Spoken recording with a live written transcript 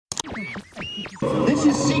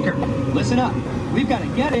a secret. Listen up. We've got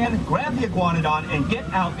to get in, grab the iguanodon, and get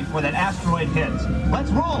out before that asteroid hits.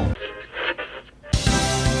 Let's roll.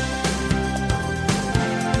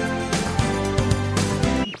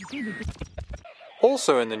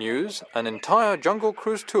 Also in the news, an entire Jungle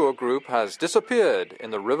Cruise tour group has disappeared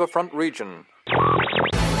in the riverfront region.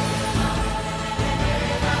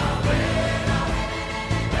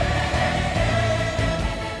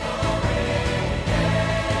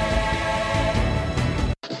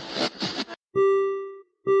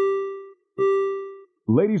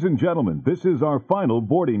 Ladies and gentlemen, this is our final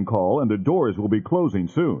boarding call and the doors will be closing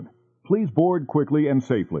soon. Please board quickly and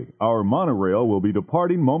safely. Our monorail will be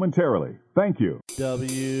departing momentarily. Thank you.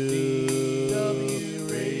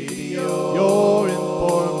 WDW Radio, your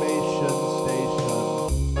information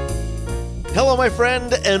station. Hello, my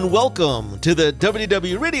friend, and welcome to the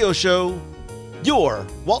WDW Radio Show, your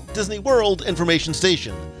Walt Disney World information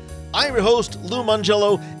station. I'm your host, Lou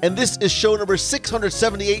Mangello, and this is show number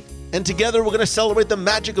 678. And together we're going to celebrate the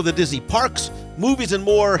magic of the Disney parks, movies, and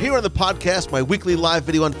more here on the podcast, my weekly live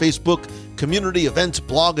video on Facebook, community events,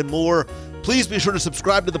 blog, and more. Please be sure to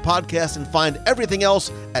subscribe to the podcast and find everything else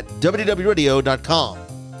at WDWRadio.com.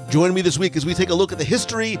 Join me this week as we take a look at the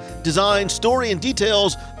history, design, story, and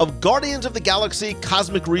details of Guardians of the Galaxy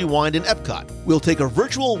Cosmic Rewind in Epcot. We'll take a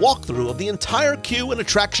virtual walkthrough of the entire queue and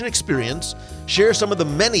attraction experience, share some of the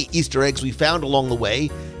many Easter eggs we found along the way,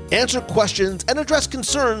 answer questions, and address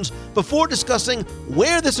concerns before discussing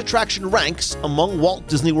where this attraction ranks among Walt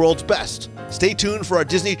Disney World's best. Stay tuned for our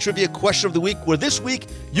Disney Trivia Question of the Week, where this week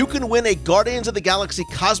you can win a Guardians of the Galaxy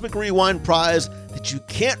Cosmic Rewind prize that you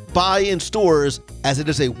can't buy in stores, as it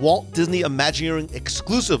is a Walt Disney Imagineering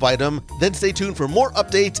exclusive item. Then stay tuned for more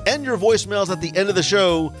updates and your voicemails at the end of the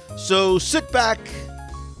show. So sit back,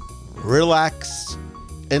 relax,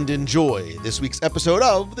 and enjoy this week's episode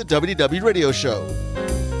of the WDW Radio Show.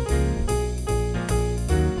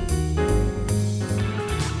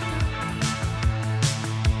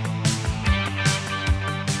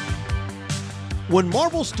 When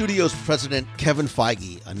Marvel Studios president Kevin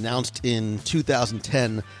Feige announced in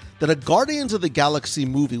 2010 that a Guardians of the Galaxy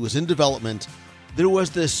movie was in development, there was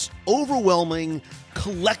this overwhelming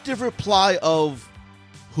collective reply of,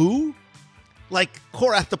 who? Like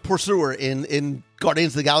Korath the Pursuer in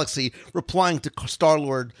Guardians of the Galaxy replying to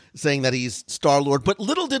Star-Lord saying that he's Star-Lord. But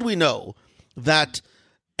little did we know that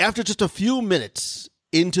after just a few minutes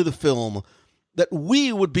into the film that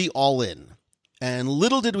we would be all in. And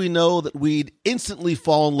little did we know that we'd instantly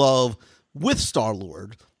fall in love with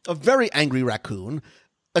Star-Lord, a very angry raccoon,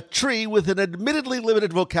 a tree with an admittedly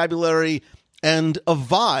limited vocabulary, and a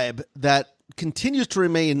vibe that continues to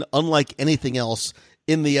remain unlike anything else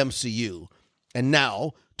in the MCU. And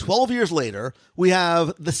now, 12 years later, we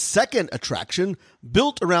have the second attraction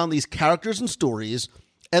built around these characters and stories,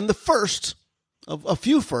 and the first of a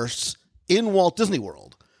few firsts in Walt Disney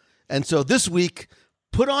World. And so this week,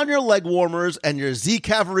 put on your leg warmers and your Z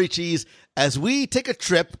Cavaricis as we take a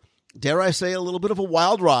trip, dare I say a little bit of a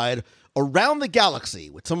wild ride, around the galaxy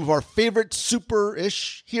with some of our favorite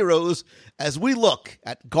super-ish heroes as we look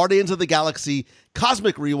at Guardians of the Galaxy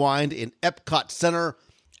Cosmic Rewind in Epcot Center.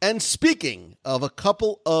 And speaking of a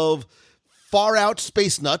couple of far-out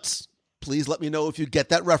space nuts, please let me know if you get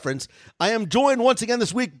that reference, I am joined once again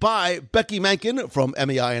this week by Becky Mankin from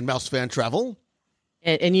MEI and Mouse Fan Travel.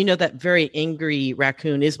 And you know that very angry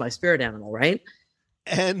raccoon is my spirit animal, right?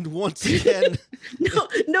 And once again,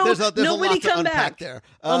 no, there's a nobody lot to come unpack back there.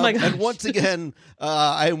 Oh my gosh! And once again,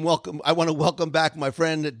 I want to welcome back my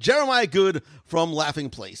friend Jeremiah Good from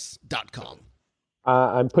LaughingPlace.com.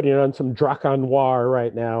 I'm putting on some Dracan Noir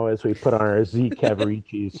right now as we put on our Z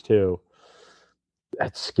Cavaricis too.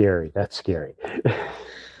 That's scary.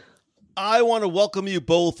 I want to welcome you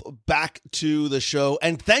both back to the show,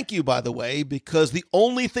 and thank you, by the way, because the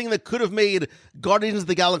only thing that could have made Guardians of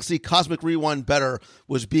the Galaxy Cosmic Rewind better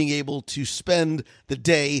was being able to spend the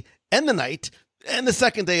day and the night, and the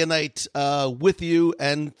second day and night with you.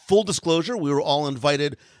 And full disclosure, we were all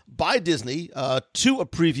invited by Disney to a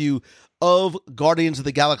preview of Guardians of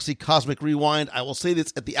the Galaxy Cosmic Rewind. I will say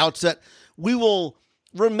this at the outset, we will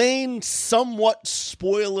remain somewhat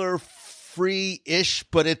spoiler-free-ish,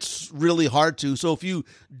 but it's really hard to. So if you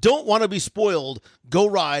don't want to be spoiled, go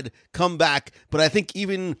ride, come back. But I think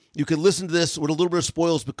even you can listen to this with a little bit of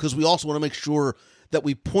spoils, because we also want to make sure that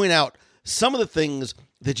we point out some of the things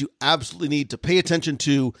that you absolutely need to pay attention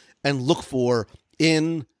to and look for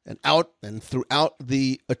in and out and throughout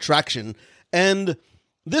the attraction. And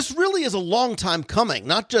this really is a long time coming,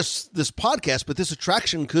 not just this podcast, but this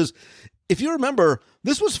attraction, because if you remember,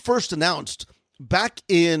 this was first announced back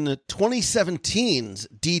in 2017's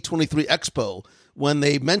D23 Expo when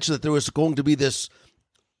they mentioned that there was going to be this,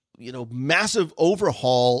 massive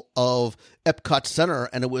overhaul of Epcot Center.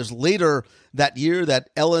 And it was later that year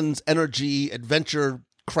that Ellen's Energy Adventure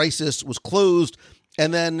Crisis was closed.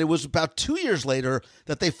 And then it was about 2 years later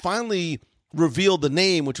that they finally revealed the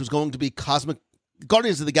name, which was going to be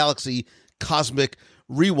Guardians of the Galaxy Cosmic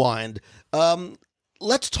Rewind.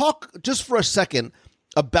 Let's talk just for a second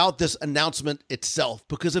about this announcement itself,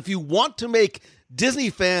 because if you want to make Disney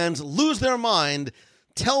fans lose their mind,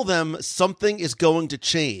 tell them something is going to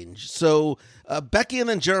change. So, Becky and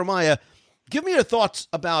then Jeremiah, give me your thoughts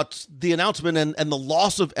about the announcement and the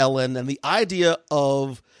loss of Ellen and the idea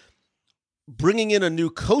of bringing in a new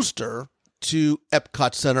coaster to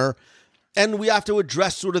Epcot Center. And we have to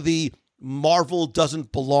address sort of the Marvel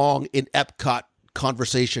doesn't belong in Epcot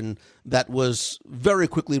conversation that was very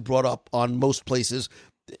quickly brought up on most places.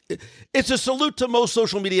 It's a salute to most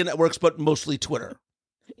social media networks, but mostly Twitter.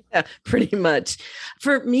 Yeah, pretty much.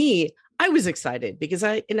 For me, I was excited because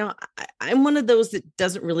I'm one of those that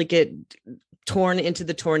doesn't really get torn into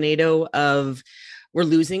the tornado of we're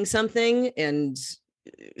losing something and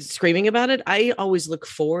screaming about it. I always look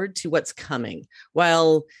forward to what's coming.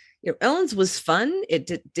 While Ellen's was fun,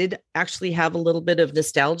 it did actually have a little bit of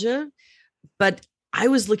nostalgia, but I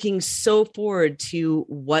was looking so forward to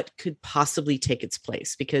what could possibly take its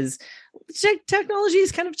place, because technology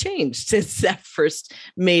has kind of changed since that first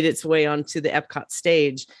made its way onto the Epcot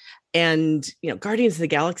stage. And, Guardians of the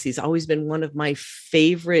Galaxy has always been one of my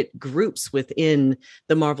favorite groups within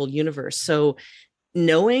the Marvel universe. So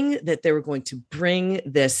knowing that they were going to bring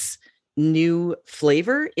this new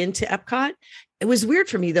flavor into Epcot, it was weird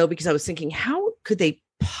for me, though, because I was thinking, how could they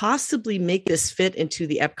possibly make this fit into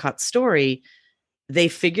the Epcot story? They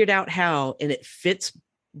figured out how, and it fits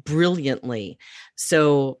brilliantly.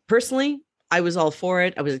 So personally, I was all for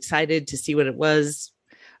it. I was excited to see what it was.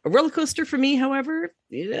 A roller coaster for me, however,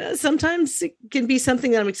 sometimes it can be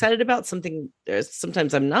something that I'm excited about.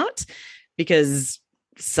 Sometimes I'm not, because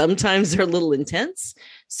sometimes they're a little intense.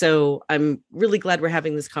 So I'm really glad we're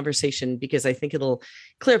having this conversation, because I think it'll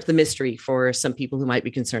clear up the mystery for some people who might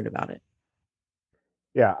be concerned about it.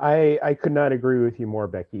 Yeah, I could not agree with you more,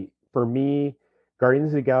 Becky. For me,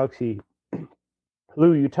 Guardians of the Galaxy,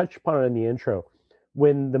 Lou, you touched upon it in the intro.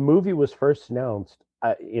 When the movie was first announced,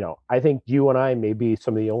 I think you and I may be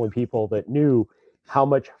some of the only people that knew how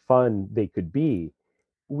much fun they could be.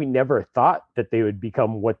 We never thought that they would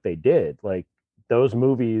become what they did. Like, those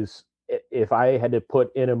movies, if I had to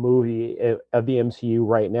put in a movie of the MCU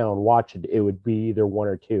right now and watch it, it would be either one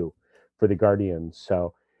or two for the Guardians.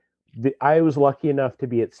 So I was lucky enough to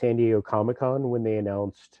be at San Diego Comic-Con when they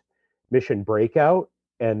announced Mission Breakout,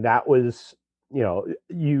 and that was,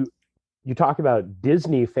 you talk about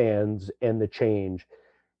Disney fans and the change.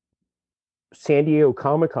 San Diego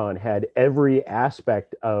Comic-Con had every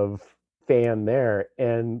aspect of fan there,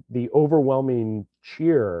 and the overwhelming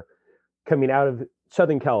cheer coming out of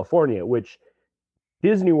Southern California, which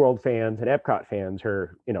Disney World fans and Epcot fans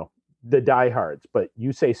are, the diehards. But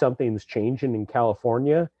you say something's changing in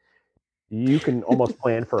California, you can almost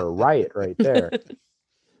plan for a riot right there.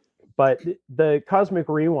 But the Cosmic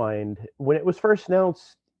Rewind, when it was first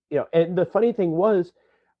announced, and the funny thing was,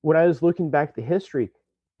 when I was looking back at the history,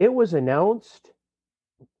 it was announced,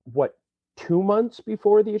 2 months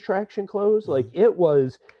before the attraction closed? Like, it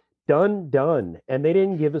was done. And they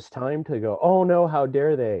didn't give us time to go, oh no, how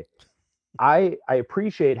dare they? I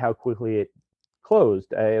appreciate how quickly it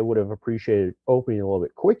closed. I would have appreciated opening a little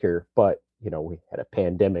bit quicker, but, we had a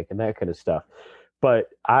pandemic and that kind of stuff. But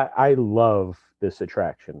I love this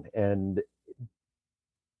attraction, and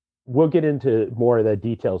we'll get into more of the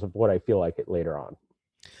details of what I feel like it later on.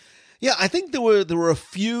 Yeah, I think there were a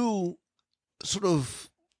few sort of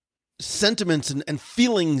sentiments and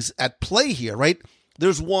feelings at play here, right?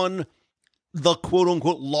 There's one, the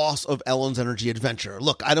quote-unquote loss of Ellen's Energy Adventure.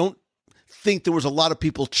 Look, I don't think there was a lot of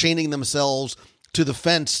people chaining themselves to the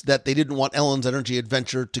fence that they didn't want Ellen's Energy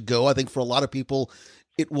Adventure to go. I think for a lot of people,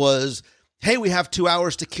 it was, hey, we have 2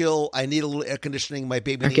 hours to kill. I need a little air conditioning. My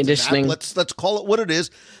baby needs a nap. Let's call it what it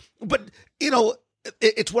is. But,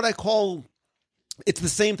 it's what I call, it's the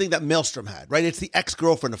same thing that Maelstrom had, right? It's the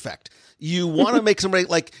ex-girlfriend effect. You want to make somebody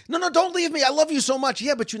like, no, don't leave me. I love you so much.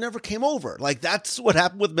 Yeah, but you never came over. Like, that's what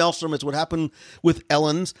happened with Maelstrom. It's what happened with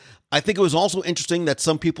Ellen's. I think it was also interesting that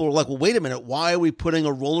some people were like, well, wait a minute. Why are we putting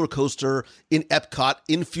a roller coaster in Epcot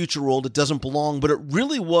in Future World? It doesn't belong. But it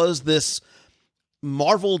really was this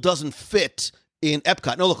Marvel doesn't fit in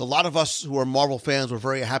Epcot. No, look, a lot of us who are Marvel fans were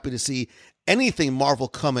very happy to see anything Marvel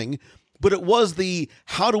coming. But it was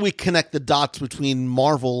how do we connect the dots between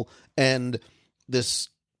Marvel and this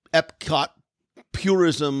Epcot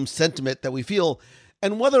purism sentiment that we feel.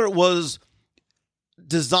 And whether it was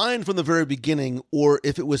designed from the very beginning or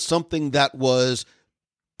if it was something that was,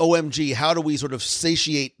 OMG, how do we sort of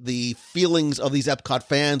satiate the feelings of these Epcot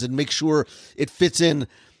fans and make sure it fits in?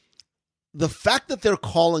 The fact that they're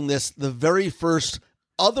calling this the very first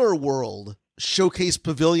Otherworld Showcase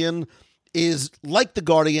Pavilion is like the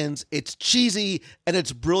Guardians. It's cheesy and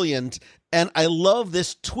it's brilliant. And I love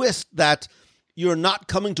this twist that you're not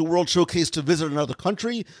coming to World Showcase to visit another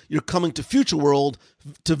country. You're coming to Future World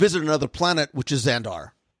to visit another planet, which is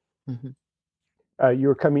Xandar. Mm-hmm.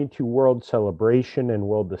 You're coming to World Celebration and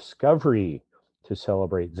World Discovery to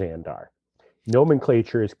celebrate Xandar.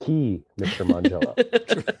 Nomenclature is key, Mr. Mangello.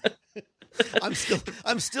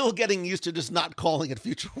 I'm still getting used to just not calling it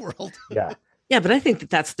Future World. Yeah. Yeah, but I think that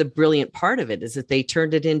that's the brilliant part of it, is that they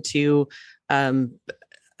turned it into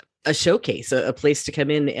a showcase, a place to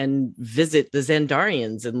come in and visit the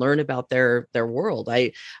Xandarians and learn about their world.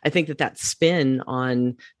 I think that spin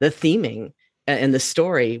on the theming and the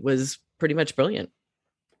story was pretty much brilliant.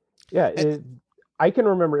 Yeah, I can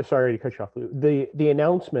remember. Sorry to cut you off. The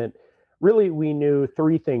announcement. Really, we knew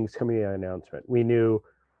three things coming in the announcement. We knew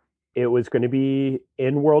it was going to be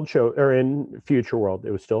in World Show or in Future World.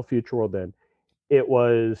 It was still Future World then. It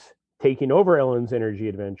was taking over Ellen's Energy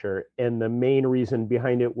Adventure, and the main reason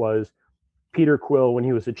behind it was Peter Quill, when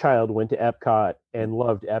he was a child, went to Epcot and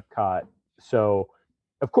loved Epcot. So,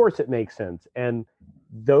 of course, it makes sense. And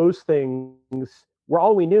those things were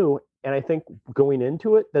all we knew. And I think going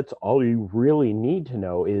into it, that's all you really need to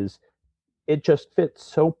know is it just fits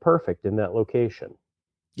so perfect in that location.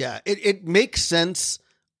 Yeah, it makes sense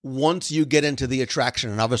once you get into the attraction.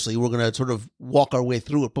 And obviously, we're going to sort of walk our way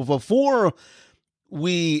through it. But before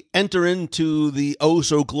we enter into the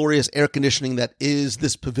oh-so-glorious air conditioning that is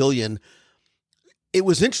this pavilion, it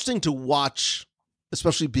was interesting to watch,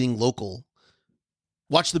 especially being local,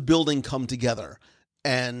 watch the building come together.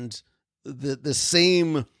 And the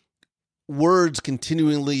same words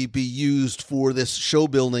continually be used for this show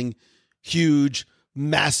building, huge,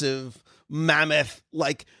 massive, mammoth.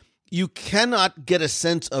 Like, you cannot get a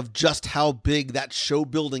sense of just how big that show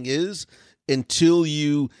building is until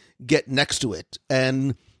you get next to it.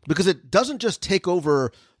 And because it doesn't just take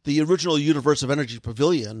over the original Universe of Energy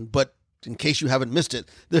Pavilion, but in case you haven't missed it,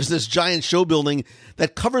 there's this giant show building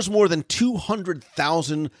that covers more than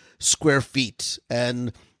 200,000 square feet.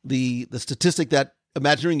 And the statistic that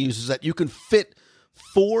Imagineering uses is that you can fit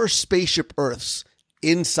 4 spaceship Earths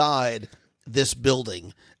inside this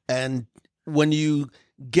building. And when you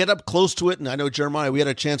get up close to it, and I know, Jeremiah, we had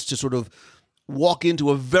a chance to sort of walk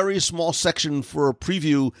into a very small section for a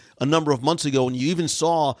preview a number of months ago, and you even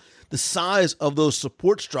saw the size of those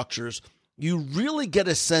support structures, you really get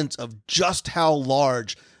a sense of just how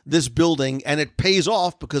large this building, and it pays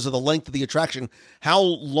off because of the length of the attraction, how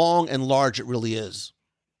long and large it really is.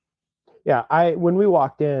 Yeah, when we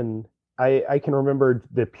walked in, I can remember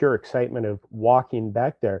the pure excitement of walking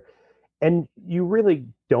back there. And you really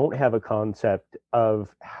don't have a concept of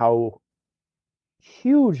how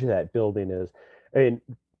huge that building is. And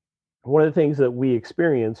one of the things that we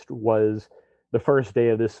experienced was the first day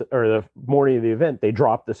of this, or the morning of the event, they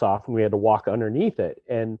dropped this off and we had to walk underneath it.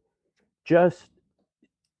 And just,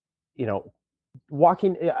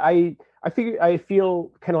 walking, I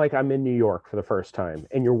feel kind of like I'm in New York for the first time,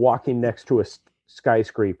 and you're walking next to a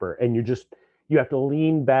skyscraper, and you have to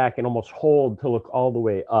lean back and almost hold to look all the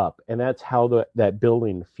way up. And that's how that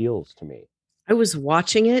building feels to me. I was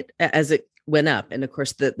watching it as it went up. And of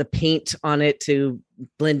course, the paint on it to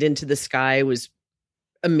blend into the sky was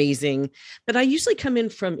amazing. But I usually come in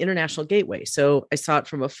from International Gateway. So I saw it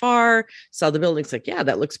from afar, saw the buildings, like, yeah,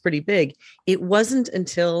 that looks pretty big. It wasn't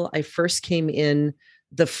until I first came in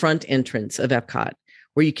the front entrance of Epcot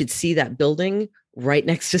where you could see that building right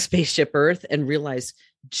next to Spaceship Earth and realize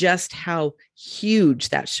just how huge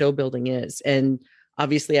that show building is. And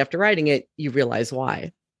obviously after riding it, you realize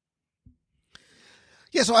why.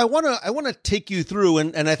 Yeah, so I want to take you through,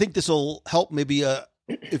 and I think this will help maybe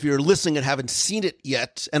if you're listening and haven't seen it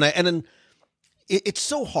yet. And it's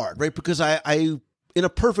so hard, right? Because I in a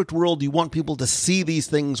perfect world, you want people to see these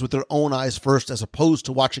things with their own eyes first, as opposed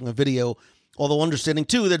to watching a video. Although understanding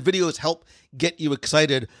too that videos help get you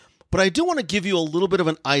excited. But I do want to give you a little bit of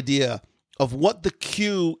an idea of what the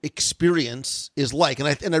queue experience is like.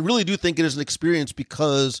 And I really do think it is an experience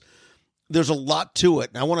because there's a lot to it.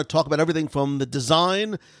 And I want to talk about everything from the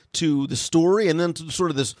design to the story, and then to sort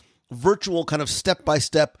of this virtual kind of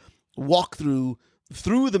step-by-step walkthrough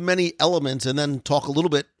through the many elements, and then talk a little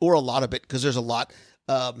bit or a lot of it, because there's a lot,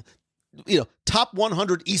 top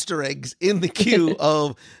 100 Easter eggs in the queue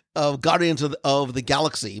of Guardians of the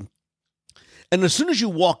Galaxy. And as soon as you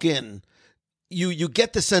walk in, you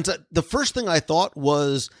get the sense that the first thing I thought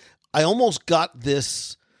was I almost got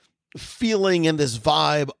this feeling and this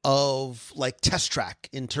vibe of like Test Track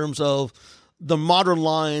in terms of the modern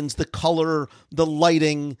lines, the color, the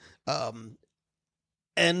lighting.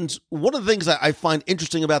 And one of the things I find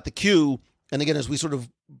interesting about the queue, and again, as we sort of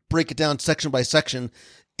break it down section by section,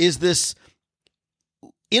 is this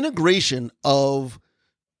integration of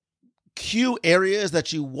queue areas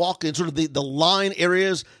that you walk in, sort of the line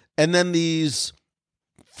areas, and then these,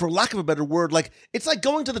 for lack of a better word, like it's like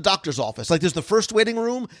going to the doctor's office. Like there's the first waiting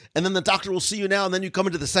room, and then the doctor will see you now, and then you come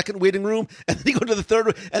into the second waiting room, and then you go to the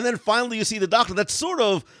third, and then finally you see the doctor. That's sort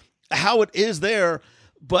of how it is there.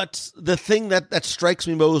 But the thing that strikes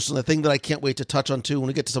me most, and the thing that I can't wait to touch on too when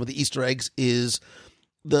we get to some of the Easter eggs, is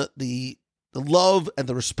the love and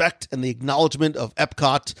the respect and the acknowledgement of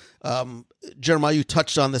Epcot. Jeremiah, you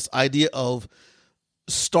touched on this idea of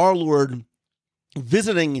Star-Lord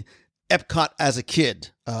visiting Epcot as a kid,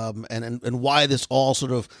 and why this all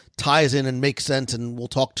sort of ties in and makes sense. And we'll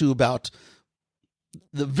talk too about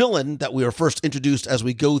the villain that we are first introduced as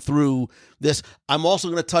we go through this. I'm also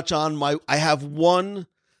going to touch on I have one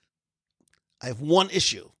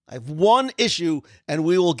issue, and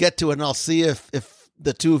we will get to it, and I'll see if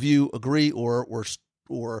the two of you agree or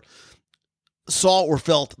saw or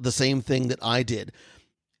felt the same thing that I did.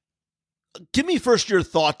 Give me first your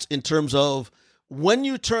thoughts in terms of when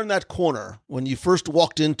you turn that corner, when you first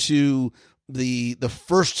walked into the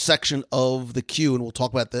first section of the queue, and we'll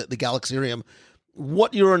talk about the Galaxarium,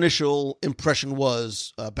 what your initial impression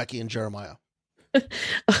was, Becky and Jeremiah.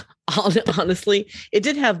 Honestly, it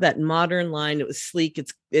did have that modern line. It was sleek.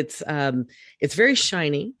 It's very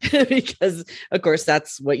shiny because, of course,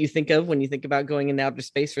 that's what you think of when you think about going into outer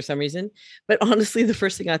space for some reason. But honestly, the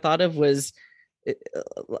first thing I thought of was,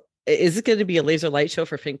 is it going to be a laser light show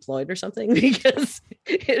for Pink Floyd or something? Because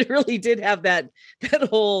it really did have that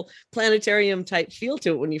whole planetarium type feel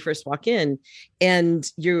to it when you first walk in,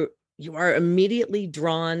 and you are immediately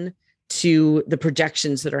drawn to the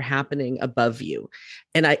projections that are happening above you.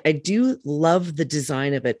 And I do love the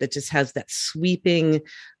design of it that just has that sweeping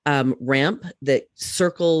ramp that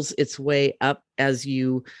circles its way up as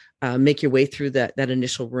you make your way through that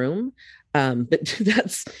initial room. But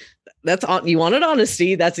that's on, you wanted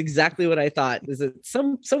honesty. That's exactly what I thought. Is it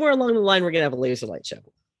somewhere along the line, we're going to have a laser light show?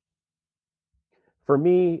 For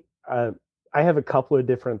me, I have a couple of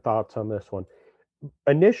different thoughts on this one.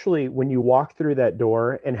 Initially, when you walk through that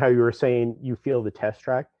door and how you were saying you feel the Test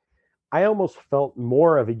Track, I almost felt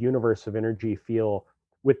more of a Universe of Energy feel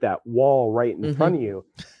with that wall right in front of you.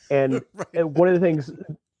 And, right. And one of the things,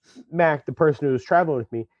 Mac, the person who was traveling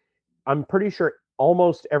with me, I'm pretty sure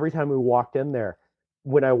almost every time we walked in there,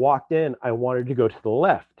 when I walked in, I wanted to go to the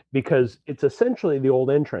left because it's essentially the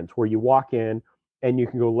old entrance where you walk in and you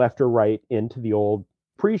can go left or right into the old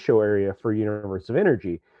pre-show area for Universe of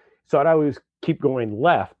Energy. So I'd always keep going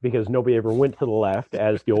left because nobody ever went to the left,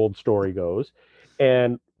 as the old story goes.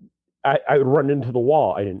 And I would run into the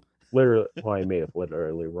wall. I didn't literally, well, I may have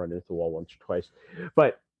literally run into the wall once or twice.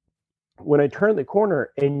 But when I turn the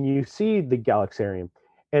corner and you see the Galaxarium,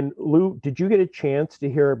 and Lou, did you get a chance to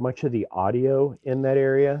hear much of the audio in that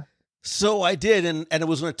area? So I did, and I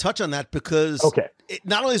was going to touch on that because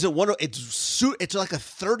not only is it it's like a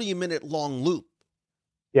 30-minute long loop.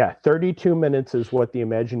 Yeah, 32 minutes is what the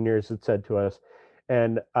Imagineers had said to us.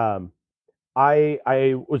 And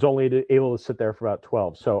I was only able to sit there for about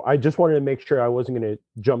 12. So I just wanted to make sure I wasn't going to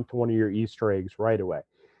jump to one of your Easter eggs right away.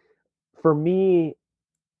 For me,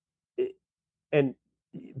 and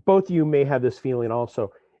both of you may have this feeling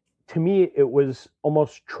also, to me, it was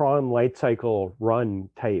almost Tron Light Cycle Run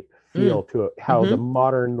type feel to it, how the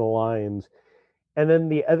modern lines. And then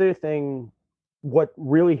the other thing, what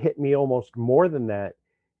really hit me almost more than that,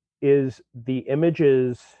 is the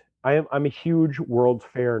images. I'm a huge World's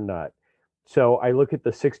Fair nut. So I look at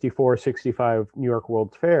the 64, 65 New York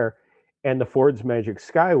World's Fair and the Ford's Magic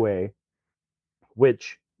Skyway,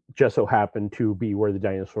 which just so happened to be where the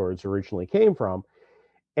dinosaurs originally came from.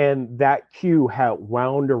 And that queue had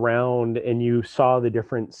wound around and you saw the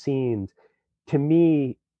different scenes. To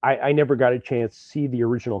me, I never got a chance to see the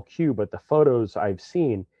original queue, but the photos I've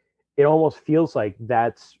seen, it almost feels like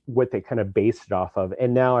that's what they kind of based it off of.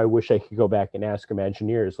 And now I wish I could go back and ask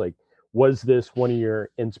Imagineers, like, was this one of your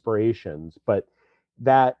inspirations? But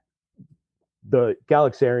the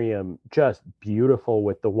Galaxarium, just beautiful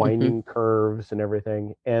with the winding curves and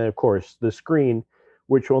everything. And of course, the screen,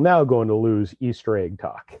 which will now go into Lou's Easter egg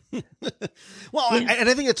talk. Well, and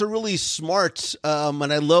I think it's a really smart,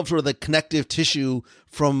 and I love sort of the connective tissue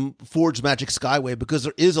from Ford's Magic Skyway, because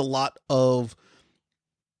there is a lot of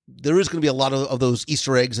there is going to be a lot of those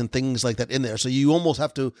Easter eggs and things like that in there. So you almost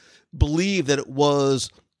have to believe that it was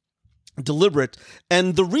deliberate.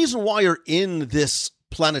 And the reason why you're in this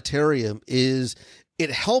planetarium is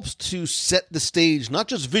it helps to set the stage, not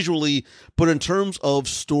just visually, but in terms of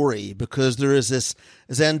story, because there is this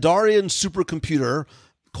Xandarian supercomputer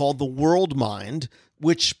called the World Mind,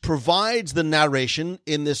 which provides the narration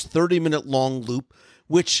in this 30-minute long loop,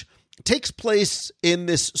 which takes place in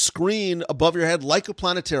this screen above your head like a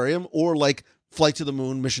planetarium or like Flight to the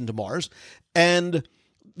Moon, Mission to Mars. And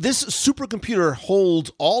this supercomputer holds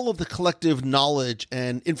all of the collective knowledge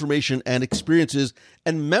and information and experiences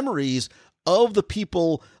and memories of the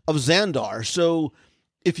people of Xandar. So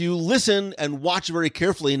if you listen and watch very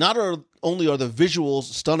carefully, not only are the visuals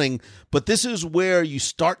stunning, but this is where you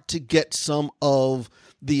start to get some of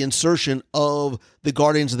the insertion of the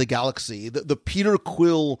Guardians of the Galaxy, the Peter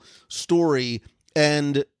Quill story,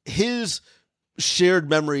 and his shared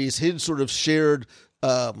memories, his sort of shared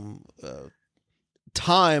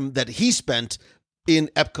time that he spent in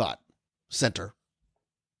Epcot Center.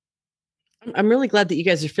 I'm really glad that you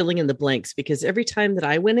guys are filling in the blanks, because every time that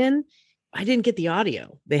I went in, I didn't get the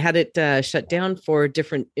audio. They had it shut down for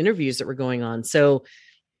different interviews that were going on. So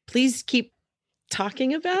please keep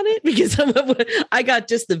talking about it, because I got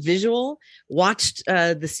just the visual, watched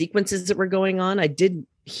the sequences that were going on. I did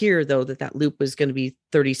hear, though, that loop was going to be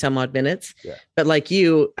 30 some odd minutes. Yeah. But like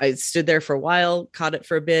you, I stood there for a while, caught it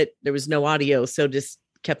for a bit. There was no audio, so just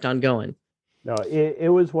kept on going. No,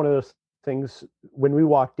 it was one of those things. When we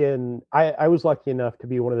walked in, I was lucky enough to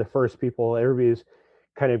be one of the first people. Everybody's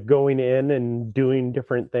kind of going in and doing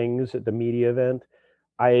different things at the media event.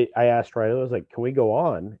 I asked Riley, I was like, can we go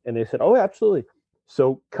on? And they said, oh, absolutely.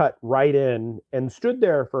 So cut right in and stood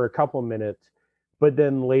there for a couple minutes. But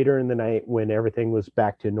then later in the night, when everything was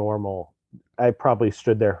back to normal, I probably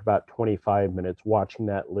stood there for about 25 minutes watching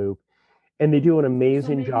that loop. And they do an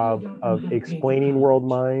amazing job of explaining World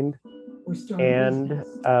Mind and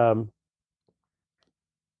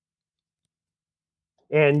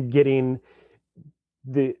getting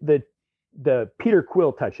the Peter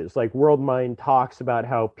Quill touches. Like World Mind talks about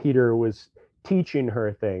how Peter was teaching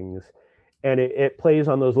her things. And it plays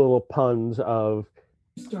on those little puns of,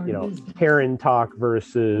 Terran talk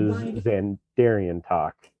versus Xandarian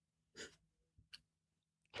talk.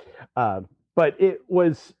 But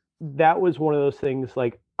that was one of those things,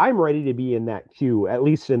 like, I'm ready to be in that queue, at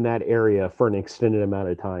least in that area, for an extended amount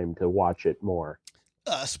of time to watch it more.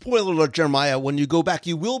 Spoiler alert, Jeremiah, when you go back,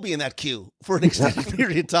 you will be in that queue for an extended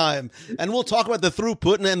period of time. And we'll talk about the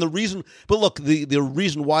throughput and the reason. But look, the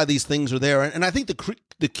reason why these things are there. And I think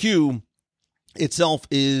the queue itself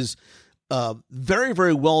is very,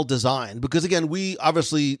 very well designed, because again, we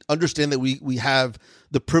obviously understand that we have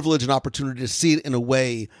the privilege and opportunity to see it in a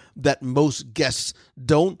way that most guests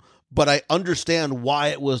don't, but I understand why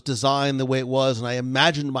it was designed the way it was, and I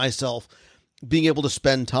imagined myself being able to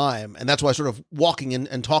spend time, and that's why sort of walking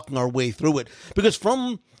and talking our way through it, because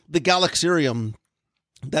from the Galaxarium,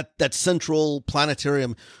 that central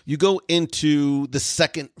planetarium, you go into the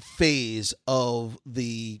second phase of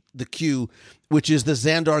the queue, which is the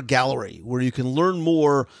Xandar Gallery, where you can learn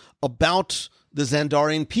more about the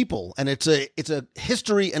Xandarian people. And it's a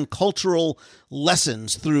history and cultural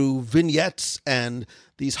lessons through vignettes and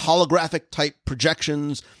these holographic type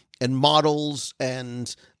projections and models,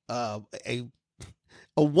 and a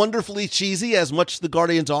wonderfully cheesy, as much the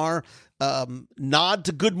Guardians are, nod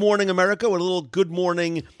to Good Morning America with a little Good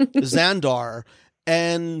Morning Xandar.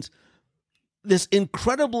 And this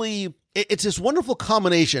it's this wonderful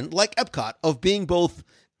combination, like Epcot, of being both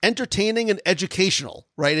entertaining and educational,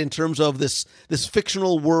 right? In terms of this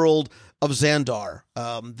fictional world of Xandar.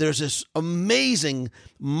 There's this amazing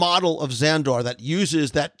model of Xandar that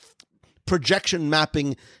uses that projection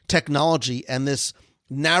mapping technology and this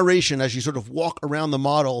narration as you sort of walk around the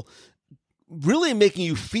model, really making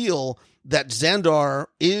you feel that Xandar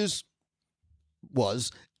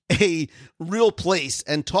was a real place,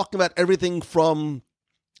 and talking about everything from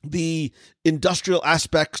the industrial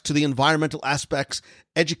aspects to the environmental aspects,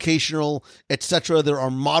 educational, etc. There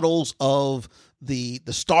are models of the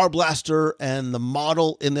Star Blaster and the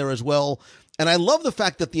model in there as well. And I love the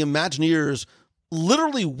fact that the Imagineers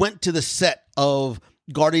literally went to the set of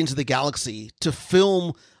Guardians of the Galaxy to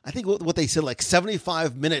film, I think what they said, like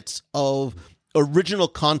 75 minutes of original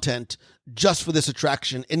content just for this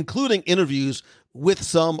attraction, including interviews with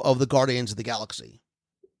some of the Guardians of the Galaxy.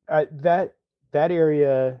 That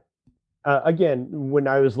area, again, when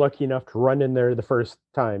I was lucky enough to run in there the first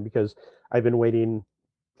time, because I've been waiting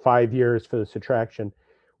 5 years for this attraction,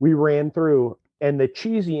 we ran through, and the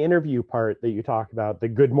cheesy interview part that you talk about, the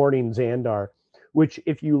Good Morning Xandar, which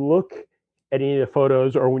if you look at any of the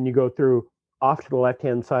photos or when you go through off to the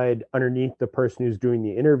left-hand side underneath the person who's doing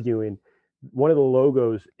the interviewing, one of the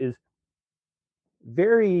logos is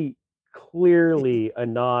very clearly a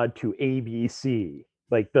nod to ABC,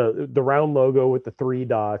 like the round logo with the 3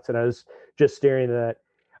 dots. And I was just staring at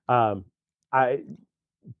that.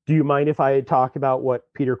 Do you mind if I talk about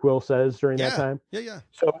what Peter Quill says during that time? Yeah.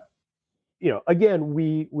 So, again,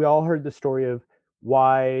 we all heard the story of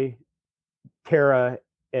why Terra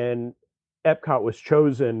and Epcot was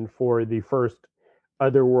chosen for the first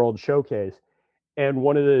Otherworld showcase. And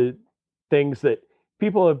one of the things that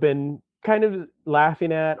people have been kind of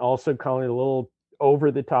laughing at, also calling it a little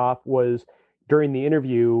over the top, was during the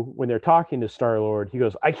interview when they're talking to Star-Lord, he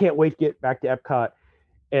goes, I can't wait to get back to Epcot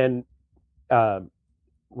and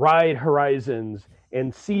ride Horizons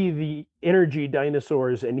and see the energy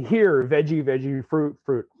dinosaurs and hear veggie,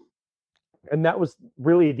 fruit. And that was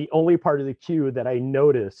really the only part of the queue that I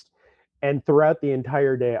noticed. And throughout the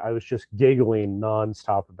entire day, I was just giggling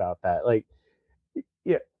nonstop about that. Like,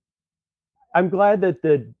 yeah, I'm glad that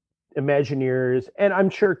the Imagineers, and I'm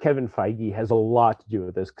sure Kevin Feige has a lot to do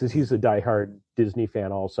with this because he's a diehard Disney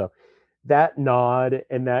fan also. That nod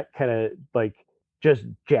and that kind of like just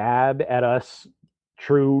jab at us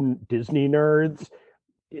true Disney nerds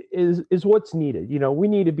is what's needed. We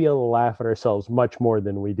need to be able to laugh at ourselves much more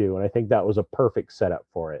than we do. And I think that was a perfect setup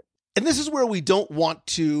for it. And this is where we don't want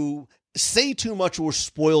to say too much or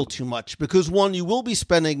spoil too much, because one, you will be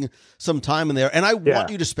spending some time in there, and I want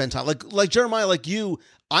you to spend time. Like Jeremiah, like you,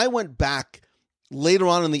 I went back later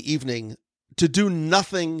on in the evening to do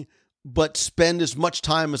nothing but spend as much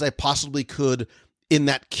time as I possibly could in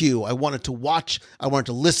that queue. I wanted to watch, I wanted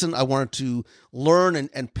to listen, I wanted to learn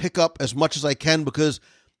and pick up as much as I can, because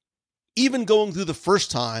even going through the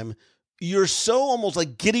first time, you're so almost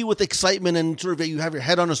like giddy with excitement and sort of you have your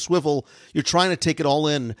head on a swivel. You're trying to take it all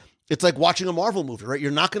in. It's like watching a Marvel movie, right?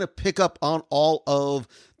 You're not going to pick up on all of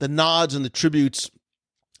the nods and the tributes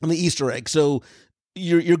and the Easter eggs. So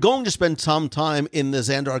you're going to spend some time in the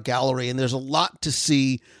Xandar Gallery, and there's a lot to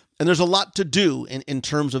see, and there's a lot to do in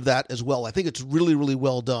terms of that as well. I think it's really, really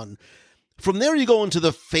well done. From there, you go into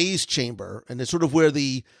the phase chamber, and it's sort of where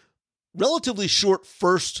the relatively short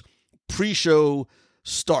first pre-show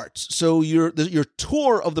starts. So your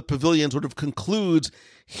tour of the pavilion sort of concludes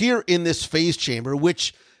here in this phase chamber,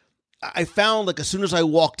 which I found, like, as soon as I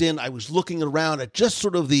walked in, I was looking around at just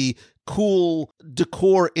sort of the cool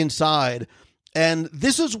decor inside. And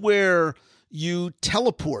this is where you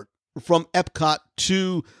teleport from Epcot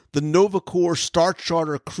to the Novacore Star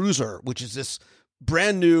Charter Cruiser, which is this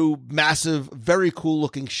brand new, massive, very cool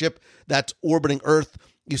looking ship that's orbiting Earth.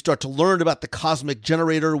 You start to learn about the Cosmic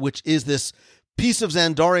Generator, which is this piece of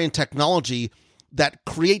Xandarian technology that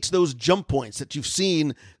creates those jump points that you've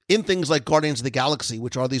seen in things like Guardians of the Galaxy,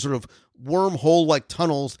 which are these sort of wormhole-like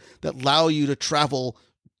tunnels that allow you to travel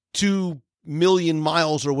 2 million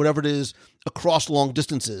miles or whatever it is across long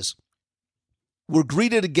distances. We're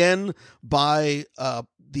greeted again by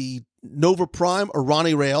the Nova Prime,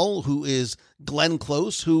 Arani Rail, who is Glenn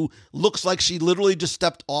Close, who looks like she literally just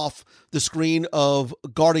stepped off the screen of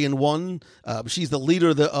Guardian 1. She's the leader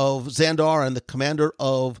of Xandar and the commander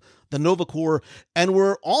of the Nova Corps. And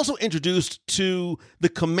we're also introduced to the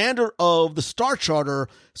commander of the Star Charter,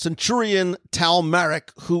 Centurion Tal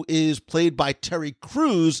Marek, who is played by Terry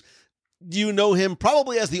Crews. You know him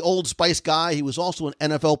probably as the Old Spice guy. He was also an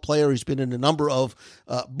NFL player. He's been in a number of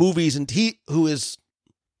movies, and who is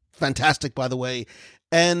fantastic, by the way.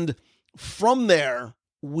 And from there,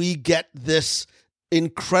 we get this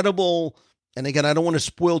incredible, and again, I don't want to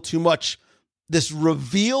spoil too much, this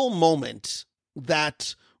reveal moment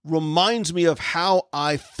that reminds me of how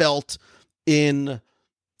I felt in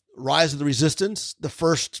Rise of the Resistance the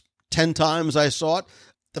first 10 times I saw it.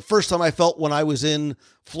 The first time I felt when I was in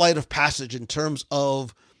Flight of Passage, in terms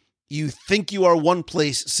of you think you are one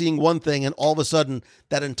place seeing one thing, and all of a sudden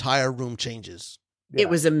that entire room changes. Yeah. It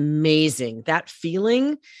was amazing. That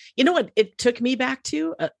feeling, you know what it took me back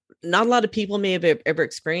to? Not a lot of people may have ever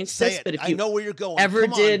experienced this, but if you I know where you're going. ever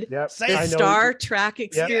did the I know. Star Trek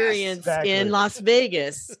experience in Las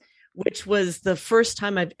Vegas, which was the first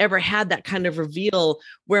time I've ever had that kind of reveal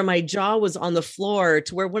where my jaw was on the floor,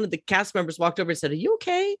 to where one of the cast members walked over and said, "Are you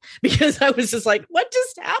okay?" Because I was just like, what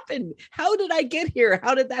just happened? How did I get here?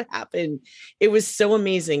 How did that happen? It was so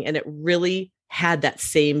amazing. And it really had that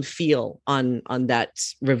same feel on that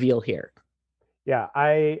reveal here. Yeah,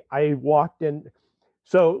 I walked in.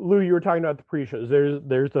 So Lou, you were talking about the pre-shows.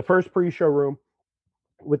 There's the first pre-show room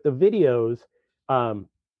with the videos.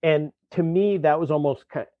 And to me, that was almost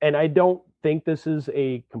and I don't think this is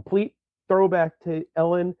a complete throwback to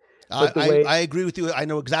Ellen, But I agree with you. I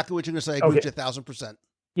know exactly what you're going to say. I agree with you 1,000%.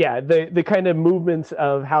 Yeah, the kind of movements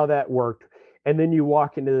of how that worked. And then you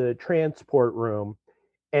walk into the transport room.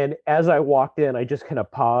 And as I walked in, I just kind of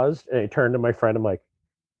paused and I turned to my friend. I'm like,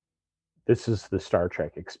 this is the Star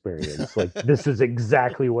Trek experience. Like, this is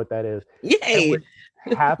exactly what that is. Yay. And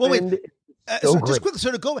what happened. Just quickly,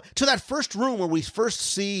 so to go to that first room where we first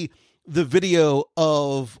see the video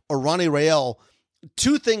of Arani Rael,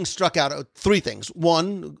 three things struck out. Three things.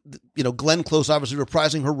 One, Glenn Close obviously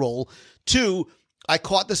reprising her role. Two, I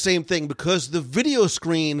caught the same thing because the video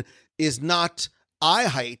screen is not eye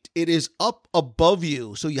height. It is up above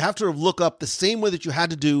you. So you have to look up the same way that you had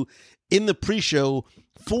to do in the pre-show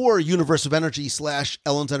for Universe of Energy /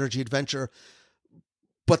 Ellen's Energy Adventure.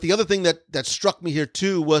 But the other thing that struck me here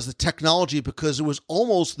too was the technology, because it was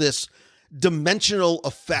almost this dimensional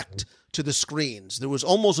effect to the screens. There was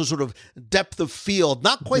almost a sort of depth of field,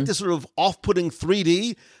 not quite this sort of off-putting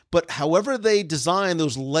 3D, but however they designed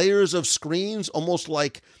those layers of screens, almost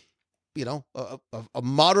like, a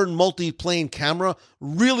modern multi-plane camera,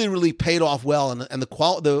 really, really paid off well. And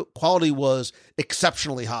the quality was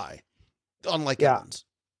exceptionally high, unlike Ellen's.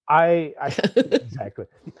 I exactly.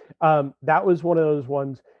 That was one of those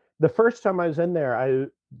ones. The first time I was in there, I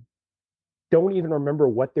don't even remember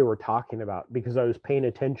what they were talking about because I was paying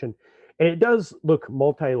attention. And it does look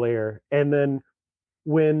multi-layer. And then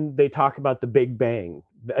when they talk about the Big Bang,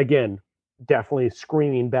 again, definitely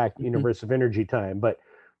screaming back Universe of Energy time,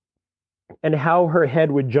 and how her head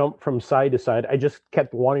would jump from side to side. I just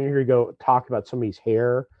kept wanting her to go talk about somebody's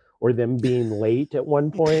hair or them being late at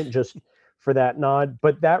one point, just for that nod.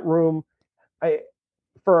 But that room,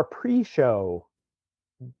 for a pre-show,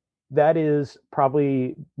 that is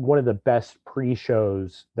probably one of the best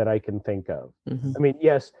pre-shows that I can think of. I mean,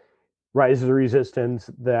 yes, Rise of the Resistance,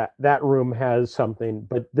 that room has something,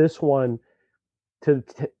 but this one, to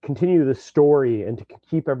continue the story and to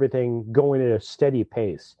keep everything going at a steady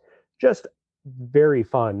pace, just very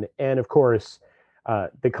fun. And of course,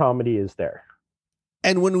 the comedy is there.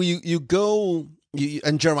 And when you go,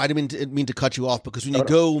 and Jeremiah, I didn't mean to cut you off, because when you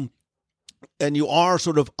go and you are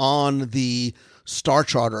sort of on the Star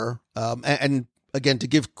Charter, and again, to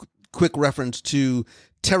give quick reference to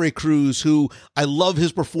Terry Crews, who I love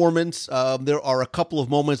his performance. There are a couple of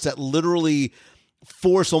moments that literally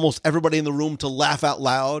force almost everybody in the room to laugh out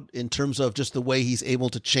loud in terms of just the way he's able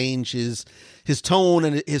to change his tone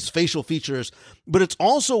and his facial features. But it's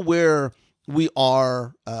also where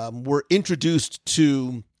we're introduced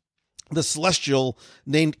to the Celestial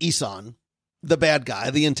named Isan, the bad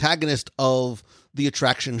guy, the antagonist of the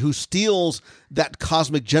attraction, who steals that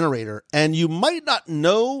cosmic generator. And you might not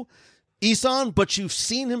know Isan, but you've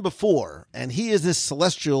seen him before. And he is this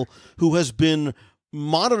Celestial who has been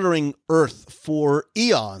monitoring Earth for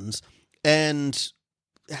eons and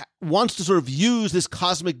wants to sort of use this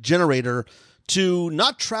cosmic generator to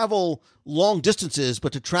not travel long distances,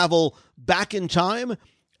 but to travel back in time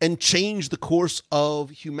and change the course of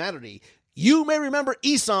humanity. You may remember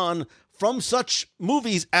Isan from such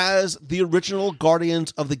movies as the original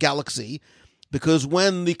Guardians of the Galaxy, because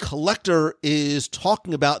when the Collector is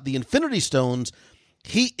talking about the Infinity Stones,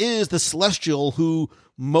 he is the Celestial who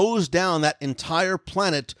mows down that entire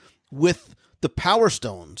planet with the Power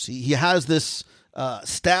Stones. He has this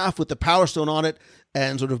staff with the Power Stone on it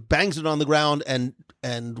and sort of bangs it on the ground and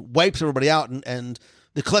wipes everybody out. And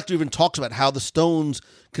the Collector even talks about how the stones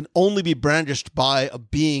can only be brandished by a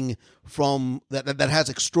being from that has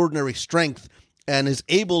extraordinary strength and is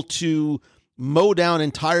able to mow down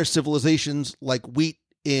entire civilizations like wheat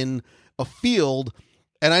in a field.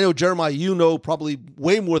 And I know, Jeremiah, you know probably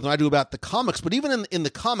way more than I do about the comics, but even in the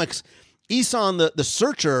comics, Isan, the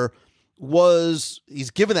Searcher,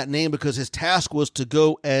 he's given that name because his task was to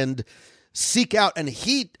go and seek out, and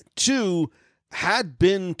he too had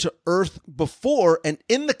been to Earth before, and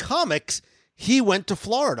in the comics, he went to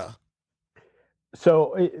Florida.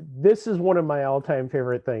 So this is one of my all-time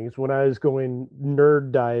favorite things. When I was going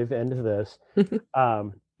nerd dive into this,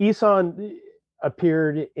 Isan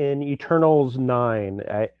appeared in Eternals 9.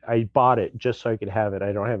 I bought it just so I could have it.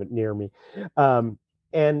 I don't have it near me.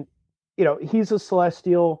 And, he's a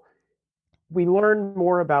Celestial. We learn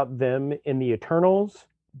more about them in the Eternals,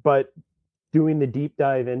 but doing the deep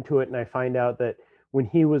dive into it, and I find out that when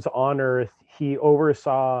he was on Earth, he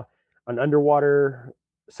oversaw an underwater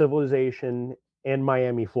civilization in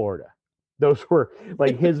Miami, Florida. Those were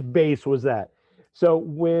like his base was that. So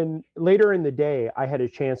when later in the day, I had a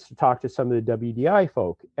chance to talk to some of the WDI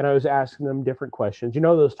folk, and I was asking them different questions. You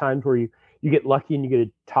know, those times where you get lucky and you get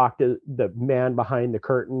to talk to the man behind the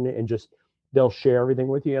curtain and just they'll share everything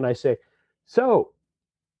with you. And I say, so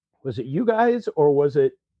was it you guys or was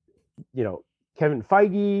it Kevin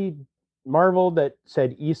Feige marveled that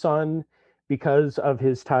said Isan because of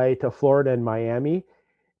his tie to Florida and Miami.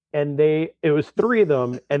 And it was three of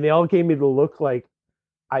them, and they all gave me the look like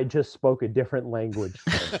I just spoke a different language.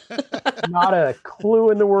 Not a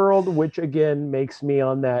clue in the world, which again makes me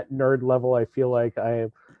on that nerd level. I feel like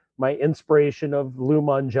my inspiration of Lou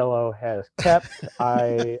Mangello has kept.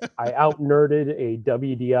 I out nerded a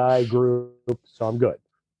WDI group, so I'm good.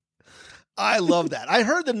 I love that. I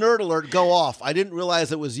heard the nerd alert go off. I didn't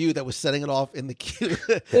realize it was you that was setting it off in the queue.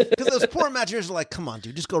 Because those poor Imagineers are like, come on,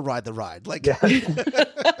 dude, just go ride the ride. Like, yeah.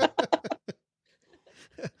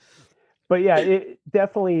 But yeah, it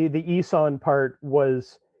definitely, the Isan part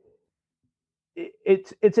was,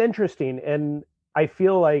 it's interesting. And I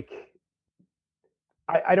feel like,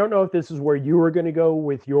 I don't know if this is where you were going to go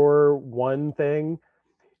with your one thing,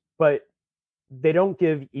 but they don't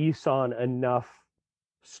give Isan enough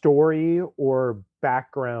story or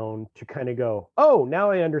background to kind of go, oh,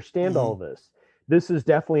 now I understand all this. This is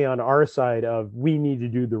definitely on our side of, we need to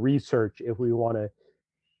do the research if we want to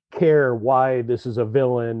care why this is a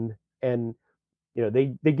villain. And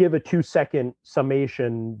they give a 2-second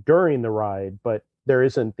summation during the ride, but there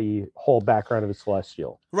isn't the whole background of a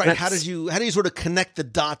Celestial. Right. How do you sort of connect the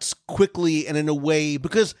dots quickly and in a way,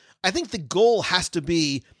 because I think the goal has to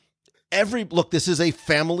be this is a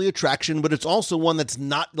family attraction, but it's also one that's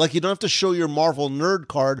not like, you don't have to show your Marvel nerd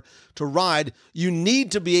card to ride. You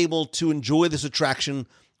need to be able to enjoy this attraction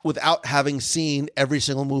without having seen every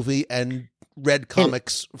single movie and read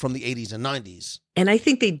comics from the 80s and 90s. And I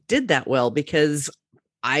think they did that well, because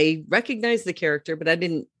I recognized the character, but I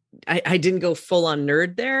didn't go full on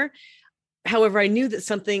nerd there. However, I knew that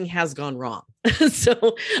something has gone wrong.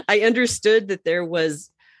 So I understood that there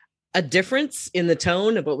was a difference in the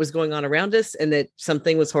tone of what was going on around us, and that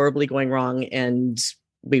something was horribly going wrong and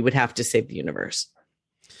we would have to save the universe.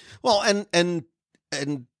 Well, and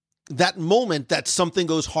that moment that something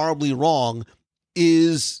goes horribly wrong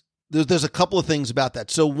is, there's a couple of things about that.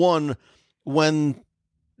 So one, when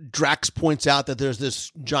Drax points out that there's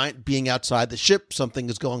this giant being outside the ship, something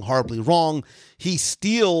is going horribly wrong, he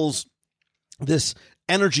steals this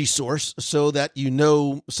energy source so that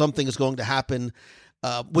something is going to happen,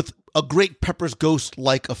 with a great Pepper's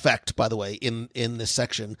Ghost-like effect, by the way, in this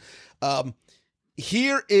section.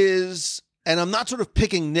 Here is, and I'm not sort of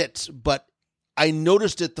picking nits, but I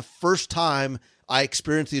noticed it the first time I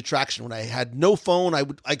experienced the attraction when I had no phone.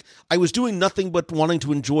 I was doing nothing but wanting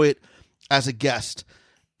to enjoy it as a guest.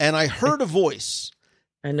 And I heard a voice.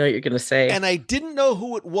 I know what you're going to say. And I didn't know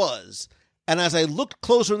who it was. And as I looked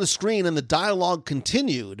closer on the screen and the dialogue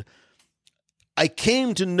continued, I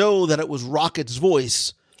came to know that it was Rocket's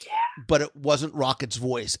voice, but it wasn't Rocket's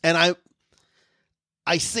voice. And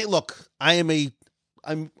I say, look, I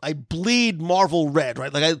bleed Marvel red,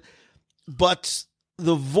 right? But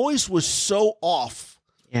the voice was so off,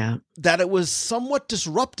 that it was somewhat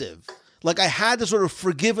disruptive. Like, I had to sort of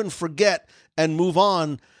forgive and forget and move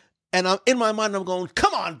on. And in my mind, I'm going,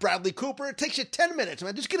 come on, Bradley Cooper, it takes you 10 minutes.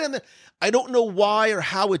 Man, just get in there. I don't know why or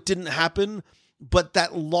how it didn't happen, but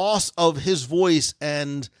that loss of his voice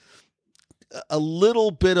and a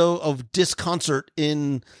little bit of disconcert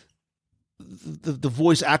in the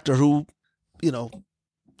voice actor who,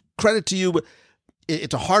 credit to you, but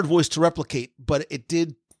it's a hard voice to replicate, but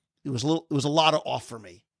it was a lot of off for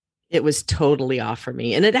me. It was totally off for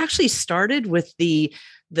me. And it actually started with the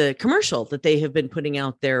commercial that they have been putting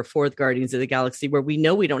out there for the Guardians of the Galaxy, where we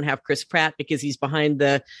know we don't have Chris Pratt because he's behind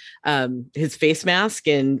his face mask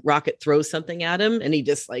and Rocket throws something at him and he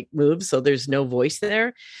just moves. So there's no voice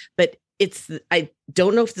there, but I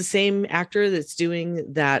don't know if the same actor that's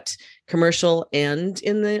doing that commercial and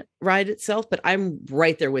in the ride itself, but I'm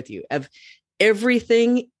right there with you. Of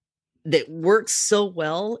everything that works so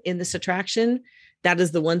well in this attraction, that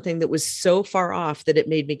is the one thing that was so far off that it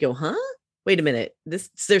made me go, huh? Wait a minute.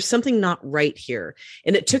 There's something not right here.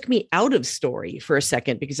 And it took me out of story for a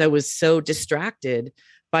second because I was so distracted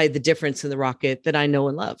by the difference in the Rocket that I know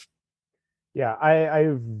and love. Yeah,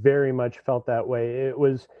 I very much felt that way. It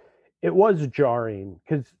was jarring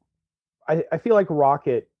because I feel like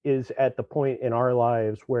Rocket is at the point in our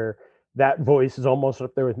lives where that voice is almost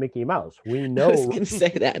up there with Mickey Mouse. We know. I was going to say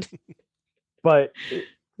that. But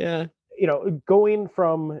yeah, going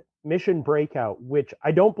from Mission Breakout, which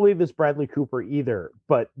I don't believe is Bradley Cooper either,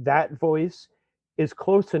 but that voice is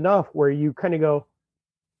close enough where you kind of go,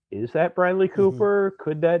 is that Bradley Cooper? Mm-hmm.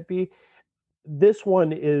 Could that be? This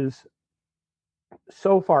one is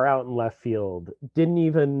so far out in left field, didn't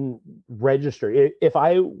even register. If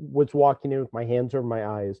I was walking in with my hands over my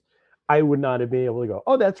eyes, I would not have been able to go,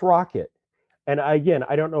 oh, that's Rocket. And again,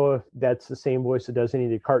 I don't know if that's the same voice that does any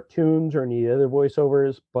of the cartoons or any of the other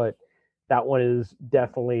voiceovers, but that one is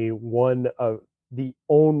definitely one of the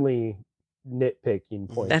only nitpicking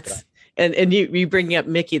points. That's and you bringing up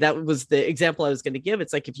Mickey, that was the example I was going to give.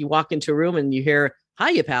 It's like if you walk into a room and you hear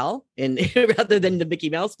 "Hiya, pal," and rather than the Mickey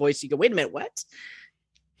Mouse voice, you go, "Wait a minute, what?"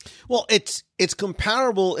 Well, it's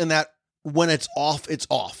comparable in that when it's off,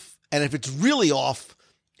 and if it's really off,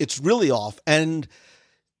 it's really off, and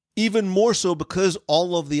even more so because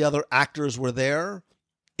all of the other actors were there.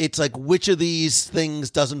 It's like, which of these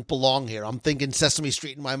things doesn't belong here? I'm thinking Sesame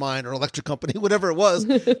Street in my mind, or Electric Company, whatever it was,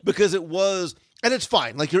 because it was, and it's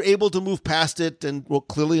fine. Like, you're able to move past it, and well,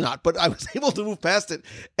 clearly not, but I was able to move past it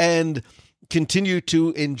and continue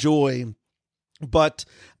to enjoy. But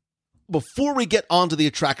before we get onto the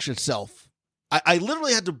attraction itself, I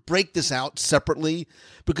literally had to break this out separately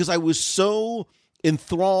because I was so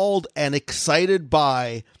enthralled and excited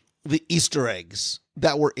by the Easter eggs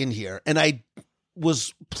that were in here. And I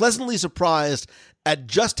was pleasantly surprised at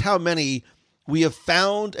just how many we have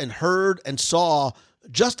found and heard and saw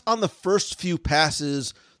just on the first few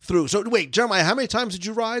passes through. So wait, Jeremiah, how many times did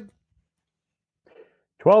you ride?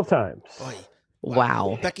 12 times. Oy.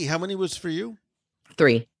 Wow. Becky, how many was for you?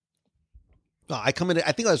 3. I come in,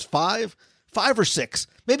 I think I was 5 or 6,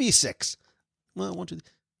 maybe 6. Well, 1, 2, 3,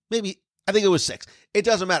 maybe. I think it was 6. It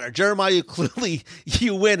doesn't matter. Jeremiah, clearly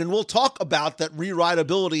you win. And we'll talk about that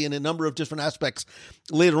re-rideability in a number of different aspects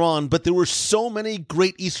later on. But there were so many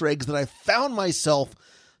great Easter eggs that I found myself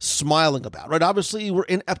smiling about, right? Obviously, we're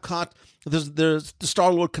in Epcot. There's the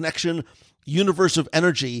Star-Lord connection, universe of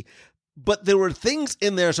energy. But there were things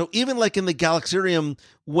in there. So even like in the Galaxarium,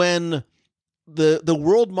 when the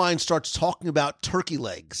World Mind starts talking about turkey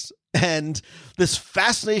legs and this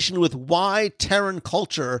fascination with why Terran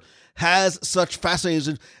culture has such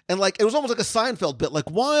fascination, and like it was almost like a Seinfeld bit, like,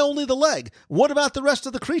 why only the leg? What about the rest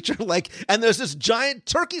of the creature? Like, and there's this giant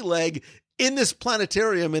turkey leg in this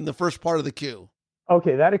planetarium in the first part of the queue.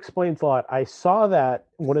 Okay, that explains a lot. I saw that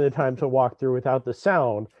one of the times I walked through without the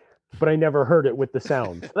sound, but I never heard it with the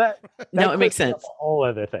sound. That No, it makes sense. A whole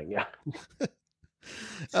other thing, yeah.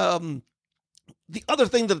 The other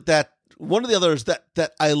thing that one of the others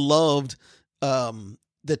that I loved,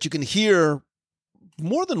 that you can hear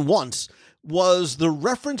more than once, was the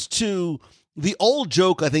reference to the old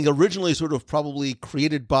joke, I think originally sort of probably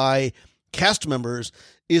created by cast members,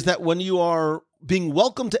 is that when you are being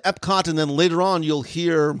welcomed to Epcot and then later on you'll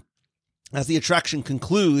hear, as the attraction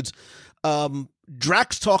concludes,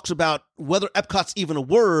 Drax talks about whether Epcot's even a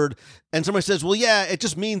word, and somebody says, well, yeah, it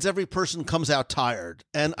just means every person comes out tired.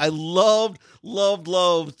 And I loved,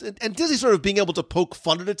 and Disney sort of being able to poke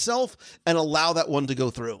fun at itself and allow that one to go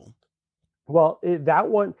through. Well, that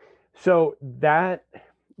one, so that,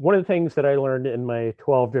 one of the things that I learned in my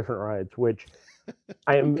 12 different rides, which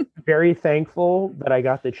I am very thankful that I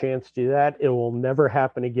got the chance to do that. It will never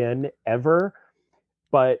happen again, ever.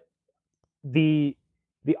 But the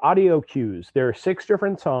audio cues, there are 6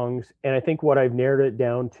 different songs, and I think what I've narrowed it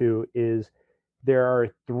down to is there are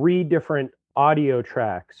 3 different audio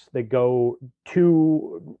tracks that go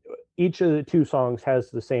to, each of the 2 songs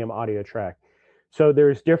has the same audio track. So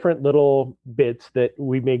there's different little bits that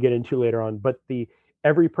we may get into later on, but the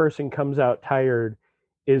every person comes out tired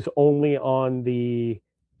is only on the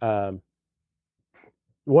One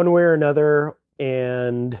Way or Another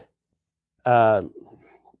and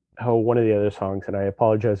one of the other songs, and I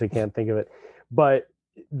apologize, I can't think of it. But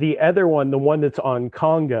the other one, the one that's on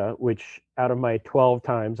Conga, which out of my 12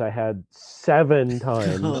 times, I had 7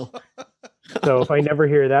 times. So if I never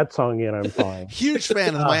hear that song again, I'm fine. Huge fan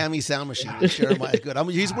of the Miami Sound Machine. Jeremiah, good.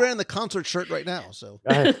 He's wearing the concert shirt right now. So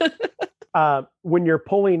when you're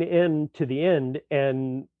pulling in to the end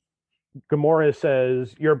and Gamora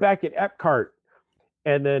says, "You're back at Epcot,"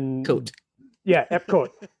 and then Epcot.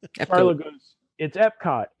 Carla goes, "It's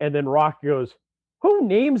Epcot," and then Rock goes, "Who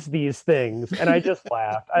names these things?" And I just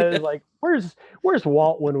laughed. I was like, "Where's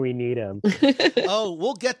Walt when we need him?" Oh,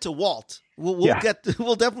 we'll get to Walt. We'll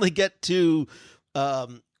definitely get to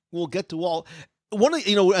Walt. One of,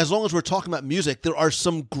 as long as we're talking about music, there are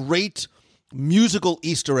some great musical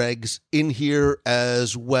Easter eggs in here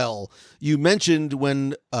as well. You mentioned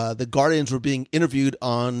when the Guardians were being interviewed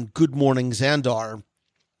on Good Morning Xandar,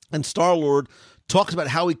 and Star-Lord talks about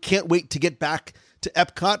how he can't wait to get back to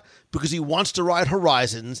Epcot because he wants to ride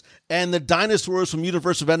Horizons and the dinosaurs from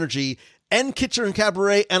Universe of Energy and Kitchen and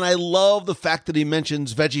Cabaret. And I love the fact that he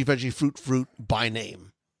mentions Veggie, Fruit by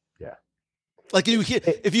name. Yeah. Like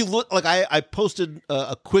if you look, like I posted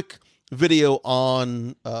a quick video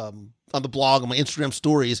on the blog, on my Instagram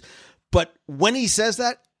stories, but when he says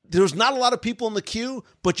that, there's not a lot of people in the queue,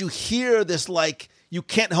 but you hear this, like, you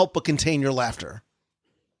can't help but contain your laughter.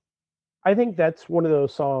 I think that's one of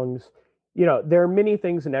those songs, there are many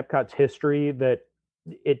things in Epcot's history that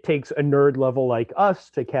it takes a nerd level like us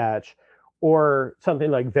to catch, or something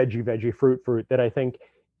like Veggie Veggie Fruit Fruit that I think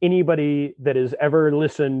anybody that has ever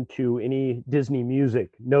listened to any Disney music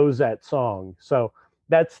knows that song. So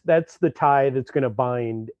that's the tie that's going to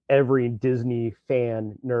bind every Disney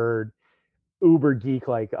fan, nerd, uber geek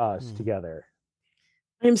like us together.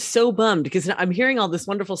 I'm so bummed because I'm hearing all this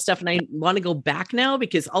wonderful stuff and I want to go back now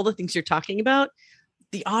because all the things you're talking about,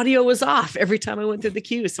 the audio was off every time I went through the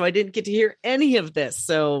queue. So I didn't get to hear any of this.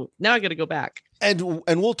 So now I got to go back. And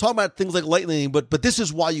we'll talk about things like lightning, but this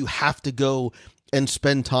is why you have to go and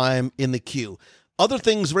spend time in the queue. Other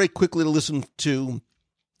things very quickly to listen to,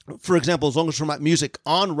 for example, as long as we're talking about music,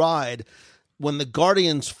 on ride, when the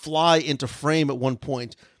Guardians fly into frame at one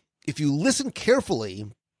point, if you listen carefully,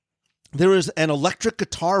 there is an electric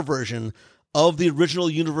guitar version of the original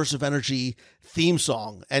Universe of Energy theme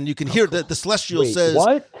song. And you can hear that the Celestial says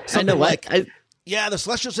what? something like, yeah, the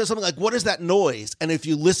Celestial says something like, what is that noise? And if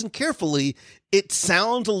you listen carefully, it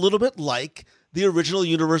sounds a little bit like the original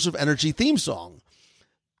Universe of Energy theme song.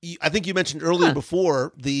 I think you mentioned earlier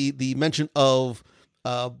before the mention of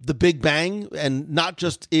the Big Bang, and not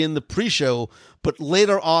just in the pre-show, but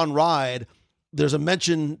later on ride, there's a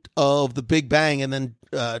mention of the Big Bang, and then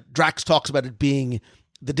Drax talks about it being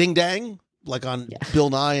the Ding Dang, like on Bill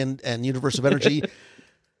Nye and Universe of Energy.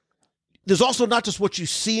 There's also not just what you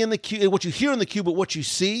see in the queue, what you hear in the queue, but what you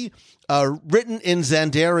see written in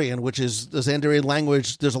Xandarian, which is the Xandarian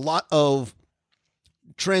language. There's a lot of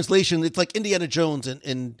translation. It's like Indiana Jones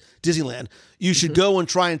in Disneyland. You should go and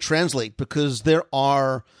try and translate, because there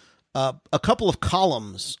are a couple of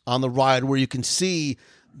columns on the ride where you can see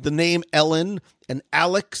the name Ellen and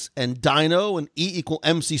Alex and Dino and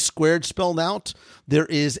E=mc² spelled out. There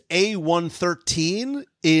is A113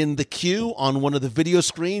 in the queue on one of the video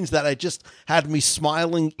screens that I just had me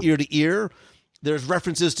smiling ear to ear. There's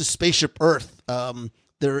references to Spaceship Earth.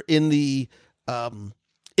 They're in the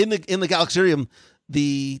Galaxarium.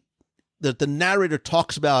 The narrator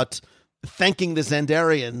talks about thanking the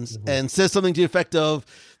Xandarians and says something to the effect of,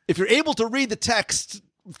 if you're able to read the text,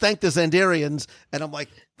 thank the Xandarians. And I'm like,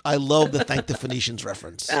 I love the thank the Phoenicians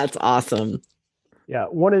reference. That's awesome. Yeah.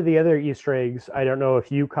 One of the other Easter eggs, I don't know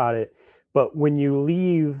if you caught it, but when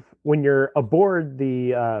you're aboard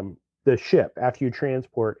the ship after you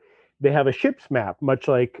transport, they have a ship's map, much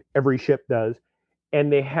like every ship does.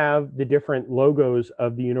 And they have the different logos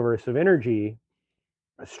of the Universe of Energy,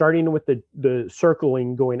 starting with the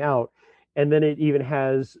circling going out. And then it even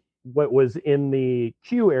has what was in the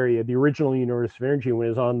queue area, the original Universe of Energy, when it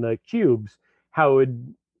was on the cubes, how it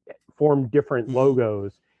would form different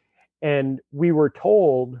logos. And we were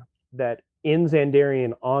told that in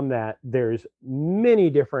Xandarian on that, there's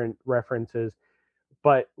many different references.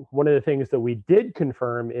 But one of the things that we did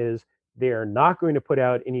confirm is they are not going to put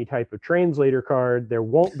out any type of translator card. There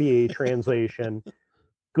won't be a translation.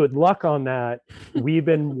 Good luck on that. We've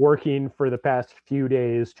been working for the past few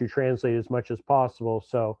days to translate as much as possible.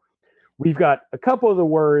 So we've got a couple of the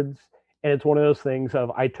words, and it's one of those things of,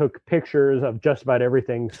 I took pictures of just about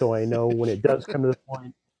everything, so I know when it does come to the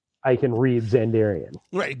point, I can read Xandarian.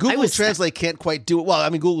 Right. Google Translate can't quite do it. Well, I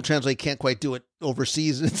mean, Google Translate can't quite do it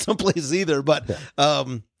overseas in some places either, but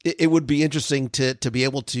it would be interesting to be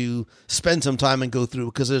able to spend some time and go through,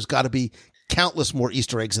 because there's got to be countless more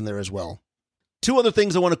Easter eggs in there as well. Three other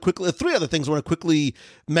things I want to quickly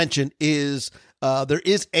mention is there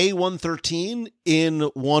is A113 in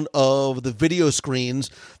one of the video screens.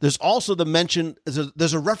 There's also the mention,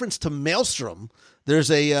 there's a reference to Maelstrom. There's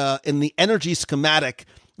in the energy schematic,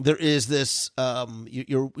 there is this,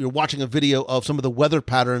 you're watching a video of some of the weather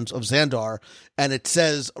patterns of Xandar, and it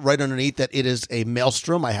says right underneath that it is a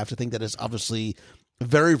Maelstrom. I have to think that is obviously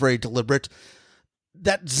very, very deliberate.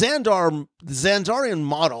 That Xandarian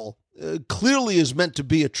model clearly is meant to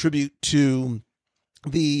be a tribute to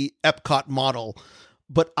the Epcot model,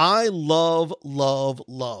 but I love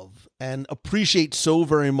and appreciate so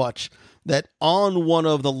very much that on one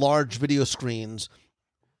of the large video screens,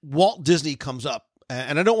 Walt Disney comes up,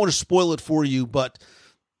 and I don't want to spoil it for you, but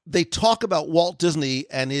they talk about Walt Disney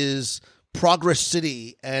and his Progress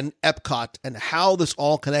City and Epcot and how this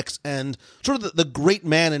all connects, and sort of the great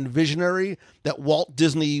man and visionary that Walt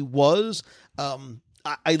Disney was.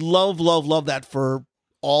 I love that for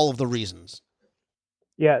all of the reasons.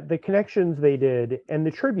 Yeah, the connections they did and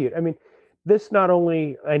the tribute. I mean, this not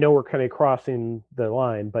only, I know we're kind of crossing the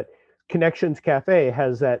line, but Connections Cafe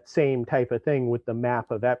has that same type of thing with the map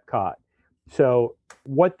of Epcot. So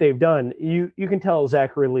what they've done, you can tell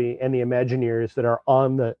Zachary Lee and the Imagineers that are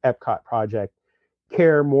on the Epcot project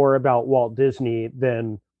care more about Walt Disney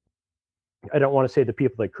than, I don't want to say the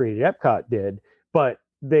people that created Epcot did, but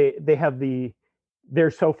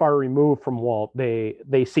they're so far removed from Walt.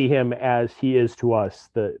 They see him as he is to us,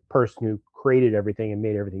 the person who created everything and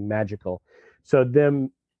made everything magical. So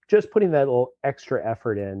them just putting that little extra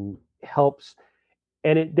effort in helps.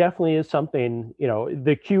 And it definitely is something,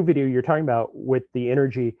 the Q video you're talking about with the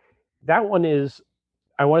energy, that one is,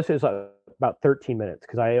 I want to say it's about 13 minutes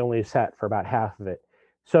because I only sat for about half of it.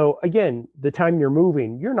 So again, the time you're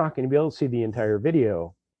moving, you're not going to be able to see the entire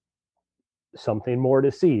video. Something more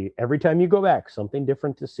to see. Every time you go back, something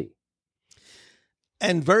different to see.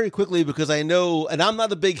 And very quickly, because I know, and I'm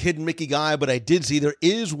not a big Hidden Mickey guy, but I did see there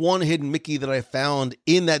is one Hidden Mickey that I found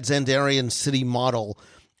in that Zandarian City model.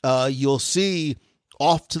 You'll see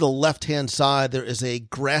off to the left-hand side, there is a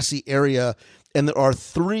grassy area, and there are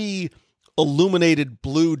 3 illuminated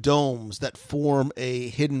blue domes that form a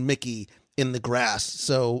Hidden Mickey in the grass.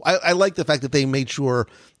 So I like the fact that they made sure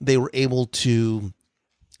they were able to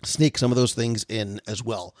sneak some of those things in as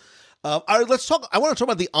well. All right, let's talk. I want to talk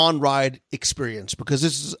about the on-ride experience, because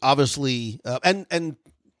this is obviously, and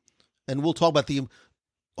we'll talk about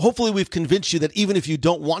hopefully we've convinced you that even if you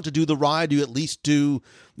don't want to do the ride, you at least do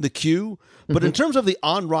the queue. But in terms of the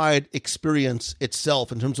on-ride experience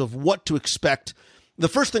itself, in terms of what to expect, the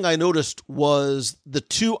first thing I noticed was the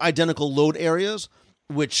 2 identical load areas,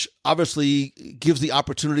 which obviously gives the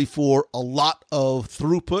opportunity for a lot of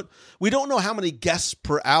throughput. We don't know how many guests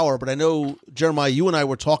per hour, but I know, Jeremiah, you and I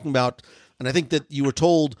were talking about, and I think that you were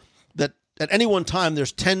told that at any one time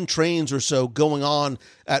there's 10 trains or so going on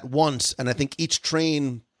at once, and I think each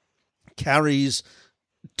train carries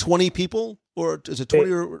 20 people, or is it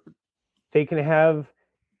 20? They can have,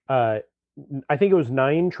 I think it was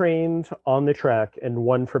 9 trains on the track and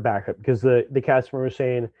 1 for backup, because the cast member was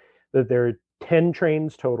saying that there are 10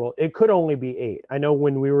 trains total. It could only be 8. I know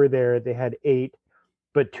when we were there, they had 8,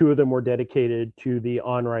 but 2 of them were dedicated to the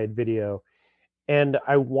on-ride video. And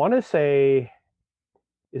I want to say,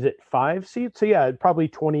 is it 5 seats? So yeah, probably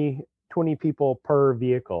 20 people per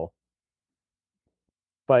vehicle.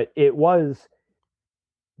 But it was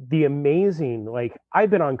the amazing, like,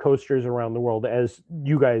 I've been on coasters around the world, as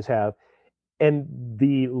you guys have, and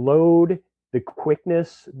the load, the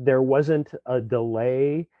quickness, there wasn't a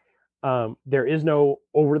delay. There is no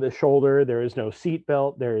over the shoulder. There is no seat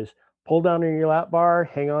belt. There is pull down on your lap bar,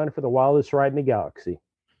 hang on for the wildest ride in the galaxy.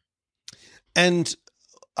 And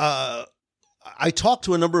I talked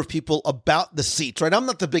to a number of people about the seats, right? I'm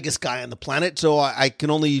not the biggest guy on the planet, so I can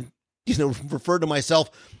only, refer to myself.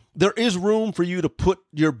 There is room for you to put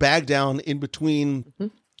your bag down in between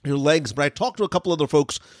your legs. But I talked to a couple other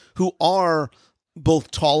folks who are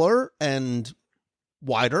both taller and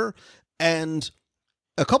wider, and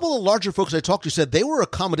a couple of larger folks I talked to said they were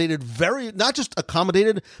accommodated not just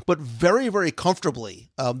accommodated, but very, very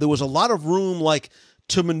comfortably. There was a lot of room,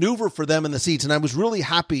 to maneuver for them in the seats. And I was really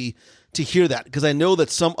happy to hear that, because I know that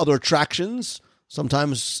some other attractions,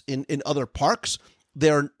 sometimes in other parks,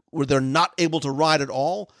 they're not able to ride at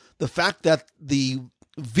all. The fact that the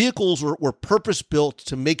vehicles were purpose-built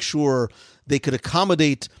to make sure they could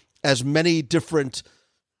accommodate as many different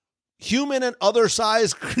human and other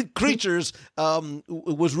size creatures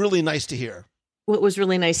was really nice to hear. What was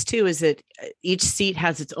really nice too is that each seat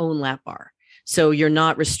has its own lap bar. So you're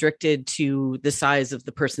not restricted to the size of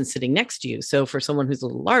the person sitting next to you. So for someone who's a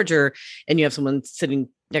little larger and you have someone sitting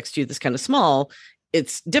next to you that's kind of small,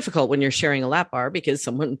 it's difficult when you're sharing a lap bar because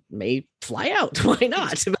someone may fly out. Why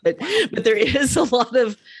not? But there is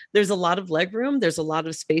there's a lot of leg room. There's a lot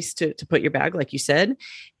of space to put your bag, like you said.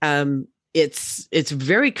 It's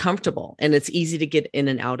very comfortable, and it's easy to get in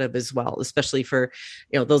and out of as well, especially for,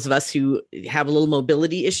 those of us who have a little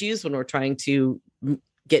mobility issues when we're trying to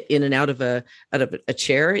get in and out of a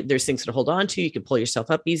chair. There's things to hold on to. You can pull yourself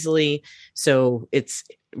up easily. So it's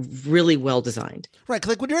really well designed. Right.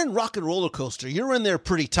 Like when you're in Rock and Roller Coaster, you're in there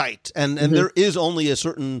pretty tight, and there is only a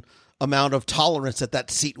certain amount of tolerance that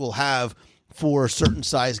seat will have for certain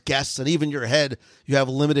size guests, and even your head, you have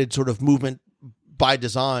limited sort of movement by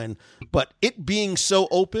design. But it being so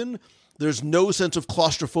open, there's no sense of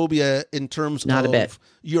claustrophobia in terms Not of a bit.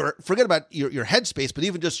 Forget about your head space, but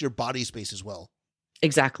even just your body space as well.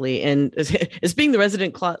 Exactly. And as being the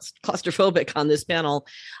resident claustrophobic on this panel,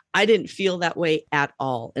 I didn't feel that way at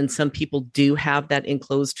all. And some people do have that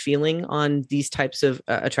enclosed feeling on these types of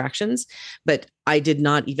attractions, but I did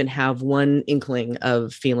not even have one inkling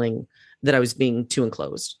of feeling that I was being too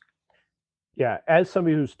enclosed. Yeah. As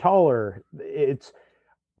somebody who's taller,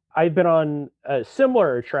 I've been on a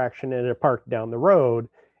similar attraction in a park down the road,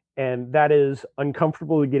 and that is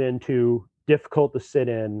uncomfortable to get into, difficult to sit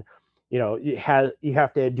in. You know, you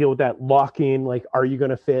have to deal with that locking, like, are you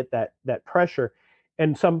going to fit that pressure?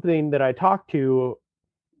 And something that I talked to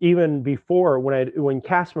even before, when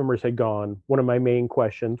cast members had gone, one of my main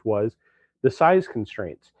questions was the size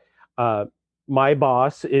constraints. My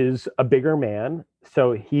boss is a bigger man,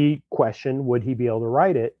 so he questioned, would he be able to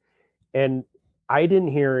ride it? And I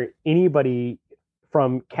didn't hear anybody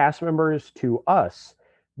from cast members to us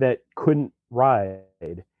that couldn't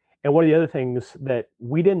ride. And one of the other things that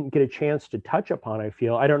we didn't get a chance to touch upon, I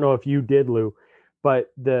feel, I don't know if you did, Lou,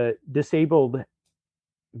 but the disabled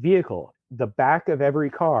vehicle, the back of every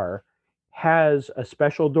car has a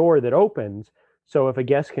special door that opens. So if a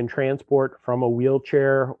guest can transport from a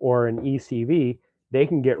wheelchair or an ECV, they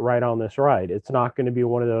can get right on this ride. It's not going to be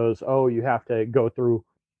one of those, oh, you have to go through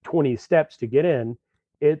 20 steps to get in.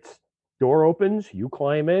 It's door opens, you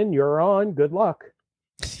climb in, you're on, good luck.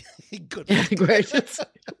 Good luck. Gracious.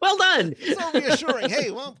 Well done. So reassuring. Hey,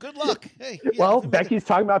 well, good luck. Hey, yeah, well, Becky's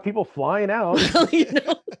talking about people flying out. Well, you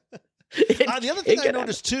know, the other thing I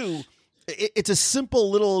noticed too, it's a simple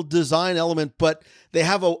little design element, but they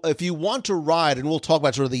have if you want to ride, and we'll talk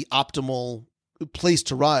about sort of the optimal place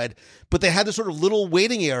to ride, but they had this sort of little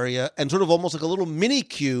waiting area and sort of almost like a little mini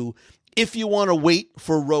queue if you want to wait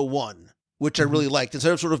for row one, which I really liked.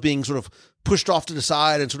 Instead of sort of being sort of pushed off to the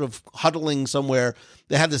side and sort of huddling somewhere,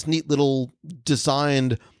 they had this neat little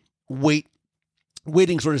designed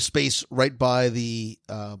waiting sort of space right by the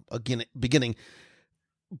beginning.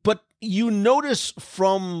 But you notice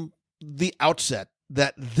from the outset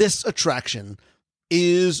that this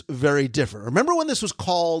is very different. Remember when this was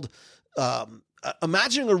called,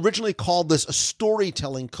 Imagine originally called this a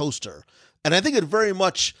storytelling coaster. And I think it very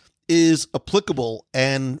much is applicable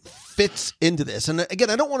and fits into this. And again,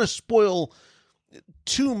 I don't want to spoil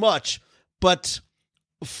too much, but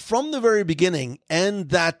from the very beginning, and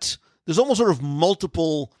that there's almost sort of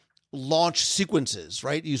multiple launch sequences,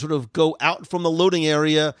 right? You sort of go out from the loading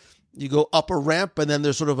area, you go up a ramp, and then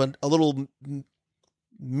there's sort of a little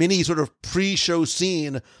mini sort of pre-show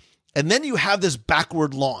scene, and then you have this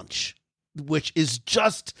backward launch, which is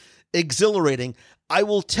just exhilarating. I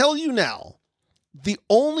will tell you now, the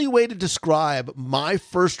only way to describe my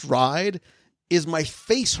first ride is my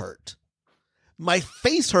face hurt. My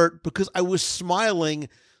face hurt because I was smiling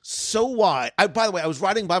so wide. By the way, I was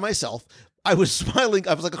riding by myself. I was smiling.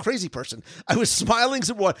 I was like a crazy person. I was smiling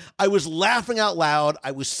so wide. I was laughing out loud.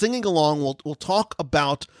 I was singing along. We'll talk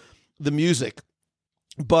about the music.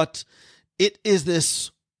 But it is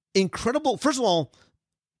this incredible... First of all,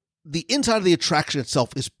 the inside of the attraction itself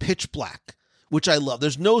is pitch black, which I love.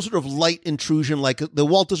 There's no sort of light intrusion like the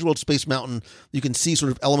Walt Disney World Space Mountain. You can see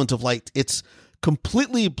sort of elements of light. It's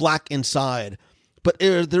completely black inside, but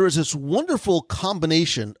there is this wonderful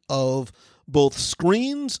combination of both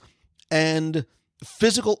screens and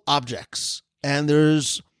physical objects. And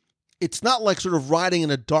it's not like sort of riding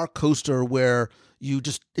in a dark coaster where you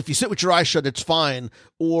just, if you sit with your eyes shut, it's fine,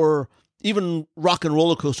 or even Rock and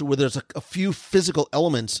Roller Coaster where there's a few physical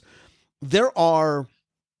elements. There are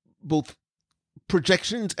both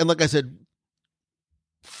projections and, like I said,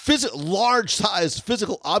 large size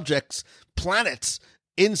physical objects, planets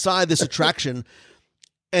inside this attraction.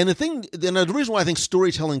 And the reason why I think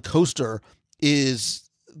storytelling coaster is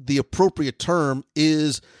the appropriate term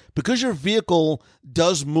is because your vehicle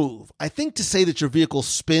does move. I think to say that your vehicle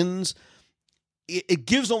spins, it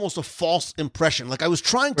gives almost a false impression. Like I was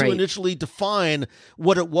trying to initially define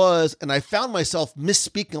what it was, and I found myself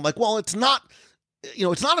misspeaking. I'm like, well, it's not,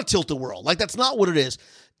 it's not a tilt-a-whirl. Like that's not what it is.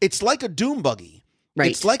 It's like a doom buggy.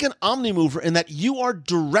 Right. It's like an omnimover in that you are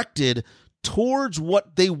directed towards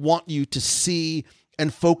what they want you to see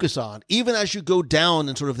and focus on. Even as you go down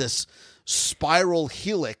in sort of this spiral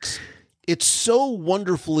helix, it's so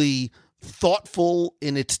wonderfully thoughtful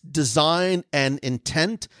in its design and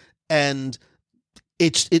intent, and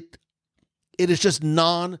it is just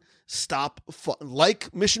non-stop fun.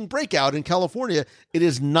 Like Mission Breakout in California, it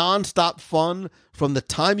is non-stop fun from the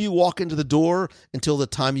time you walk into the door until the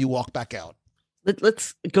time you walk back out.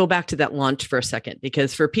 Let's go back to that launch for a second,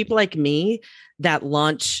 because for people like me, that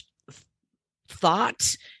launch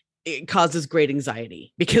thought, it causes great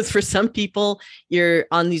anxiety, because for some people, you're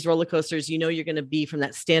on these roller coasters, you're going to be from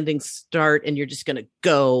that standing start and you're just going to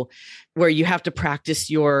go, where you have to practice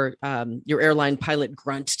your airline pilot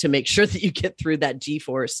grunt to make sure that you get through that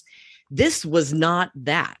G-force. This was not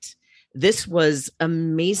that. This was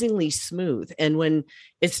amazingly smooth. And when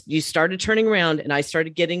you started turning around and I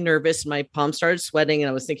started getting nervous, my palms started sweating, and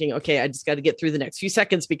I was thinking, okay, I just got to get through the next few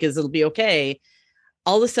seconds because it'll be okay.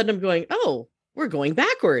 all of a sudden I'm going, oh, we're going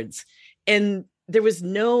backwards. And there was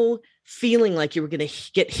no feeling like you were going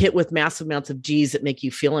to get hit with massive amounts of G's that make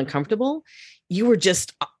you feel uncomfortable. You were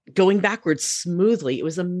just going backwards smoothly. It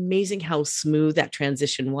was amazing how smooth that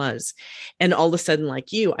transition was. And all of a sudden,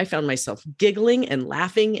 like you, I found myself giggling and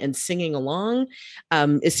laughing and singing along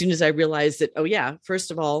as soon as I realized that, oh yeah,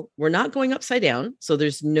 first of all, we're not going upside down. So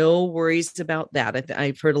there's no worries about that.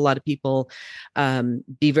 I've heard a lot of people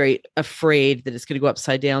be very afraid that it's going to go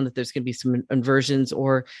upside down, that there's going to be some inversions,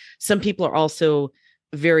 or some people are also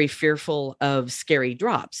very fearful of scary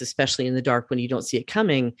drops, especially in the dark when you don't see it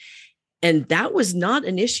coming. And that was not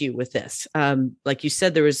an issue with this. Like you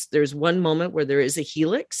said, there's one moment where there is a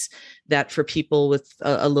helix that for people with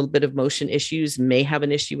a little bit of motion issues may have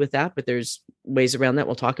an issue with that, but there's ways around that.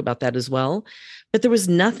 We'll talk about that as well. But there was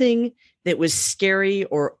nothing that was scary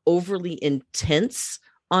or overly intense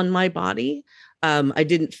on my body. I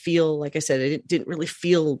didn't feel, like I said, I didn't really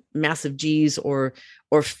feel massive G's or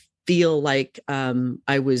feel like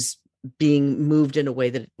I was being moved in a way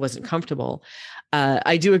that wasn't comfortable.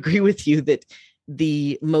 I do agree with you that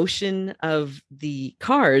the motion of the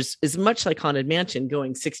cars is much like Haunted Mansion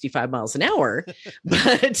going 65 miles an hour,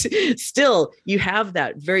 but still you have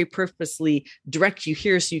that very purposely direct you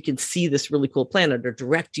here so you can see this really cool planet, or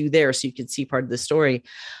direct you there so you can see part of the story.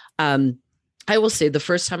 I will say the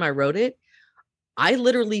first time I wrote it, I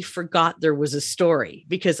literally forgot there was a story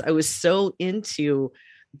because I was so into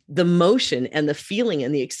the motion and the feeling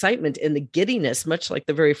and the excitement and the giddiness, much like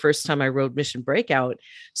the very first time I wrote Mission Breakout,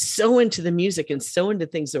 so into the music and so into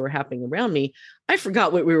things that were happening around me, I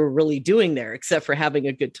forgot what we were really doing there, except for having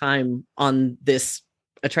a good time on this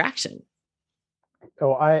attraction.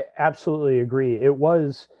 Oh, I absolutely agree. It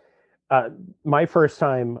was my first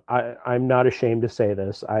time. I'm not ashamed to say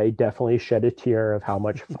this. I definitely shed a tear of how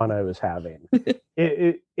much fun I was having.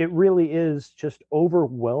 It really is just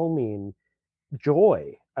overwhelming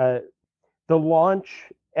joy. The launch,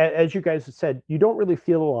 as you guys have said, you don't really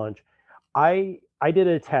feel the launch. I did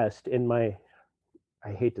a test in my,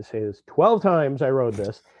 I hate to say this, 12 times I rode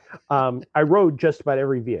this. I rode just about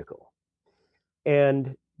every vehicle.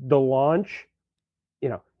 And the launch,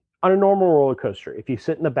 on a normal roller coaster, if you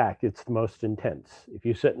sit in the back, it's the most intense. If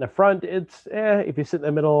you sit in the front, it's if you sit in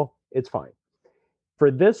the middle, it's fine.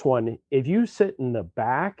 For this one, if you sit in the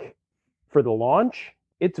back for the launch,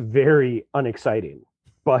 it's very unexciting.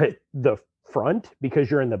 But the front,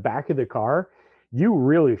 because you're in the back of the car, you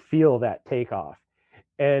really feel that takeoff.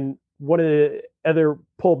 And one of the other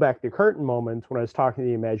pull back the curtain moments when I was talking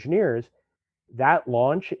to the Imagineers, that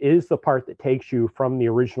launch is the part that takes you from the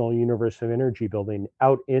original Universe of Energy building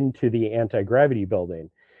out into the anti-gravity building.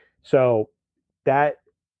 So that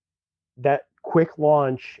quick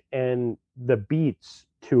launch and the beats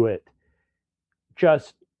to it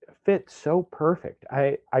just fit so perfect.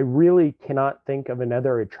 I really cannot think of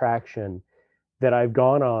another attraction that I've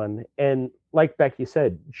gone on. And like Becky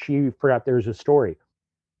said, she forgot there's a story.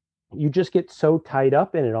 You just get so tied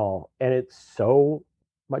up in it all, and it's so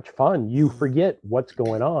much fun. You forget what's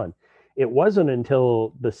going on. It wasn't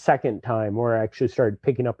until the second time where I actually started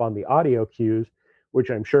picking up on the audio cues, which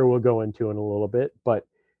I'm sure we'll go into in a little bit. But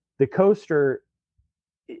the coaster,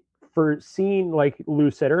 for seeing, like Lou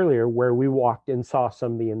said earlier, where we walked and saw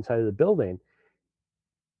some of the inside of the building,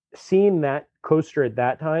 seeing that coaster at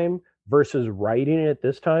that time versus riding it at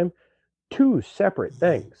this time, two separate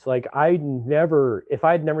things. Like if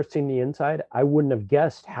I'd never seen the inside, I wouldn't have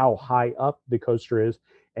guessed how high up the coaster is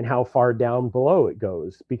and how far down below it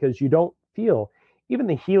goes, because you don't feel, even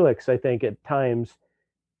the helix, I think at times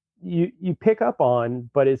you pick up on,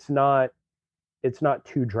 but it's not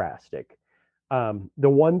too drastic. The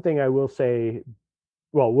one thing I will say,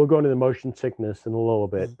 well, we'll go into the motion sickness in a little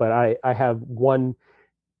bit, but I have one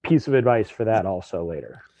piece of advice for that also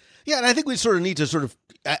later. Yeah, and I think we sort of need to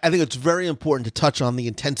I think it's very important to touch on the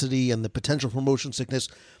intensity and the potential for motion sickness,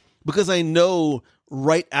 because I know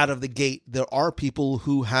right out of the gate there are people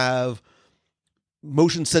who have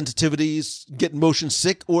motion sensitivities, get motion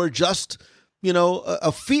sick, or just,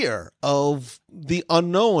 a fear of the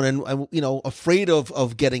unknown and afraid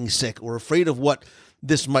of getting sick or afraid of what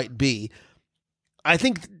this might be. I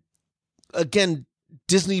think, again,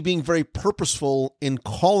 Disney being very purposeful in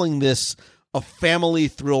calling this a family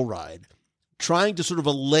thrill ride, trying to sort of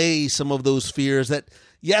allay some of those fears that,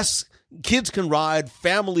 yes, kids can ride,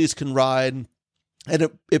 families can ride, and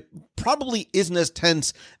it probably isn't as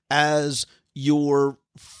tense as your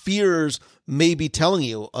fears may be telling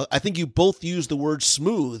you. I think you both used the word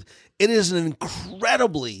smooth. It is an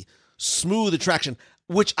incredibly smooth attraction,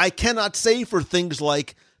 which I cannot say for things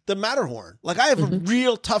like the Matterhorn. Like, I have a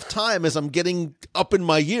real tough time as I'm getting up in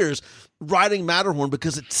my years riding Matterhorn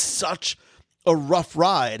because it's such a rough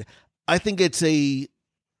ride. I think it's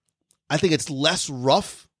less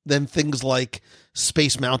rough than things like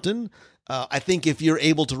Space Mountain. I think if you're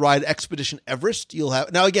able to ride Expedition Everest, you'll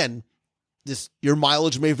have, now again, your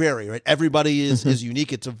mileage may vary, right? Everybody is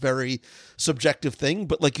unique. It's a very subjective thing.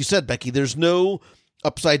 But like you said, Becky, there's no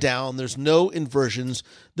upside down. There's no inversions.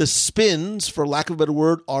 The spins, for lack of a better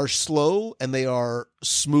word, are slow and they are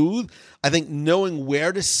smooth. I think knowing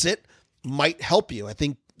where to sit might help you. I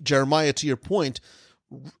think, Jeremiah, to your point,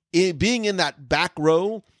 being in that back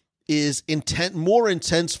row is more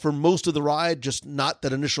intense for most of the ride, just not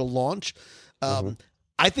that initial launch.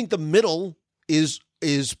 I think the middle is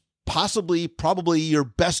probably your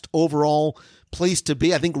best overall place to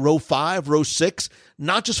be. I think row 5, row 6,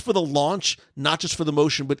 not just for the launch, not just for the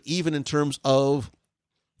motion, but even in terms of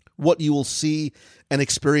what you will see and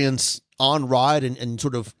experience on ride and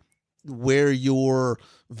sort of where your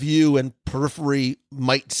view and periphery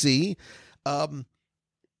might see.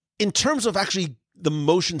 In terms of actually the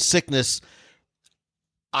motion sickness,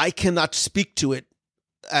 I cannot speak to it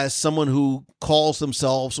as someone who calls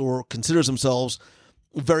themselves or considers themselves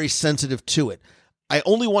very sensitive to it. I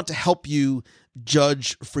only want to help you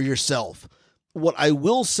judge for yourself. What I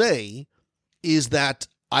will say is that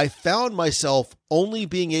I found myself only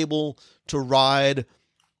being able to ride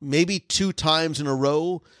maybe 2 times in a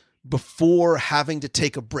row before having to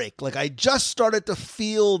take a break. Like I just started to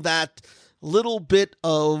feel that little bit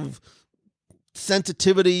of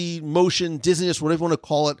sensitivity, motion, dizziness, whatever you want to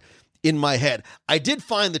call it, in my head. I did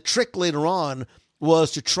find the trick later on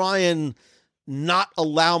was to try and not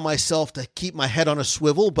allow myself to keep my head on a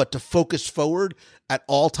swivel, but to focus forward at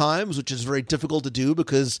all times, which is very difficult to do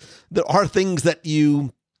because there are things that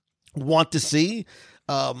you want to see.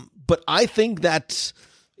 But I think that,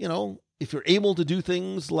 if you're able to do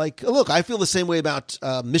things like, look, I feel the same way about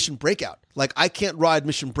Mission Breakout. Like I can't ride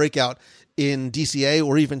Mission Breakout in DCA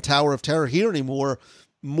or even Tower of Terror here anymore,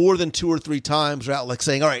 more than 2 or 3 times without like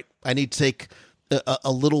saying, all right, I need to take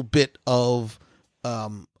a little bit of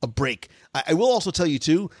a break. I will also tell you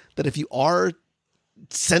too, that if you are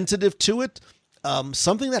sensitive to it,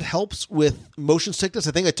 something that helps with motion sickness,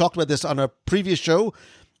 I think I talked about this on a previous show,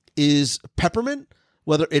 is peppermint,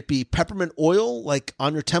 whether it be peppermint oil, like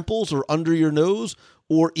on your temples or under your nose,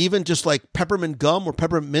 or even just like peppermint gum or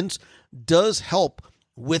peppermint mints, does help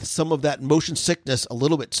with some of that motion sickness a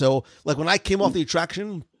little bit. So like when I came off the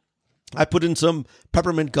attraction, I put in some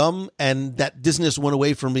peppermint gum and that dizziness went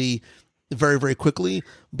away from me very, very quickly.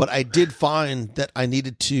 But I did find that I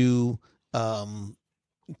needed to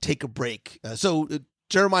take a break. So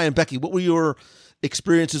Jeremiah and Becky, what were your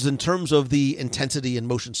experiences in terms of the intensity and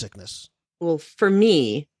motion sickness? Well, for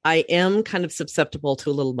me, I am kind of susceptible to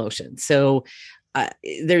a little motion. So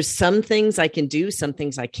there's some things I can do, some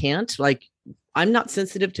things I can't. Like I'm not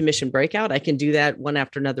sensitive to Mission Breakout. I can do that one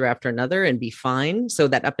after another and be fine. So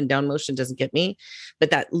that up and down motion doesn't get me. But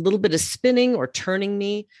that little bit of spinning or turning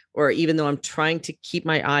me, or even though I'm trying to keep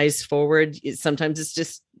my eyes forward, sometimes it's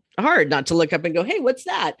just hard not to look up and go, hey, what's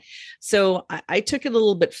that? So I took it a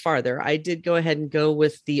little bit farther. I did go ahead and go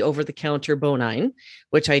with the over-the-counter Bonine,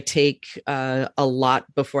 which I take a lot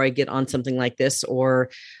before I get on something like this, or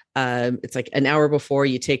it's like an hour before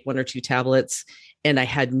you take 1 or 2 tablets, and I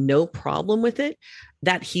had no problem with it.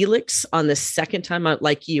 That Helix on the second time,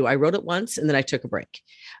 like you, I rode it once and then I took a break.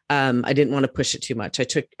 I didn't want to push it too much.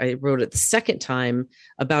 I rode it the second time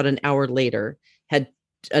about an hour later, had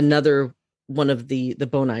another one of the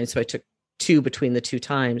Bonine. So I took 2 between the 2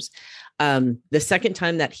 times. The second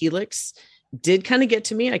time that Helix did kind of get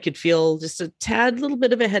to me. I could feel just a tad little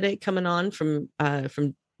bit of a headache coming on from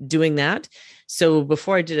doing that. So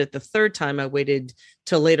before I did it the third time, I waited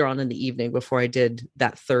till later on in the evening before I did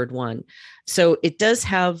that third one. So it does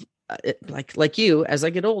have like you, as I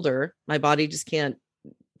get older, my body just can't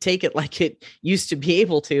take it like it used to be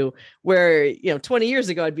able to, where, 20 years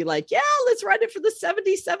ago, I'd be like, yeah, let's ride it for the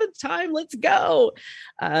 77th time. Let's go.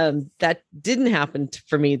 That didn't happen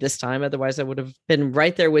for me this time. Otherwise I would have been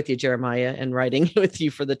right there with you, Jeremiah, and riding with you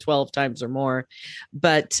for the 12 times or more.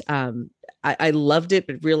 But, I loved it,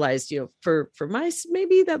 but realized, for my,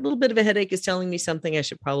 maybe that little bit of a headache is telling me something, I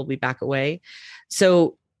should probably back away.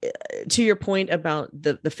 So to your point about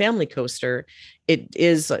the family coaster, it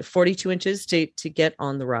is like 42 inches to get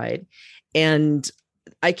on the ride. And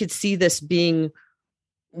I could see this being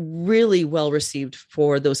really well received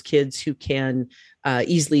for those kids who can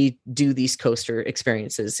easily do these coaster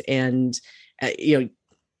experiences. And,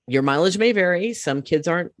 your mileage may vary. Some kids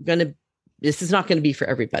aren't going to this is not going to be for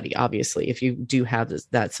everybody, obviously, if you do have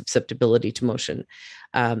that susceptibility to motion.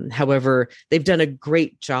 However, they've done a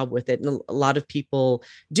great job with it. And a lot of people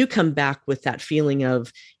do come back with that feeling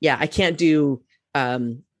of, yeah, I can't do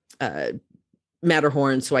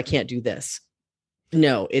Matterhorn, so I can't do this.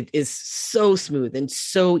 No, it is so smooth and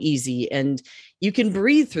so easy. And you can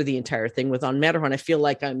breathe through the entire thing with on Matterhorn. I feel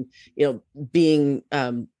like I'm, being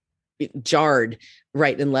jarred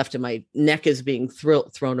right and left, and my neck is being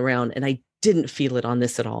thrown around. And I didn't feel it on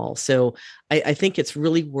this at all. So I think it's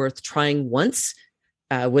really worth trying once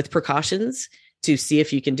with precautions to see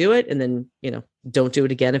if you can do it. And then, don't do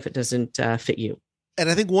it again if it doesn't fit you. And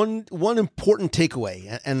I think one important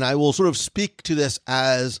takeaway, and I will sort of speak to this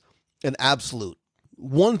as an absolute,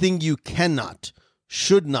 one thing you cannot,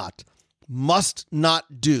 should not, must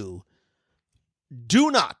not do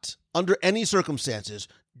not, under any circumstances,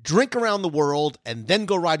 drink around the world and then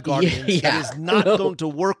go ride Guardians. Yeah, that is not going to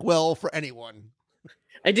work well for anyone.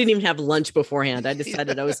 I didn't even have lunch beforehand. I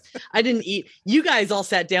decided I didn't eat. You guys all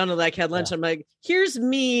sat down and had lunch. Yeah. I'm like, here's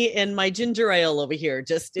me and my ginger ale over here,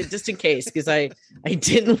 just in case, because I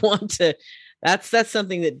didn't want to. That's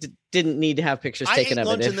something that didn't need to have pictures taken of it.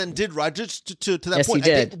 I ate lunch and then did ride. Just to that yes, point,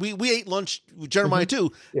 you did. We ate lunch with Jeremiah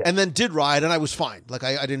too, and then did ride, and I was fine. Like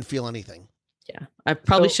I didn't feel anything. Yeah, I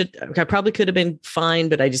probably could have been fine,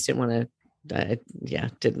 but I just didn't want to.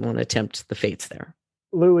 Didn't want to tempt the fates there.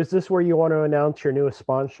 Lou, is this where you want to announce your newest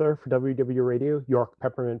sponsor for WDW Radio, York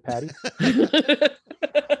Peppermint Patty?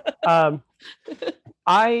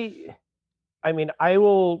 I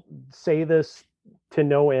will say this to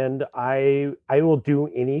no end. I will do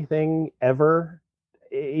anything ever,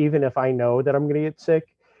 even if I know that I'm going to get sick.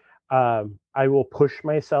 I will push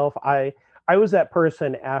myself. I was that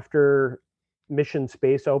person after Mission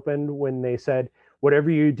Space opened when they said, whatever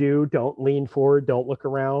you do, don't lean forward, don't look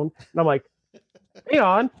around. And I'm like, hang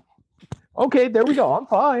on. Okay, there we go. I'm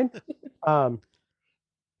fine.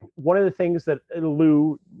 One of the things that,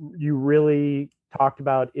 Lou, you really talked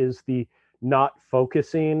about is the not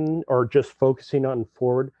focusing or just focusing on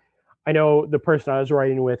forward. I know the person I was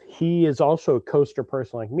riding with, he is also a coaster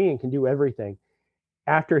person like me and can do everything.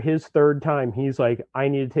 After his third time, he's like, I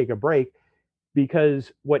need to take a break,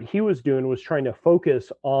 because what he was doing was trying to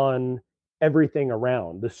focus on everything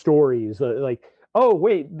around, the stories, like, oh,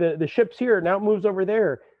 wait, the ship's here, now it moves over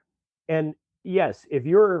there. And yes, if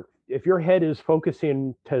your head is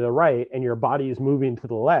focusing to the right and your body is moving to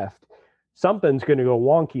the left, something's going to go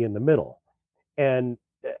wonky in the middle. And,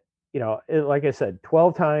 like I said,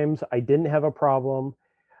 12 times, I didn't have a problem.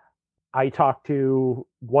 I talked to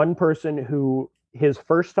one person who his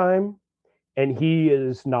first time, and he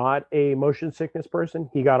is not a motion sickness person.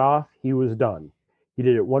 He got off, he was done. He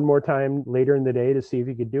did it one more time later in the day to see if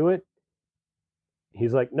he could do it.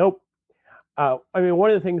 He's like, nope.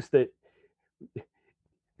 One of the things that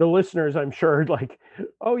the listeners, I'm sure, like,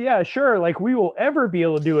 oh yeah, sure, like we will ever be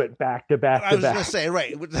able to do it back to back to back. I was going to say,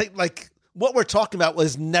 right, like what we're talking about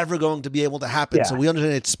was never going to be able to happen. Yeah. So we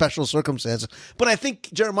understand it's special circumstances. But I think,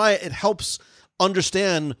 Jeremiah, it helps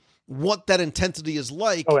understand what that intensity is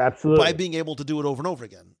like. Oh, absolutely. By being able to do it over and over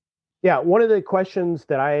again. Yeah, one of the questions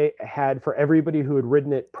that I had for everybody who had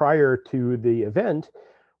ridden it prior to the event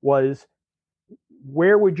was,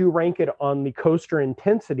 where would you rank it on the coaster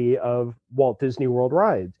intensity of Walt Disney World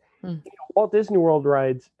rides? Walt Disney World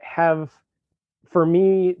rides have, for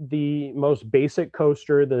me, the most basic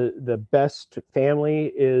coaster. The best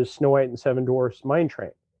family is Snow White and Seven Dwarfs Mine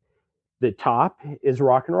Train. The top is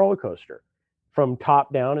Rock and Roller Coaster. From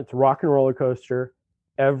top down, it's Rock and Roller Coaster,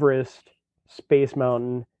 Everest, Space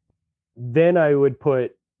Mountain. Then I would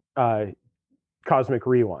put Cosmic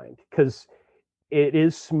Rewind, because it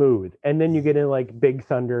is smooth. And then you get in like Big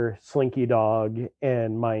Thunder, Slinky Dog,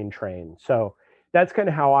 and Mine Train. So that's kind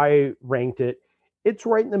of how I ranked it. It's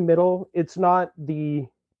right in the middle. It's not the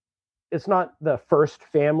first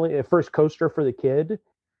coaster for the kid,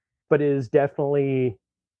 but it is definitely,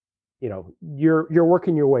 you're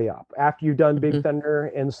working your way up. After you've done Big Thunder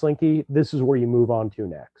and Slinky, this is where you move on to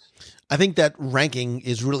next. I think that ranking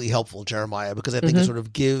is really helpful, Jeremiah, because I think it sort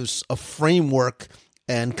of gives a framework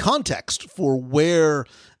and context for where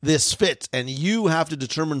this fits. And you have to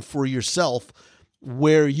determine for yourself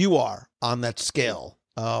where you are on that scale.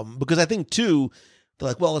 Because I think, too, they're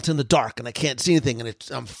like, well, it's in the dark and I can't see anything. And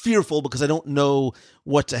I'm fearful because I don't know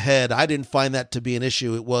what's ahead. I didn't find that to be an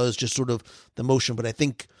issue. It was just sort of the motion. But I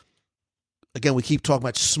think, again, we keep talking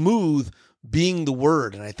about smooth being the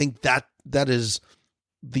word. And I think that is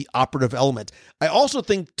the operative element. I also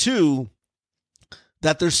think, too,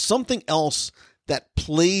 that there's something else that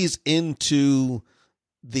plays into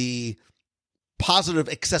the positive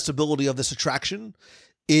accessibility of this attraction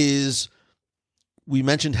is we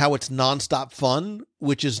mentioned how it's nonstop fun,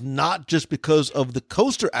 which is not just because of the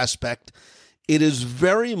coaster aspect. It is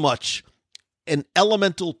very much an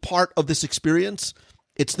elemental part of this experience.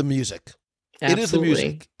 It's the music. Absolutely. It is the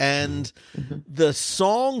music. And the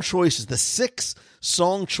song choices, the 6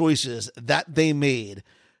 song choices that they made,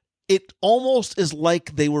 it almost is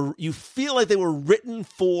like you feel like they were written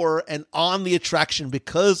for and on the attraction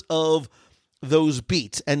because of those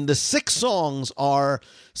beats. And the 6 songs are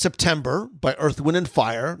September by Earth, Wind and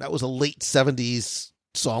Fire. That was a late 70s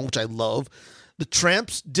song, which I love. The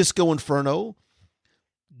Tramps' Disco Inferno.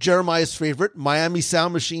 Jeremiah's favorite, Miami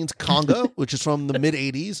Sound Machine's Conga, which is from the mid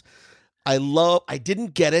 80s. I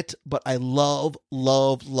didn't get it, but I love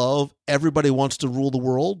Everybody Wants to Rule the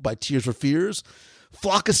World by Tears for Fears.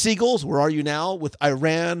 Flock of Seagulls, Where Are You Now, with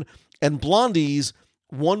Iran, and Blondie's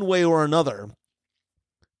One Way or Another.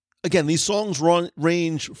 Again, these songs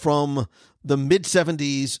range from the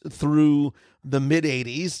mid-70s through the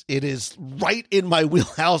mid-80s. It is right in my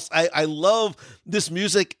wheelhouse. I love this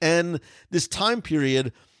music and this time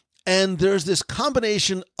period. And there's this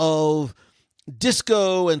combination of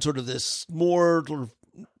disco and sort of this more sort of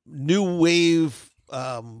new wave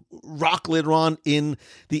rock later on in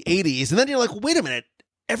the 80s. And then you're like, wait a minute.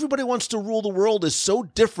 Everybody Wants to Rule the World is so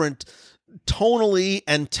different tonally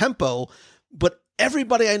and tempo, but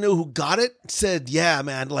everybody I know who got it said, yeah,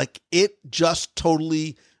 man, like it just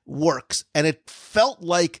totally works. And it felt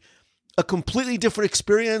like a completely different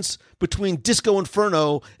experience between Disco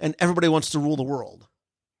Inferno and Everybody Wants to Rule the World.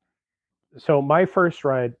 So my first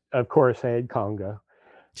ride, of course, I had Conga.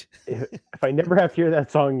 If I never have to hear that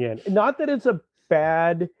song again, not that it's a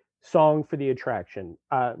bad song for the attraction.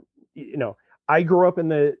 I grew up in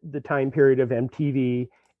the time period of MTV,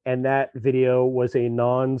 and that video was a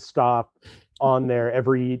nonstop on there,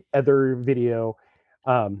 every other video.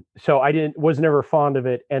 So I was never fond of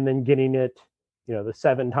it. And then getting it, the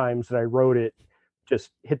 7 times that I wrote it,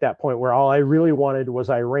 just hit that point where all I really wanted was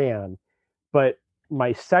Iran. But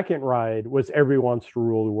my second ride was Everybody Wants to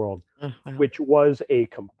Rule the World, which was a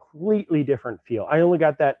completely different feel. I only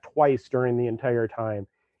got that twice during the entire time.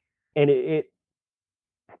 And it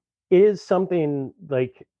is something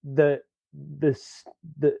like the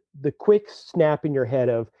quick snap in your head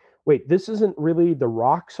of, wait, this isn't really the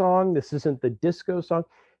rock song. This isn't the disco song.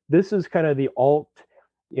 This is kind of the alt,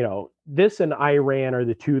 this and Iran are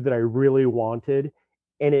the 2 that I really wanted.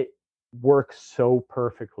 And it works so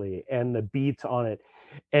perfectly, and the beats on it.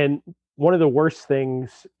 And one of the worst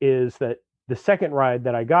things is that the second ride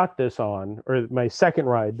that I got this on, or my second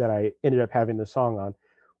ride that I ended up having the song on,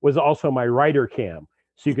 was also my rider cam.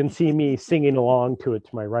 So you can see me singing along to it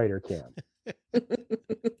to my rider cam.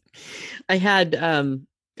 I had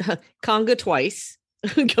Conga twice,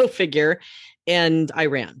 go figure, and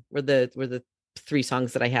Iran were the 3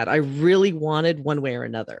 songs that I had. I really wanted One Way or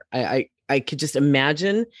Another. I could just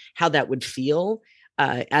imagine how that would feel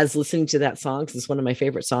as listening to that song, because it's one of my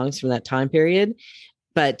favorite songs from that time period.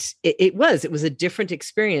 But it was a different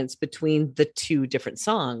experience between the 2 different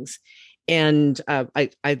songs. And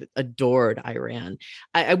I adored Iran.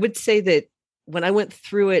 I would say that when I went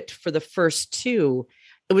through it for the first 2,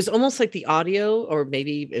 it was almost like the audio, or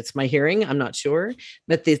maybe it's my hearing, I'm not sure,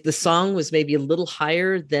 but the song was maybe a little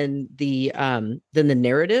higher than the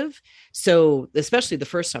narrative. So especially the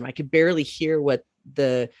first time, I could barely hear what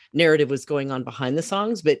the narrative was going on behind the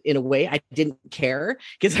songs, but in a way I didn't care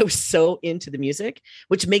because I was so into the music,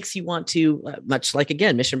 which makes you want to, much like,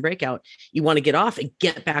 again, Mission Breakout, you want to get off and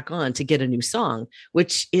get back on to get a new song,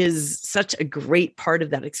 which is such a great part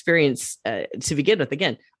of that experience to begin with.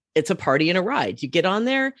 Again, it's a party and a ride. You get on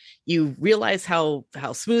there, you realize how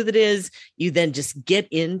smooth it is. You then just get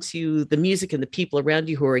into the music and the people around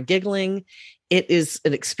you who are giggling. It is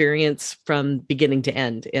an experience from beginning to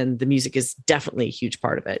end, and the music is definitely a huge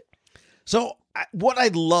part of it. So what I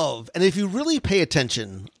love, and if you really pay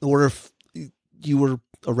attention, or if you were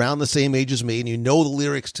around the same age as me and you know the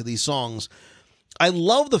lyrics to these songs, I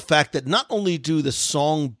love the fact that not only do the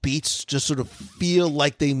song beats just sort of feel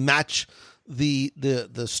like they match the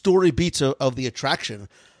story beats of the attraction,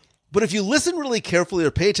 but if you listen really carefully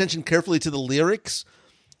or pay attention carefully to the lyrics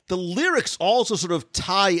also sort of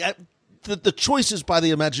tie the choices by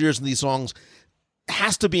the Imagineers in these songs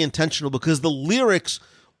has to be intentional, because the lyrics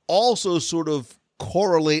also sort of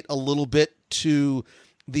correlate a little bit to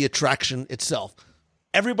the attraction itself.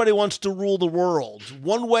 Everybody wants to rule the world.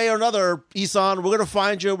 One way or another, Isan, we're going to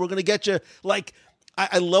find you. We're going to get you. Like,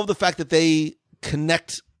 I love the fact that they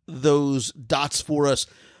connect those dots for us.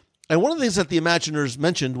 And one of the things that the Imagineers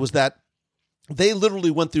mentioned was that they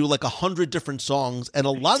literally went through like 100 different songs, and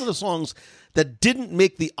a lot of the songs that didn't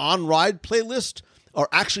make the on-ride playlist are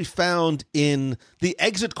actually found in the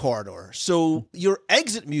exit corridor. So your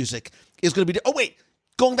exit music is going to be. Oh wait,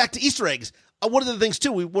 going back to Easter eggs. One of the things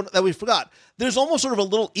too that we forgot. There's almost sort of a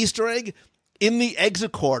little Easter egg in the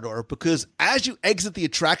exit corridor, because as you exit the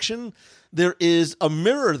attraction, there is a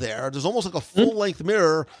mirror there. There's almost like a full-length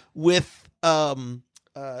mirror with words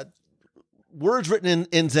written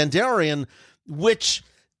in Xandarian, which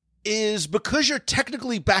is because you're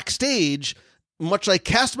technically backstage, much like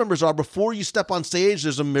cast members are. Before you step on stage,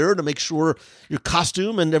 there's a mirror to make sure your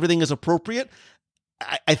costume and everything is appropriate.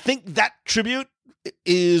 I think that tribute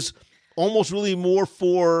is almost really more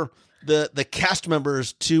for the cast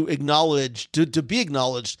members to acknowledge, to be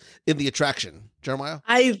acknowledged in the attraction. Jeremiah?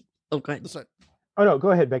 Go ahead. Oh, no,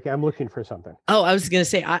 go ahead, Becky. I'm looking for something. Oh, I was going to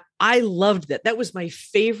say, I loved that. That was my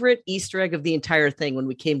favorite Easter egg of the entire thing. When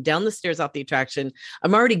we came down the stairs off the attraction,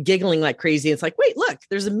 I'm already giggling like crazy. It's like, wait, look,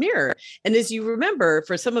 there's a mirror. And as you remember,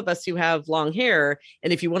 for some of us who have long hair,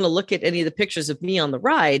 and if you want to look at any of the pictures of me on the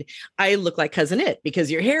ride, I look like Cousin It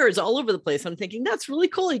because your hair is all over the place. I'm thinking, that's really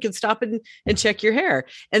cool. You can stop and check your hair.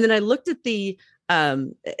 And then I looked at the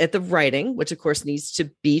writing, which of course needs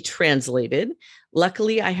to be translated.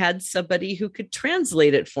 Luckily, I had somebody who could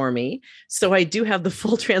translate it for me. So I do have the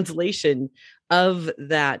full translation of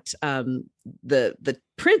that, the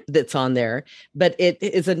print that's on there, but it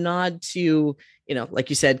is a nod to, like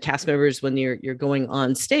you said, cast members, when you're going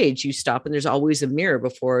on stage, you stop and there's always a mirror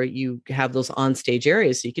before you have those on stage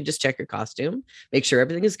areas. So you can just check your costume, make sure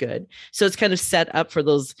everything is good. So it's kind of set up for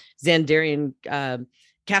those Xandarian,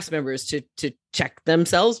 cast members to check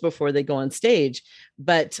themselves before they go on stage.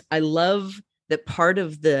 But I love that part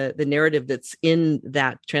of the narrative that's in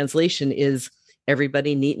that translation is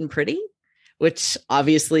everybody neat and pretty, which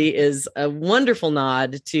obviously is a wonderful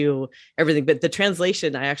nod to everything. But the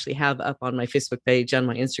translation I actually have up on my Facebook page, on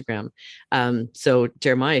my Instagram. So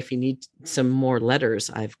Jeremiah, if you need some more letters,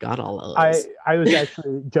 I've got all of those. I was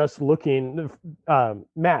actually just looking,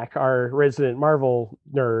 Mac, our resident Marvel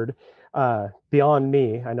nerd, beyond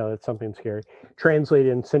me, I know that's something scary,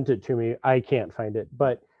 translated and sent it to me. I can't find it,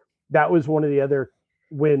 but that was one of the other,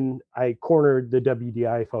 when I cornered the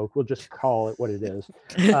WDI folk, we'll just call it what it is,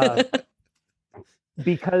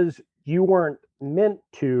 because you weren't meant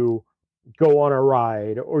to go on a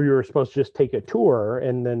ride, or you were supposed to just take a tour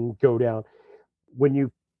and then go down. When you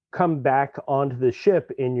come back onto the ship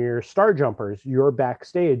in your Star Jumpers, you're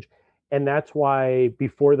backstage. And that's why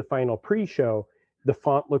before the final pre-show, the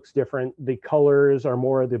font looks different. The colors are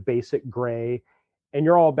more of the basic gray, and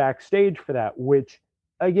you're all backstage for that, which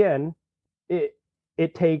again,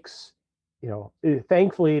 it takes,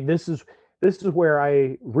 thankfully, this is where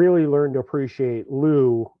I really learned to appreciate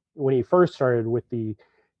Lou when he first started with the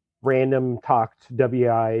random talked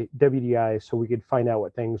WDI, so we could find out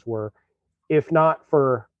what things were. If not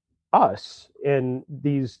for us and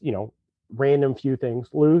these, random few things,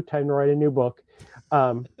 Lou, time to write a new book.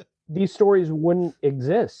 These stories wouldn't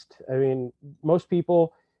exist. I mean, most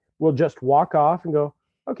people will just walk off and go,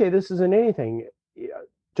 okay, this isn't anything.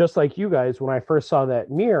 Just like you guys, when I first saw that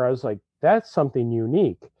mirror, I was like, that's something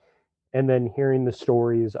unique. And then hearing the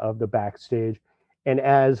stories of the backstage, and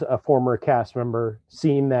as a former cast member,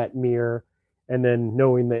 seeing that mirror and then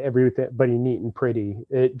knowing that everybody neat and pretty,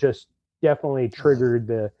 it just definitely triggered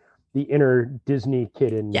the inner Disney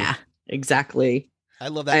kid in me. Yeah, exactly. I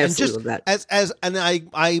love that. I And just love that.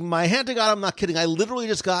 I my hand to God, I'm not kidding. I literally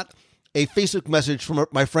just got a Facebook message from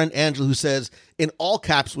my friend Angela who says, in all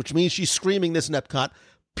caps, which means she's screaming this in Epcot,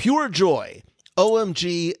 pure joy.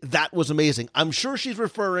 OMG, that was amazing. I'm sure she's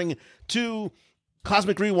referring to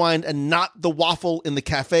Cosmic Rewind and not the waffle in the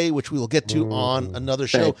cafe, which we will get to on another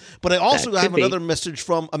show. But I also have another message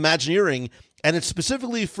from Imagineering, and it's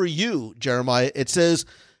specifically for you, Jeremiah. It says,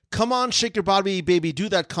 come on, shake your body, baby, do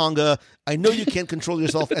that conga. I know you can't control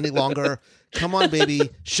yourself any longer. Come on, baby,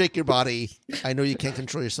 shake your body. I know you can't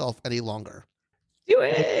control yourself any longer. Do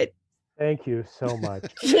it. Thank you so much.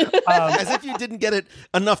 As if you didn't get it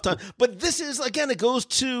enough time. But this is, again, it goes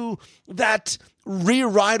to that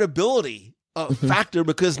rewritability factor,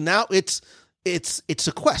 because now it's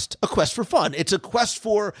a quest for fun. It's a quest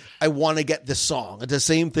for, I want to get this song. It's the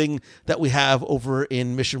same thing that we have over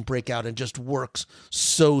in Mission Breakout, and just works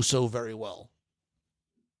so very well.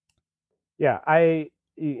 Yeah,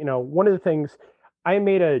 one of the things, I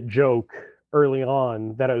made a joke early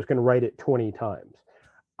on that I was going to write it 20 times.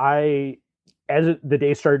 As the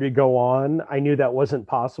day started to go on, I knew that wasn't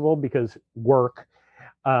possible because work.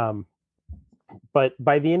 But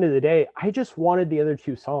by the end of the day, I just wanted the other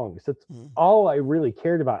two songs. That's all I really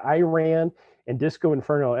cared about. I ran and Disco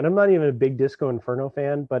Inferno, and I'm not even a big Disco Inferno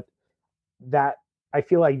fan, but that, I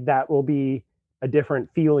feel like that will be a different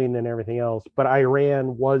feeling than everything else. But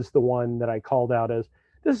Iran was the one that I called out as,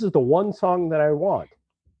 this is the one song that I want.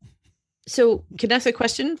 So can I ask a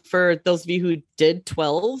question for those of you who did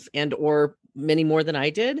 12 and or many more than I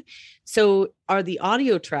did? So are the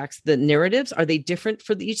audio tracks, the narratives, are they different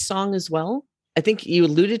for each song as well? I think you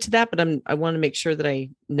alluded to that, but I want to make sure that I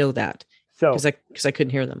know that. So because I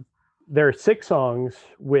couldn't hear them. There are 6 songs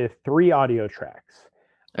with 3 audio tracks.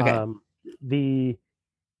 Okay. The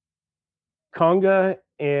Conga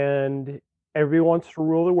and Everybody Wants to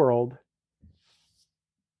Rule the World,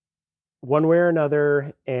 One Way or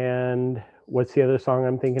Another, and what's the other song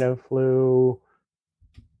I'm thinking of, Flu?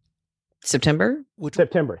 September?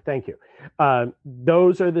 September, thank you.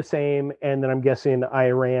 Those are the same, and then I'm guessing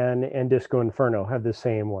Iran and Disco Inferno have the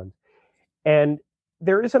same ones. And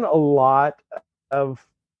there isn't a lot of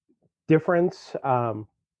difference.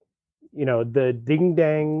 The Ding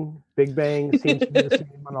Dang, Big Bang seems to be the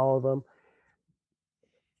same on all of them.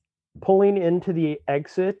 Pulling into the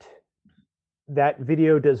exit, that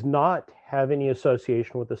video does not have any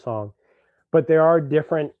association with the song, but there are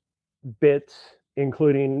different bits,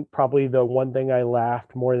 including probably the one thing I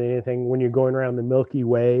laughed more than anything, when you're going around the Milky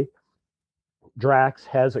Way, Drax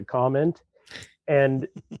has a comment, and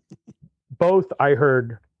both I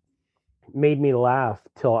heard made me laugh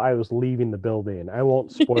till I was leaving the building. I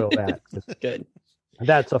won't spoil that. Good.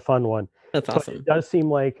 That's a fun one. That's awesome. It does seem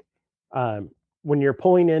like when you're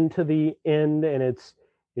pulling into the end and it's,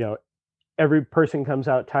 every person comes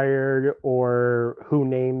out tired, or Who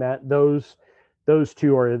Named That, those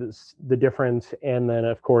two are the difference. And then,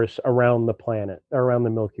 of course, Around the Planet, around the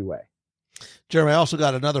Milky Way. Jeremy, I also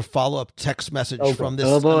got another follow-up text message from this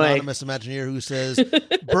anonymous Imagineer who says,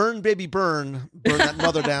 burn, baby, burn that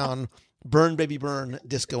mother down, burn, baby, burn,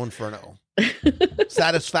 Disco Inferno.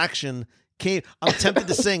 Satisfaction came. I'm tempted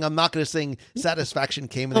to sing. I'm not going to sing. Satisfaction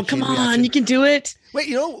came in the chain come on, reaction. you can do it. Wait,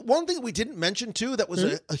 one thing we didn't mention, too, that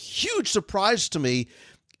was a huge surprise to me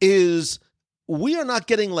is we are not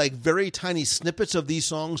getting like very tiny snippets of these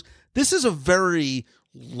songs. This is a very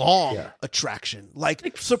long attraction,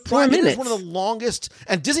 like surprise. It is one of the longest,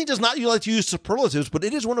 and Disney does not like to use superlatives, but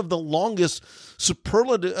it is one of the longest one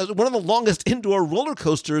of the longest indoor roller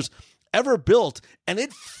coasters ever built, and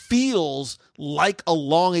it feels like a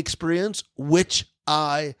long experience, which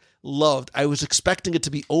I loved. I was expecting it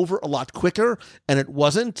to be over a lot quicker, and it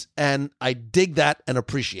wasn't, and I dig that and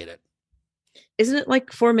appreciate it. Isn't it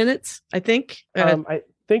like 4 minutes, I think? I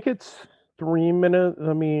think it's 3 minutes.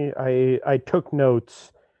 I took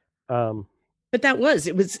notes. But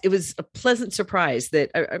it was a pleasant surprise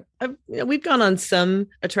that we've gone on some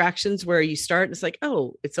attractions where you start and it's like,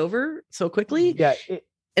 oh, it's over so quickly. Yeah.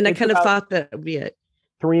 And I kind of thought that would be it.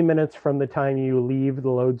 3 minutes from the time you leave the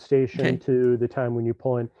load station to the time when you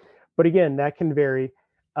pull in. But again, that can vary.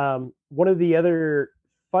 One of the other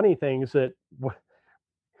funny things that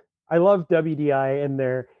I love WDI and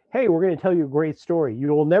their, hey, we're going to tell you a great story. You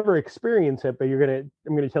will never experience it, but I'm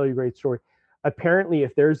going to tell you a great story. Apparently,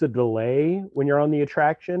 if there's a delay when you're on the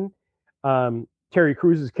attraction, Terry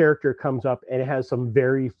Crews's character comes up and it has some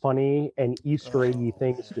very funny and Easter eggy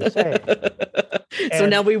things to say. So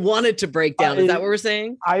now we want it to break down. Is that what we're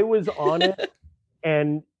saying? I was on it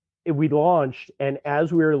and we launched. And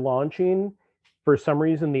as we were launching, for some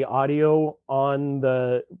reason, the audio on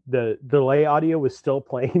the delay audio was still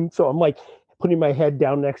playing. So I'm like putting my head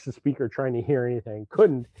down next to the speaker, trying to hear anything.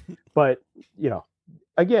 Couldn't. But,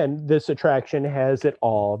 again, this attraction has it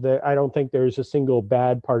all. I don't think there's a single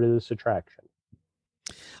bad part of this attraction.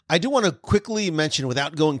 I do want to quickly mention,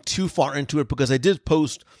 without going too far into it, because I did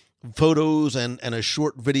post photos and a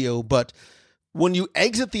short video, but when you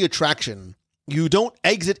exit the attraction, you don't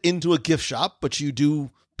exit into a gift shop, but you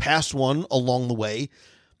do pass one along the way.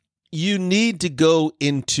 You need to go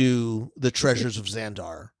into the Treasures of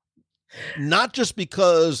Xandar. Not just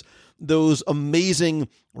because those amazing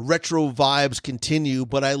retro vibes continue,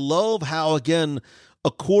 but I love how, again,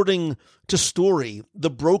 according to story,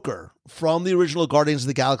 the broker from the original Guardians of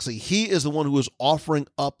the Galaxy, he is the one who is offering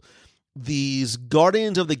up these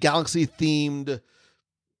Guardians of the Galaxy themed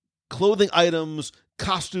clothing items,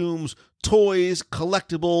 costumes, toys,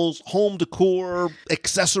 collectibles, home decor,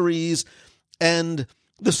 accessories, and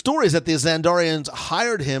the story is that the Xandarians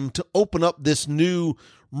hired him to open up this new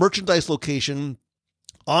merchandise location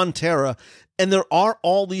on Terra, and there are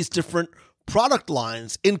all these different product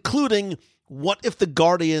lines, including What If the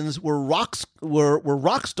Guardians were rock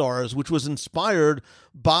stars, which was inspired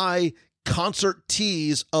by concert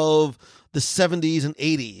tees of the 70s and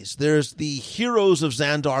 80s. There's the Heroes of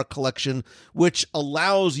Xandar collection, which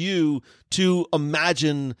allows you to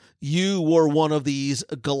imagine you were one of these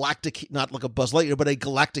galactic, not like a Buzz Lightyear, but a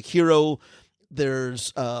galactic hero.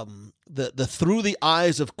 There's the Through the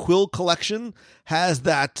Eyes of Quill collection has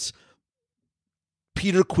that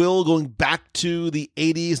Peter Quill going back to the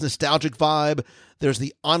 80s nostalgic vibe. There's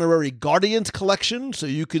the Honorary Guardians collection, so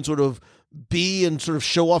you can sort of be and sort of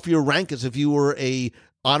show off your rank as if you were a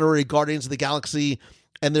Honorary Guardians of the Galaxy.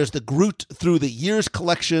 And there's the Groot Through the Years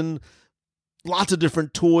collection. Lots of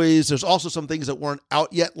different toys. There's also some things that weren't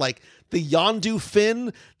out yet, like the Yondu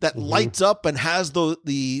fin that lights up and has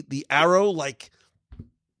the arrow. Like,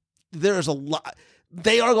 there's a lot.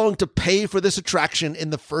 They are going to pay for this attraction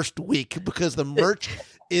in the first week because the merch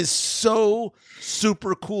is so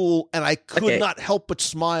super cool, and I could not help but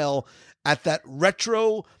smile at that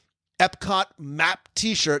retro Epcot map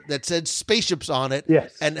T-shirt that said spaceships on it.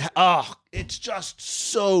 Yes, and it's just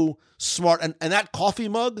so smart. And that coffee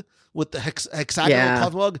mug with the hexagonal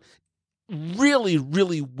coffee mug, really,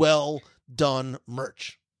 really well done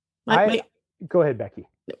merch. Go ahead, Becky.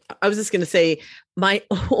 I was just going to say, my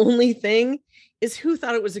only thing is, who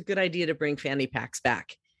thought it was a good idea to bring fanny packs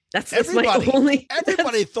back? That's everybody. My only.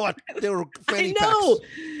 Everybody thought they were fanny packs.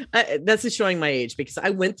 I know. That's just showing my age, because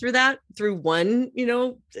I went through one,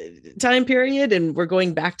 time period, and we're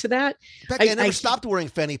going back to that. Becky, I never stopped wearing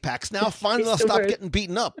fanny packs. Now finally I'll stop getting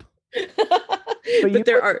beaten up. But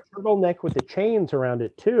there are turtleneck with the chains around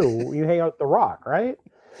it too. You hang out the Rock, right?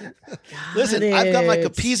 Listen, I've got my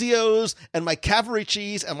Capizios and my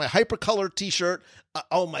Cavaricis and my Hypercolor T-shirt.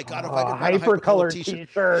 Oh my God! If I could run a Hypercolor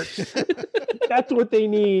T-shirt, that's what they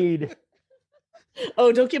need.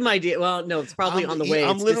 Oh, don't give my idea. Well, no, it's probably on the way.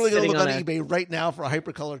 I'm literally going to look on eBay right now for a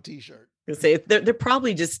Hypercolor T-shirt. Say they're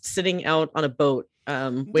probably just sitting out on a boat,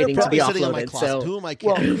 waiting to be offloaded. So who am I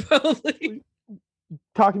kidding? Probably.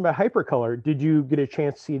 Talking about Hypercolor, did you get a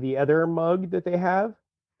chance to see the other mug that they have?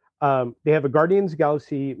 They have a Guardians of the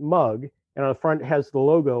Galaxy mug, and on the front it has the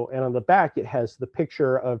logo, and on the back it has the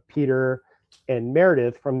picture of Peter and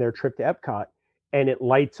Meredith from their trip to Epcot, and it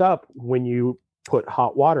lights up when you put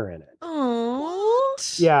hot water in it. Oh,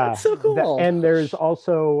 yeah, that's so cool. And there's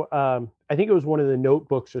also, I think it was one of the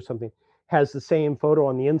notebooks or something, has the same photo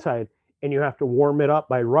on the inside, and you have to warm it up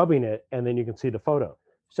by rubbing it, and then you can see the photo.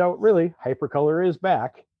 So really, Hypercolor is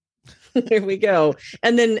back. Here we go.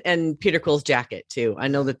 And Peter Quill's jacket too. I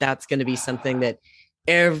know that's going to be something that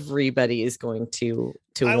everybody is going to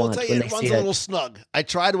I will want tell you, when they it runs see a little snug. I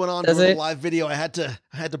tried one on during the live video. I had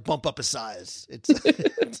to bump up a size. It's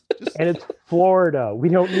and it's Florida. We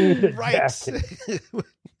don't need it. Right.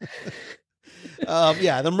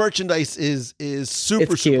 The merchandise is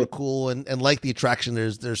super cool, and like the attraction,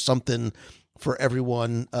 there's something for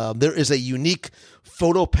everyone. There is a unique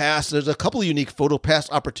photo pass. There's a couple of unique photo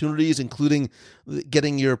pass opportunities, including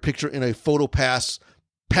getting your picture in a photo pass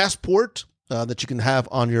passport that you can have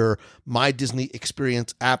on your My Disney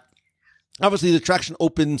Experience app. Obviously, the attraction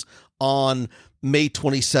opens on May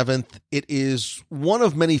 27th. It is one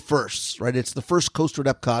of many firsts, right? It's the first coaster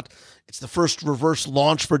at Epcot. It's the first reverse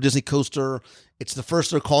launch for Disney Coaster. It's the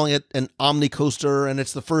first, they're calling it an Omni Coaster, and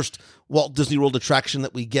it's the first Walt Disney World attraction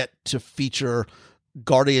that we get to feature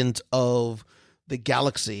Guardians of the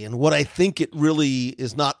Galaxy. And what I think it really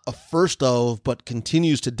is not a first of, but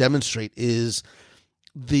continues to demonstrate, is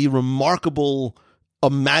the remarkable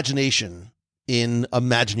imagination in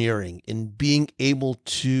Imagineering, in being able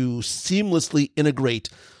to seamlessly integrate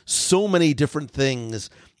so many different things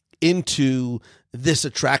into this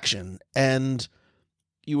attraction. And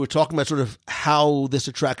you were talking about sort of how this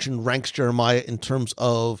attraction ranks, Jeremiah, in terms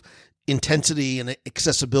of intensity and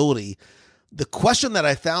accessibility. The question that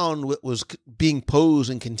I found was being posed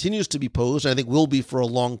and continues to be posed, and I think will be for a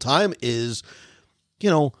long time, is,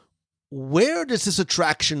 where does this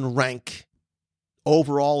attraction rank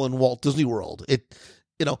overall in Walt Disney World?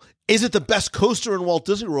 Is it the best coaster in Walt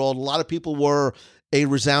Disney World? A lot of people were a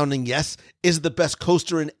resounding yes. Is it the best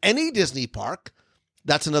coaster in any Disney park?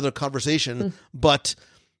 That's another conversation, but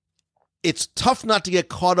it's tough not to get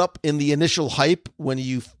caught up in the initial hype when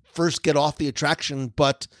you first get off the attraction.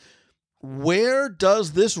 But where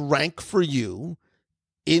does this rank for you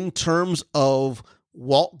in terms of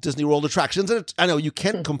Walt Disney World attractions? And I know you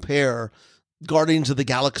can't compare Guardians of the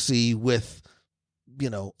Galaxy with,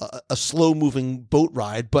 a slow-moving boat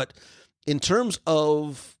ride, but in terms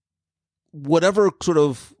of whatever sort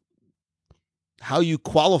of how you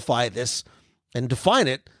qualify this and define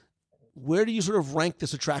it, where do you sort of rank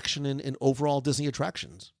this attraction in overall Disney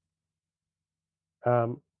attractions?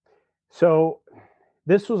 So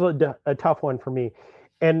this was a tough one for me.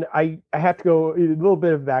 And I have to go a little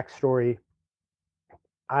bit of backstory.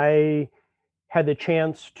 I had the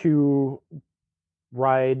chance to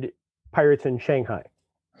ride Pirates in Shanghai.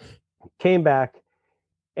 Came back,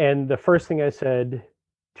 and the first thing I said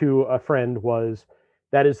to a friend was,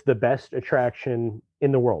 that is the best attraction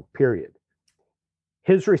in the world, period.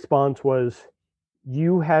 His response was,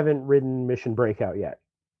 you haven't ridden Mission Breakout yet.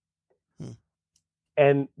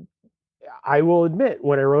 And I will admit,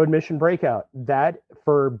 when I rode Mission Breakout, that,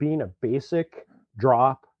 for being a basic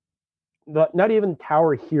drop, not even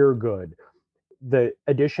tower here good, the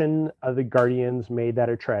addition of the Guardians made that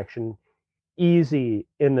attraction easy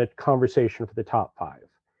in the conversation for the top 5.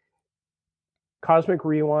 Cosmic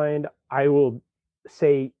Rewind, I will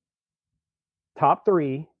say top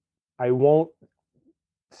 3. I won't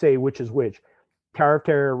say which is which. Tower of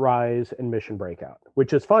Terror, Rise, and Mission Breakout,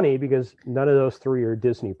 which is funny because none of those 3 are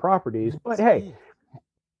Disney properties, but hey.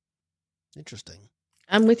 Interesting.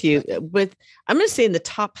 I'm with you. I'm going to say in the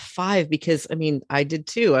top 5 because, I mean, I did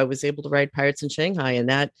too. I was able to ride Pirates in Shanghai,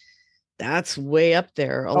 and that's way up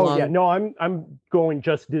there. Oh yeah, no, I'm going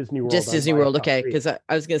just Disney World. Just Disney World, okay? Because I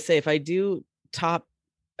was going to say, if I'm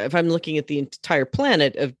looking at the entire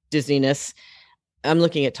planet of Disneyness, I'm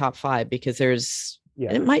looking at top 5 because there's.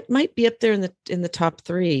 Yeah. And it might be up there in the top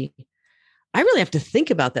 3. I really have to think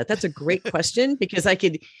about that. That's a great question because I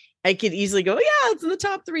could easily go, yeah, it's in the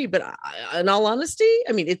top 3. But in all honesty,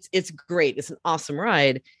 I mean, it's great. It's an awesome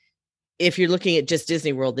ride. If you're looking at just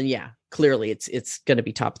Disney World, then yeah, clearly it's going to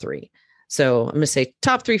be top 3. So I'm going to say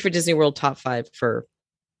top 3 for Disney World, top 5 for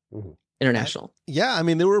international. Yeah, I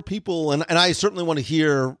mean, there were people, and I certainly want to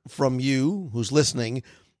hear from you who's listening.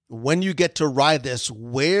 When you get to ride this,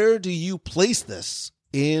 where do you place this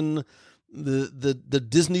in the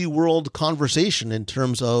Disney World conversation in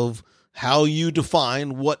terms of how you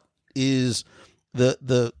define what is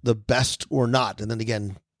the best or not? And then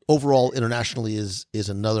again, overall internationally is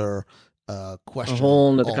another question. A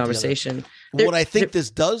whole other conversation. What I think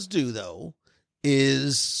this does do, though,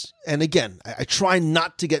 is, and again, I try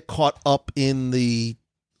not to get caught up in the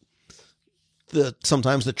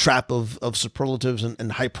sometimes the trap of superlatives and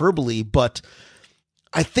hyperbole, but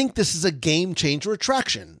I think this is a game changer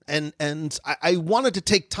attraction. And I wanted to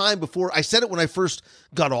take time before I said it when I first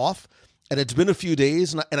got off, and it's been a few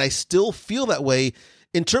days, and I still feel that way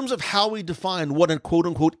in terms of how we define what a quote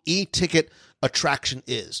unquote e-ticket attraction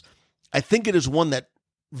is. I think it is one that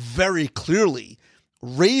very clearly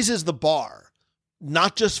raises the bar,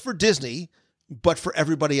 not just for Disney, but for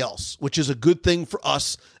everybody else, which is a good thing for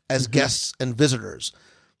us as guests and visitors.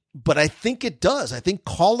 But I think it does. I think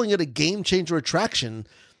calling it a game changer attraction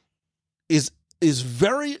is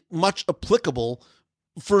very much applicable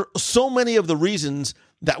for so many of the reasons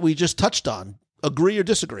that we just touched on. Agree or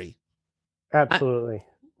disagree? Absolutely.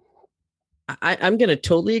 I'm going to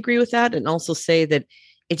totally agree with that, and also say that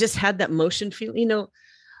it just had that motion feel. You know,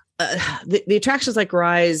 the attractions like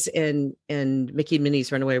Rise and Mickey and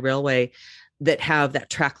Minnie's Runaway Railway that have that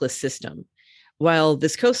trackless system. While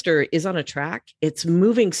this coaster is on a track, it's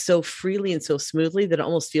moving so freely and so smoothly that it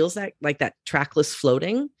almost feels like that trackless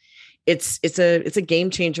floating. It's a game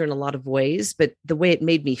changer in a lot of ways, but the way it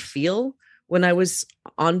made me feel when I was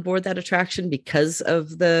on board that attraction because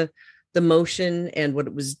of the motion and what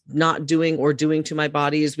it was not doing or doing to my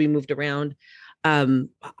body as we moved around.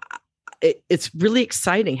 It's really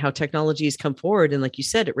exciting how technology has come forward. And like you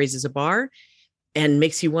said, it raises a bar and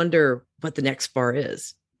makes you wonder what the next bar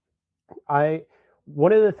is.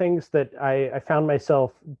 One of the things that I found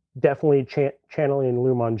myself definitely channeling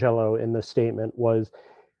Lou Mongello in this statement was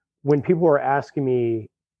when people were asking me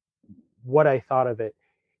what I thought of it.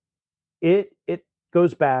 It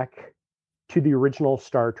goes back to the original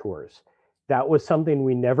Star Tours. That was something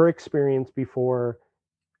we never experienced before,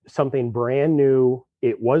 something brand new.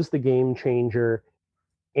 It was the game changer,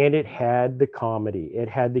 and it had the comedy. It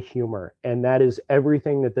had the humor, and that is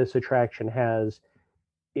everything that this attraction has.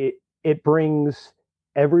 It brings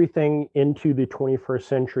everything into the 21st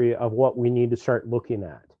century of what we need to start looking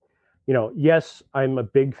at. You know, yes, I'm a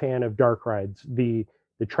big fan of dark rides. The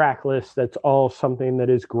track list, that's all something that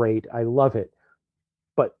is great. I love it.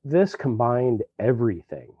 But this combined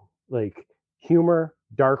everything, like humor,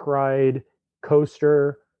 dark ride,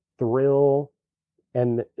 coaster, thrill,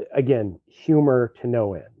 and again, humor to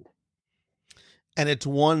no end. And it's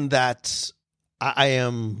one that I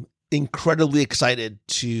am incredibly excited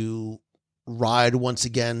to ride once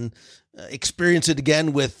again, experience it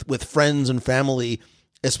again with friends and family,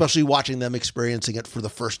 especially watching them experiencing it for the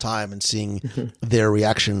first time and seeing their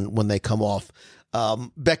reaction when they come off.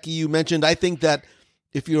 Becky, you mentioned, I think that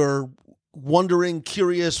if you're wondering,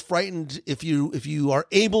 curious, frightened, if you are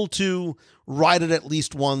able to ride it at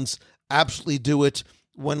least once, absolutely do it.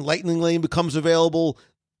 When Lightning Lane becomes available,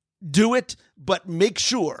 do it, but make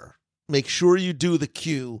sure you do the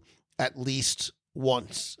queue at least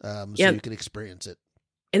once, so you can experience it.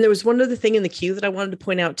 And there was one other thing in the queue that I wanted to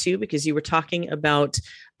point out too, because you were talking about,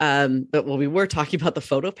 we were talking about the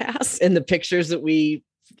photo pass and the pictures that we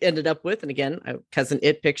ended up with. And again, Cousin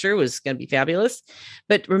It picture was going to be fabulous.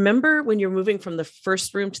 But remember when you're moving from the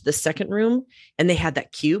first room to the second room and they had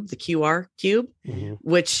that cube, the QR cube,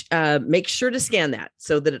 which make sure to scan that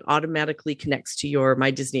so that it automatically connects to your My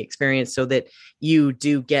Disney experience so that you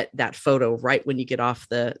do get that photo right when you get off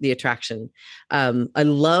the attraction. I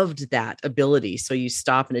loved that ability. So you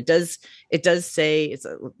stop and it does say it's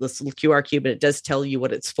this little QR cube and it does tell you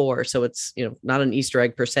what it's for. So it's, not an Easter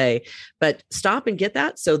egg per se, but stop and get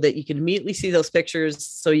that so that you can immediately see those pictures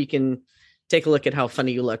so you can take a look at how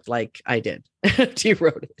funny you looked like I did. You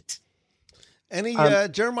wrote it. Any,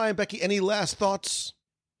 Jeremiah and Becky, any last thoughts?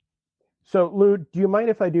 So Lou, do you mind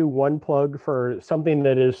if I do one plug for something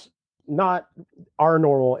that is not our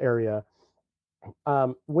normal area?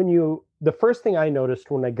 The first thing I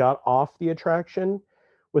noticed when I got off the attraction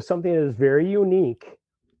was something that is very unique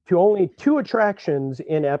to only 2 attractions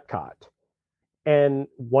in Epcot. And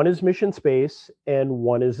one is Mission Space and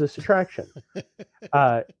one is this attraction.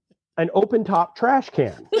 An open top trash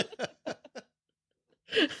can.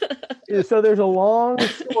 So there's a long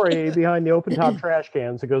story behind the open top trash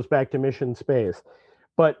cans that goes back to Mission Space.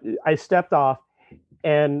 But I stepped off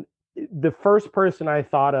and the first person I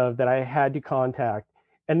thought of that I had to contact,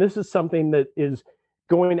 and this is something that is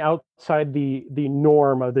going outside the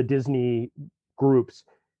norm of the Disney groups,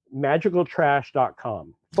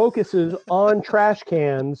 magicaltrash.com focuses on trash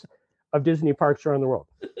cans of Disney parks around the world.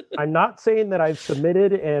 I'm not saying that I've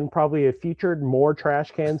submitted and probably have featured more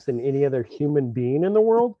trash cans than any other human being in the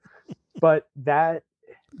world, but that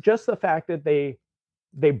just the fact that they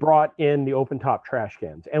brought in the open top trash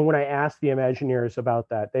cans. And when I asked the Imagineers about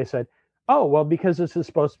that, they said, oh, well, because this is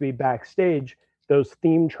supposed to be backstage, those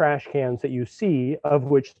themed trash cans that you see, of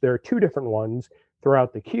which there are 2 different ones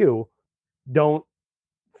throughout the queue, don't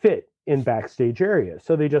fit in backstage areas.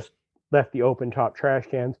 So they just left the open top trash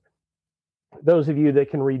cans. Those of you that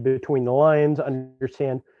can read between the lines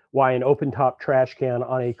understand why an open top trash can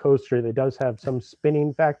on a coaster that does have some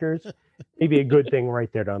spinning factors may be a good thing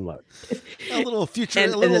right there to unload. A little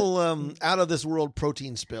out of this world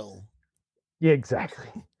protein spill. Yeah, exactly.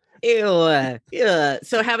 Ew.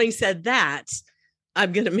 So having said that,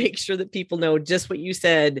 I'm going to make sure that people know just what you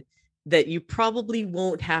said, that you probably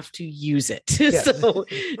won't have to use it. Yeah. So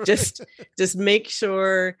just make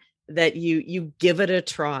sure that you give it a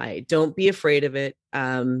try. Don't be afraid of it.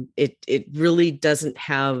 It really doesn't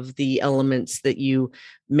have the elements that you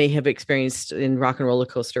may have experienced in Rock and Roller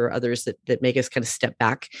Coaster or others that make us kind of step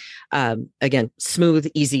back. Again, smooth,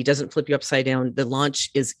 easy, doesn't flip you upside down. The launch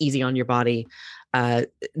is easy on your body. The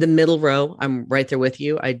middle row, I'm right there with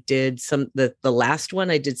you. I did the last one,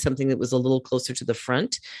 I did something that was a little closer to the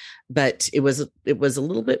front, but it was a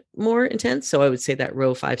little bit more intense. So I would say that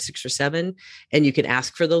row 5, 6, or 7, and you can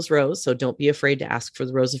ask for those rows. So don't be afraid to ask for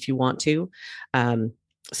the rows if you want to.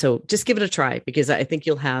 So just give it a try, because I think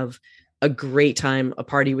you'll have a great time, a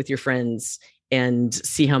party with your friends, and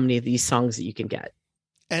see how many of these songs that you can get.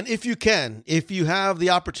 And if you have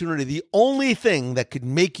the opportunity, the only thing that could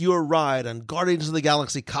make your ride on Guardians of the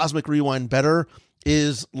Galaxy Cosmic Rewind better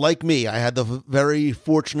is, like me, I had the very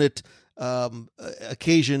fortunate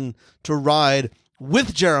occasion to ride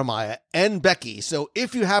with Jeremiah and Becky. So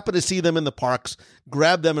if you happen to see them in the parks,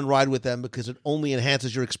 grab them and ride with them, because it only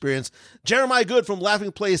enhances your experience. Jeremiah Good from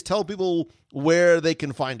Laughing Place, tell people where they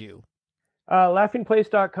can find you.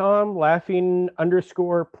 Laughingplace.com,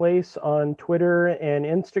 laughing_place on Twitter and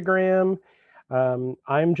Instagram.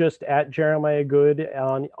 I'm just at Jeremiah Good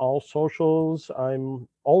on all socials. I'm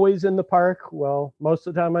always in the park. Well, most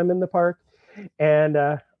of the time I'm in the park. And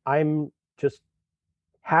I'm just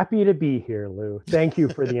happy to be here, Lou. Thank you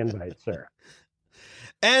for the invite, sir.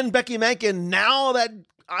 And Becky Mankin, now that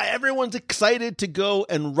everyone's excited to go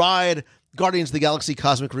and ride Guardians of the Galaxy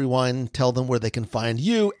Cosmic Rewind, tell them where they can find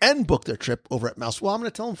you and book their trip over at Mouse. Well, I'm going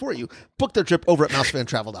to tell them for you. Book their trip over at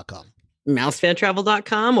mousefantravel.com.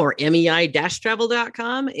 Mousefantravel.com or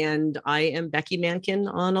MEI-travel.com. And I am Becky Mankin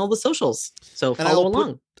on all the socials. So follow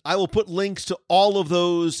along. I will put links to all of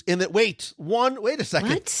those in that. Wait a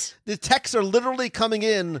second. What? The texts are literally coming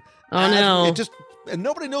in. Oh, no. And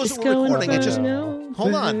nobody knows that we're recording. It just,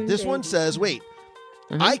 hold on. This one says, wait,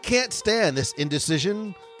 I can't stand this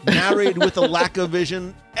indecision. Married with a lack of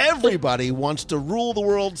vision. Everybody wants to rule the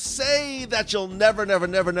world. Say that you'll never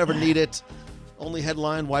need it. Only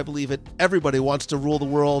headline, why believe it? Everybody wants to rule the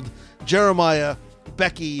world. Jeremiah,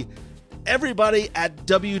 Becky, everybody at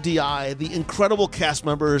WDI, the incredible cast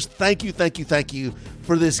members, thank you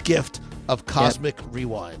for this gift of Cosmic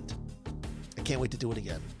Rewind. I can't wait to do it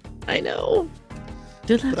again. I know.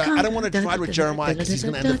 But I don't want to ride with Jeremiah because he's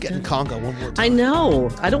going to end up getting Conga one more time. I know.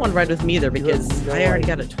 I don't want to ride with him either because I already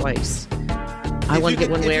got it twice. I want to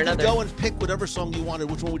get one way or another. If you could go and pick whatever song you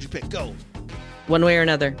wanted, which one would you pick? Go. One way or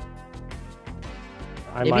another.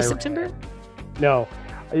 Maybe September? September? No.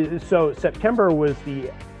 So September was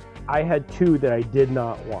I had two that I did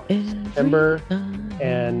not want. September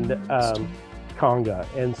and Conga.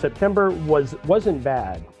 And September wasn't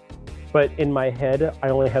bad. But in my head, I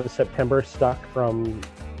only have September stuck from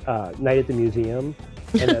Night at the Museum.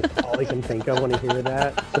 And that's all I can think of when I hear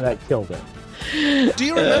that. So that killed it. Do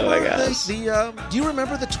you remember do you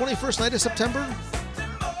remember the 21st night of September?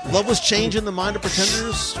 Love was changing the mind of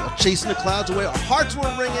pretenders, chasing the clouds away. Our hearts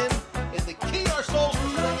were ringing, and the key our souls were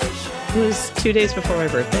ringing. It was 2 days before my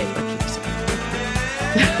birthday. What can you say?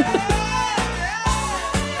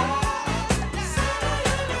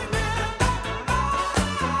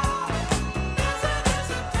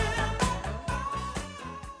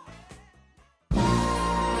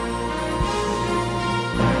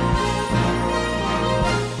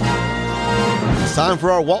 It's time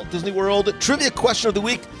for our Walt Disney World Trivia Question of the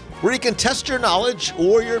Week, where you can test your knowledge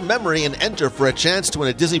or your memory and enter for a chance to win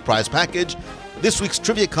a Disney prize package. This week's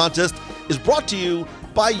trivia contest is brought to you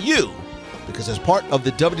by you, because as part of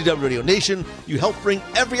the WDW Radio Nation, you help bring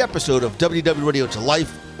every episode of WDW Radio to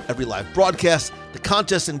life. Every live broadcast, the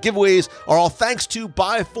contests and giveaways are all thanks to,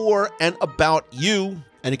 by, for, and about you.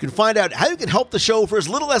 And you can find out how you can help the show for as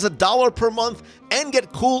little as $1 per month and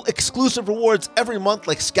get cool exclusive rewards every month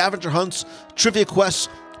like scavenger hunts, trivia quests,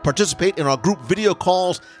 participate in our group video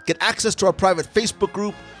calls, get access to our private Facebook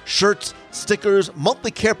group, shirts, stickers,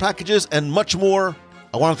 monthly care packages, and much more.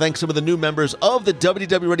 I want to thank some of the new members of the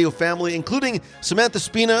WDW Radio family, including Samantha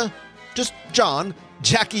Spina, just John,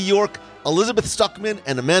 Jackie York, Elizabeth Stuckman,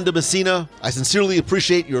 and Amanda Messina. I sincerely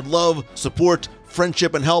appreciate your love, support,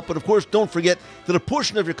 friendship, and help. And of course, don't forget that a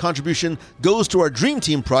portion of your contribution goes to our Dream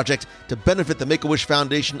Team project to benefit the Make-A-Wish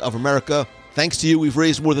Foundation of America. Thanks to you, we've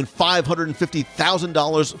raised more than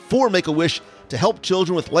 $550,000 for Make-A-Wish to help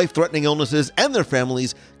children with life-threatening illnesses and their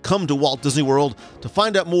families come to Walt Disney World. To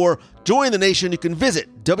find out more, join the nation. You can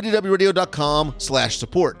visit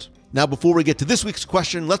www.radio.com/support. Now, before we get to this week's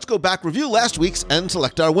question, let's go back, review last week's, and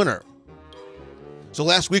select our winner. So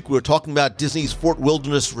last week we were talking about Disney's Fort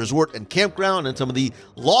Wilderness Resort and Campground and some of the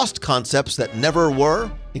lost concepts that never were,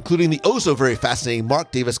 including the oh so very fascinating Mark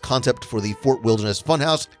Davis concept for the Fort Wilderness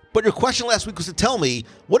Funhouse. But your question last week was to tell me,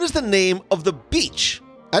 what is the name of the beach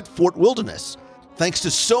at Fort Wilderness? Thanks to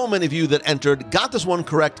so many of you that entered, got this one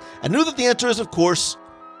correct, and knew that the answer is, of course,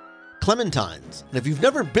 Clementine's. And if you've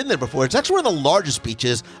never been there before, it's actually one of the largest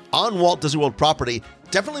beaches on Walt Disney World property,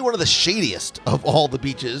 definitely one of the shadiest of all the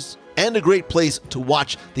beaches, and a great place to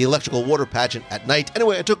watch the electrical water pageant at night.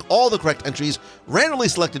 Anyway, I took all the correct entries, randomly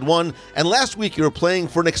selected one, and last week you were playing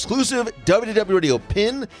for an exclusive WDW Radio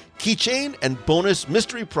pin, keychain, and bonus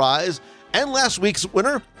mystery prize. And last week's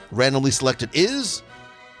winner, randomly selected, is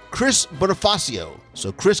Chris Bonifacio.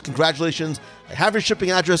 So Chris, congratulations. I have your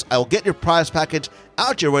shipping address. I will get your prize package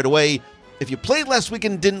out to you right away. If you played last week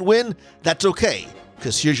and didn't win, that's okay,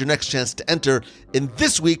 because here's your next chance to enter in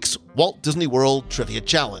this week's Walt Disney World Trivia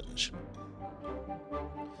Challenge.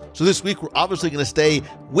 So this week, we're obviously going to stay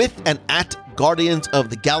with and at Guardians of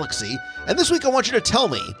the Galaxy. And this week, I want you to tell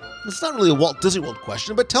me, it's not really a Walt Disney World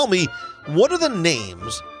question, but tell me, what are the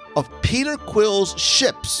names of Peter Quill's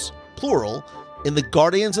ships, plural, in the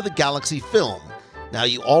Guardians of the Galaxy film? Now,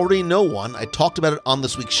 you already know one. I talked about it on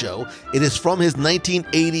this week's show. It is from his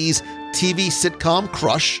 1980s TV sitcom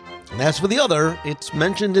Crush. And as for the other, it's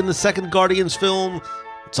mentioned in the second Guardians film.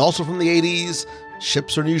 It's also from the 80s.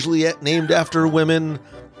 Ships are usually named after women.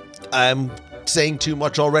 I'm saying too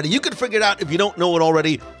much already. You can figure it out if you don't know it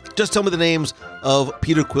already. Just tell me the names of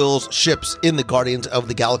Peter Quill's ships in the Guardians of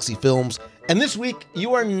the Galaxy films. And this week,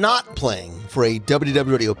 you are not playing for a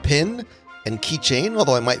WDW Radio pin and keychain,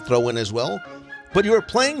 although I might throw in as well. But you are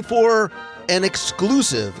playing for an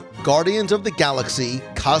exclusive Guardians of the Galaxy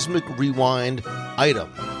Cosmic Rewind item.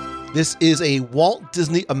 This is a Walt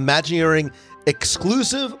Disney Imagineering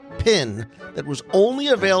exclusive pin that was only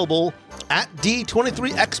available at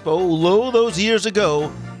D23 Expo those years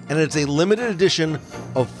ago, and it's a limited edition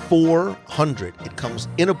of 400. It comes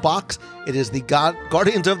in a box. It is the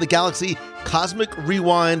Guardians of the Galaxy Cosmic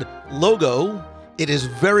Rewind logo. It is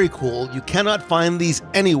very cool. You cannot find these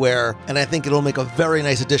anywhere, and I think it'll make a very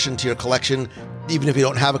nice addition to your collection. Even if you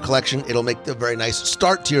don't have a collection, it'll make a very nice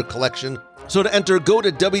start to your collection. So to enter, go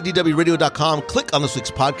to WDWRadio.com, click on this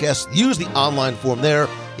week's podcast, use the online form there.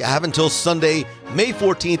 You have until Sunday, May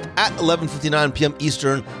 14th at 11:59 p.m.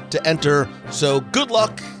 Eastern to enter. So good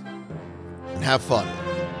luck and have fun.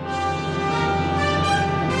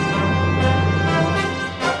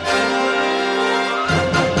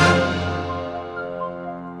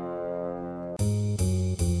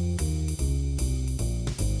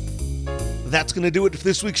 that's going to do it for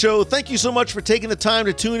this week's show. Thank you so much for taking the time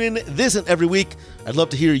to tune in this and every week. I'd love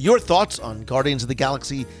to hear your thoughts on Guardians of the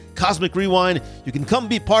Galaxy Cosmic Rewind. You can come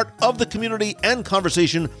be part of the community and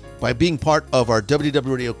conversation by being part of our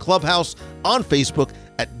WDW Radio Clubhouse on Facebook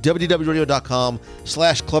at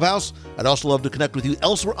wdwradio.com/clubhouse. I'd also love to connect with you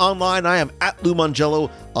elsewhere online. I am at Lou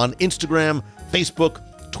Mongello on Instagram, Facebook,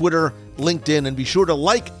 Twitter, LinkedIn, and be sure to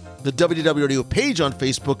like the WDW Radio page on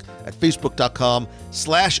Facebook at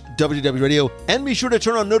facebook.com/WDW Radio, and be sure to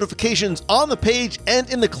turn on notifications on the page and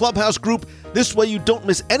in the Clubhouse group. This way you don't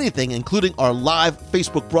miss anything, including our live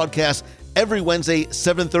Facebook broadcast every Wednesday,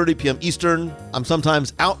 7:30 p.m. Eastern. I'm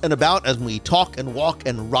sometimes out and about as we talk and walk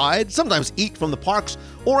and ride, sometimes eat from the parks,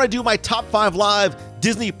 or I do my Top 5 Live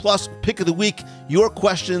Disney Plus Pick of the Week, your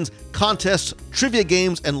questions, contests, trivia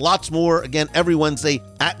games, and lots more, again, every Wednesday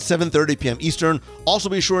at 7:30 p.m. Eastern. Also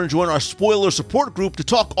be sure and join our spoiler support group to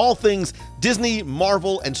talk all things Disney,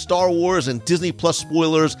 Marvel, and Star Wars and Disney Plus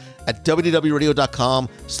spoilers at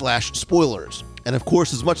wdwradio.com/spoilers. And of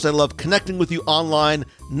course, as much as I love connecting with you online,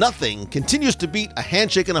 nothing continues to beat a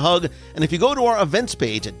handshake and a hug. And if you go to our events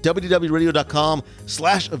page at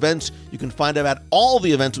wdwradio.com/events, you can find out about all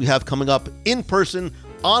the events we have coming up in person,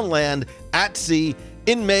 on land, at sea,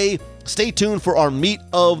 in May. Stay tuned for our meet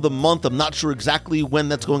of the month. I'm not sure exactly when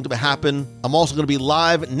that's going to happen. I'm also going to be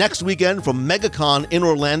live next weekend from MegaCon in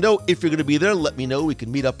Orlando. If you're going to be there, let me know. We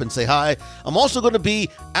can meet up and say hi. I'm also going to be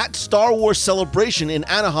at Star Wars Celebration in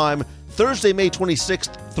Anaheim Thursday, May 26th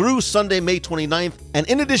through Sunday, May 29th. And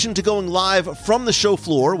in addition to going live from the show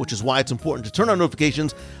floor, which is why it's important to turn on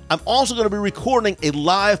notifications, I'm also going to be recording a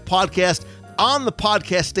live podcast on the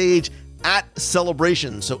podcast stage at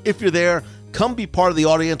Celebration. So if you're there, come be part of the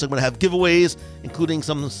audience. I'm going to have giveaways, including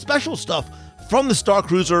some special stuff from the Star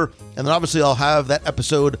Cruiser. And then obviously I'll have that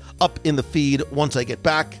episode up in the feed once I get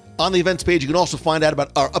back. On the events page, you can also find out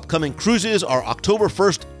about our upcoming cruises, our October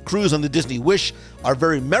 1st cruise on the Disney Wish, our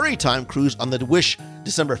Very Merry Time cruise on the Wish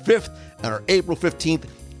December 5th, and our April 15th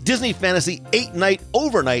Disney Fantasy 8-night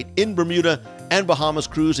overnight in Bermuda and Bahamas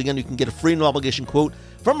cruise. Again, you can get a free no obligation quote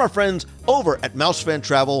from our friends over at Mousefan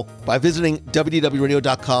Travel by visiting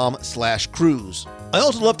wdwradio.com/cruise. I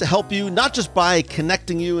also love to help you, not just by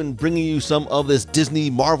connecting you and bringing you some of this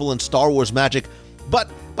Disney, Marvel, and Star Wars magic, but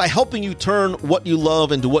by helping you turn what you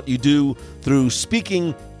love into what you do through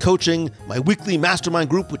speaking, coaching, my weekly mastermind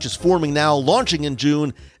group, which is forming now, launching in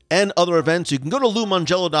June, and other events. You can go to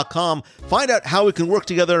LouMongello.com, find out how we can work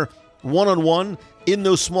together one-on-one in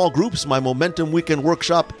those small groups. My Momentum Weekend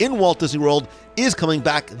Workshop in Walt Disney World is coming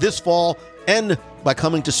back this fall, and by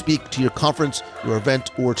coming to speak to your conference, your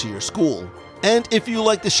event, or to your school. And if you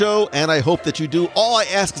like the show, and I hope that you do, all I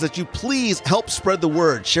ask is that you please help spread the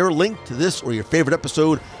word. Share a link to this or your favorite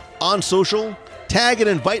episode on social. Tag and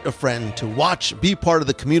invite a friend to watch, be part of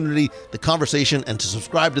the community, the conversation, and to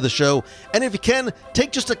subscribe to the show. And if you can,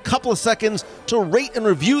 take just a couple of seconds to rate and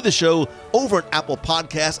review the show over at Apple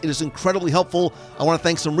Podcasts. It is incredibly helpful. I want to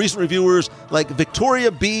thank some recent reviewers like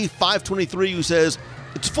Victoria B523, who says,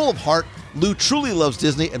 "It's full of heart. Lou truly loves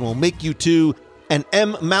Disney and will make you too." And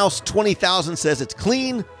M Mouse 20,000 says, "It's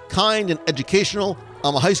clean, kind, and educational.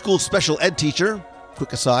 I'm a high school special ed teacher."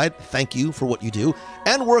 Quick aside, thank you for what you do.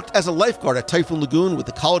 And worked as a lifeguard at Typhoon Lagoon with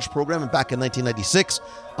the college program back in 1996.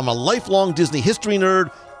 I'm a lifelong Disney history nerd,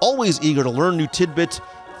 always eager to learn new tidbits.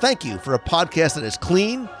 Thank you for a podcast that is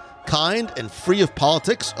clean, kind, and free of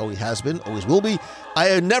politics. Always has been, always will be.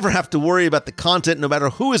 I never have to worry about the content no matter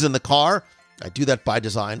who is in the car. I do that by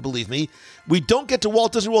design, believe me. We don't get to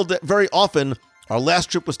Walt Disney World very often. Our last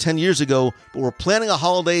trip was 10 years ago, but we're planning a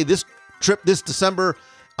holiday this trip this December.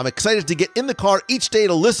 I'm excited to get in the car each day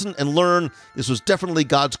to listen and learn. This was definitely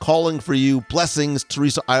God's calling for you. Blessings,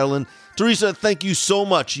 Teresa Ireland. Teresa, thank you so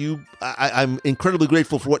much. I'm incredibly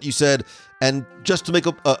grateful for what you said. And just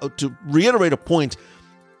to to reiterate a point,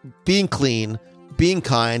 being clean, being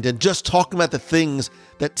kind, and just talking about the things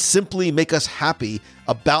that simply make us happy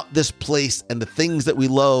about this place and the things that we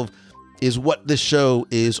love is what this show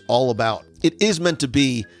is all about. It is meant to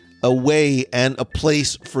be a way and a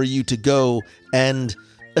place for you to go and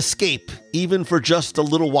escape, even for just a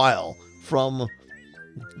little while, from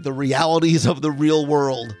the realities of the real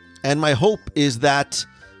world. And my hope is that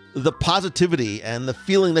the positivity and the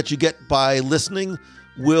feeling that you get by listening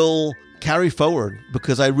will carry forward,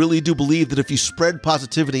 because I really do believe that if you spread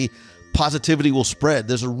positivity, positivity will spread.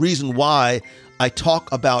 There's a reason why I talk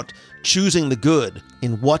about choosing the good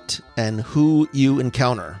in what and who you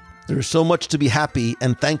encounter. There's so much to be happy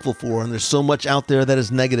and thankful for, and there's so much out there that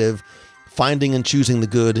is negative. Finding and choosing the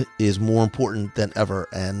good is more important than ever,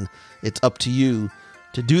 and it's up to you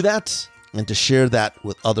to do that and to share that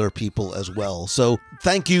with other people as well. So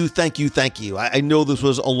thank you, thank you, thank you. I know this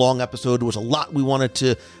was a long episode. There was a lot we wanted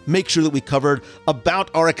to make sure that we covered about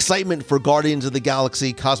our excitement for Guardians of the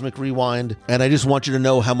Galaxy Cosmic Rewind. And I just want you to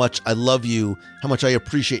know how much I love you, how much I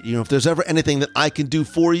appreciate you. And if there's ever anything that I can do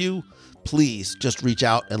for you, please just reach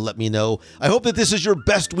out and let me know. I hope that this is your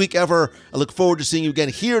best week ever. I look forward to seeing you again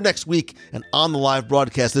here next week and on the live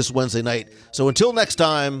broadcast this Wednesday night. So until next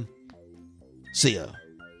time, see ya.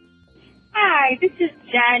 Hi, this is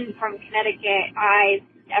Jen from Connecticut. I've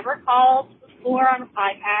never called before on a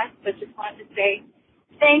podcast, but just wanted to say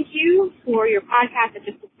thank you for your podcast. I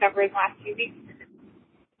just discovered in the last few weeks.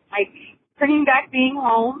 Like, bringing back being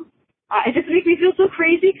home. It just makes me feel so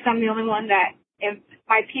crazy because I'm the only one that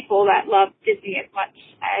my people that love Disney as much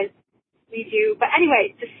as we do. But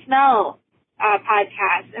anyway, the smell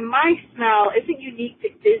podcast, and my smell isn't unique to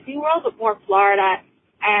Disney World, but more Florida.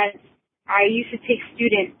 And I used to take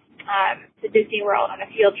students to Disney World on a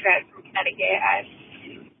field trip from Connecticut as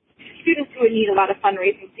students who would need a lot of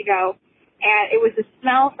fundraising to go. And it was the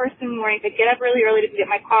smell first thing in the morning. I'd get up really early to get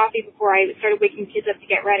my coffee before I started waking kids up to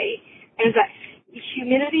get ready. And it was that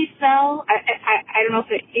humidity smell. I don't know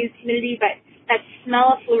if it is humidity, but that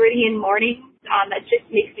smell of Floridian morning that just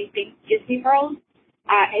makes me think Disney World.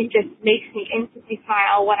 It just makes me instantly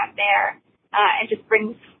smile when I'm there. And just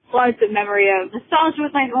brings floods of memory of nostalgia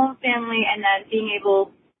with my own family, and then being able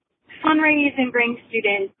to fundraise and bring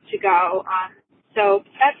students to go. So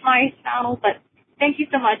that's my smell, but thank you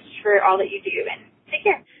so much for all that you do, and take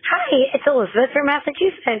care. Hi, it's Elizabeth from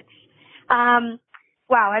Massachusetts.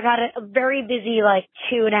 Wow, I've had a very busy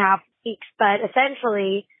 2.5 weeks, but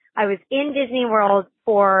essentially I was in Disney World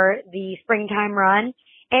for the springtime run,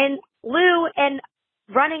 and Lou and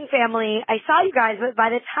running family, I saw you guys, but by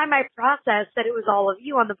the time I processed that it was all of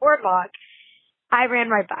you on the boardwalk, I ran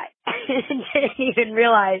right by and didn't even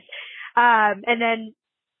realize. And then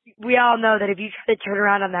we all know that if you try to turn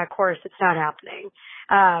around on that course, it's not happening,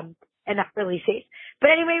 and not really safe. But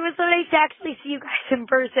anyway, it was so nice to actually see you guys in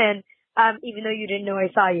person, even though you didn't know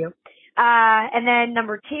I saw you. And then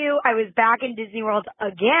number 2, I was back in Disney World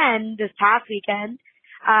again this past weekend,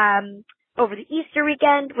 over the Easter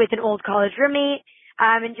weekend with an old college roommate,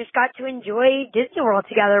 and just got to enjoy Disney World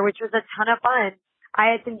together, which was a ton of fun.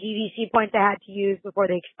 I had some GVC points I had to use before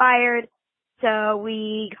they expired, so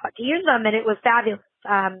we got to use them, and it was fabulous.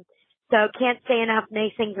 So can't say enough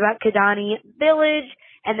nice things about Kidani Village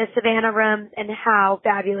and the Savannah rooms and how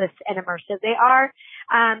fabulous and immersive they are.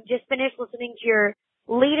 Just finished listening to your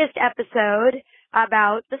latest episode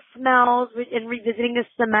about the smells and revisiting the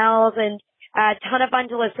smells, and a ton of fun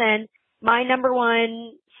to listen. My number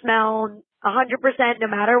one smell, 100% no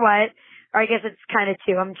matter what, or I guess it's kind of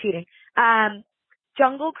 2, I'm cheating.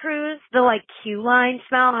 Jungle Cruise, the queue line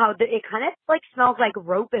smell, how it kind of smells like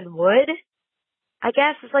rope and wood, I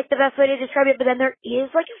guess is the best way to describe it. But then there is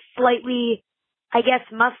a slightly, I guess,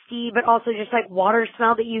 musty, but also just water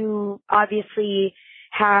smell that you obviously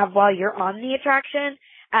have while you're on the attraction.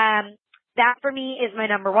 That for me is my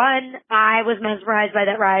number 1. I was mesmerized by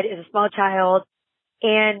that ride as a small child,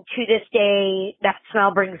 and to this day, that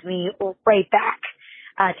smell brings me right back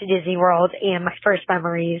to Disney World and my first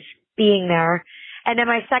memories being there. And then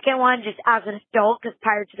my second one, just as an adult, because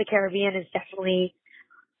Pirates of the Caribbean is definitely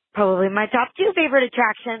probably my top 2 favorite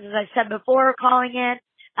attractions, as I've said before, calling it.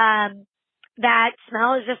 That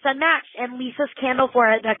smell is just unmatched. And Lisa's candle for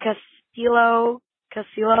it, the Castillo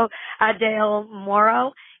del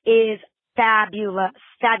Moro, is fabulous.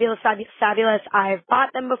 Fabulous, fabulous, fabulous. I've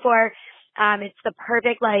bought them before. It's the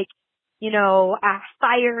perfect,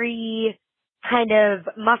 fiery, kind of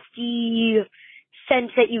musty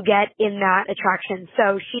scent that you get in that attraction.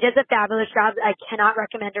 So she does a fabulous job. I cannot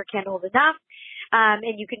recommend her candles enough.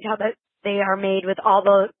 And you can tell that they are made with all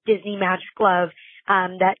the Disney magic love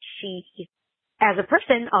that she, as a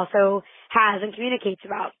person, also has and communicates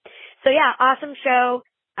about. So yeah, awesome show.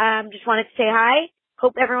 Just wanted to say hi.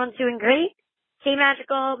 Hope everyone's doing great. Stay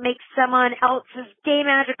magical, make someone else's day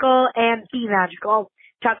magical, and be magical.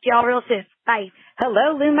 Talk to y'all real soon. Bye.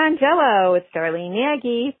 Hello, Lou Mangello. It's Darlene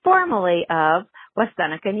Nagy, formerly of West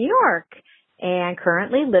Seneca, New York, and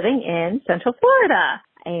currently living in Central Florida.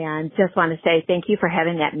 And just want to say thank you for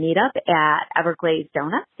having that meetup at Everglades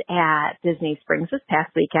Donuts at Disney Springs this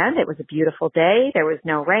past weekend. It was a beautiful day. There was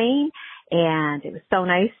no rain. And it was so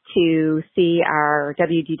nice to see our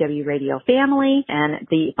WDW radio family. And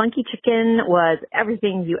the funky chicken was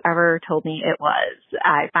everything you ever told me it was.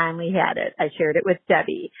 I finally had it. I shared it with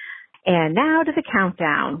Debbie. And now to the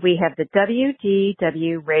countdown. We have the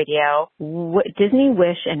WDW radio Disney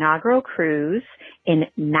Wish inaugural cruise in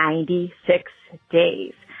 96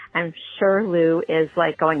 days. I'm sure Lou is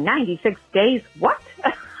like going 96 days. What?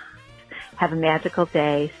 Have a magical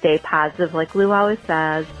day. Stay positive like Lou always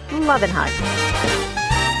says. Love and hugs.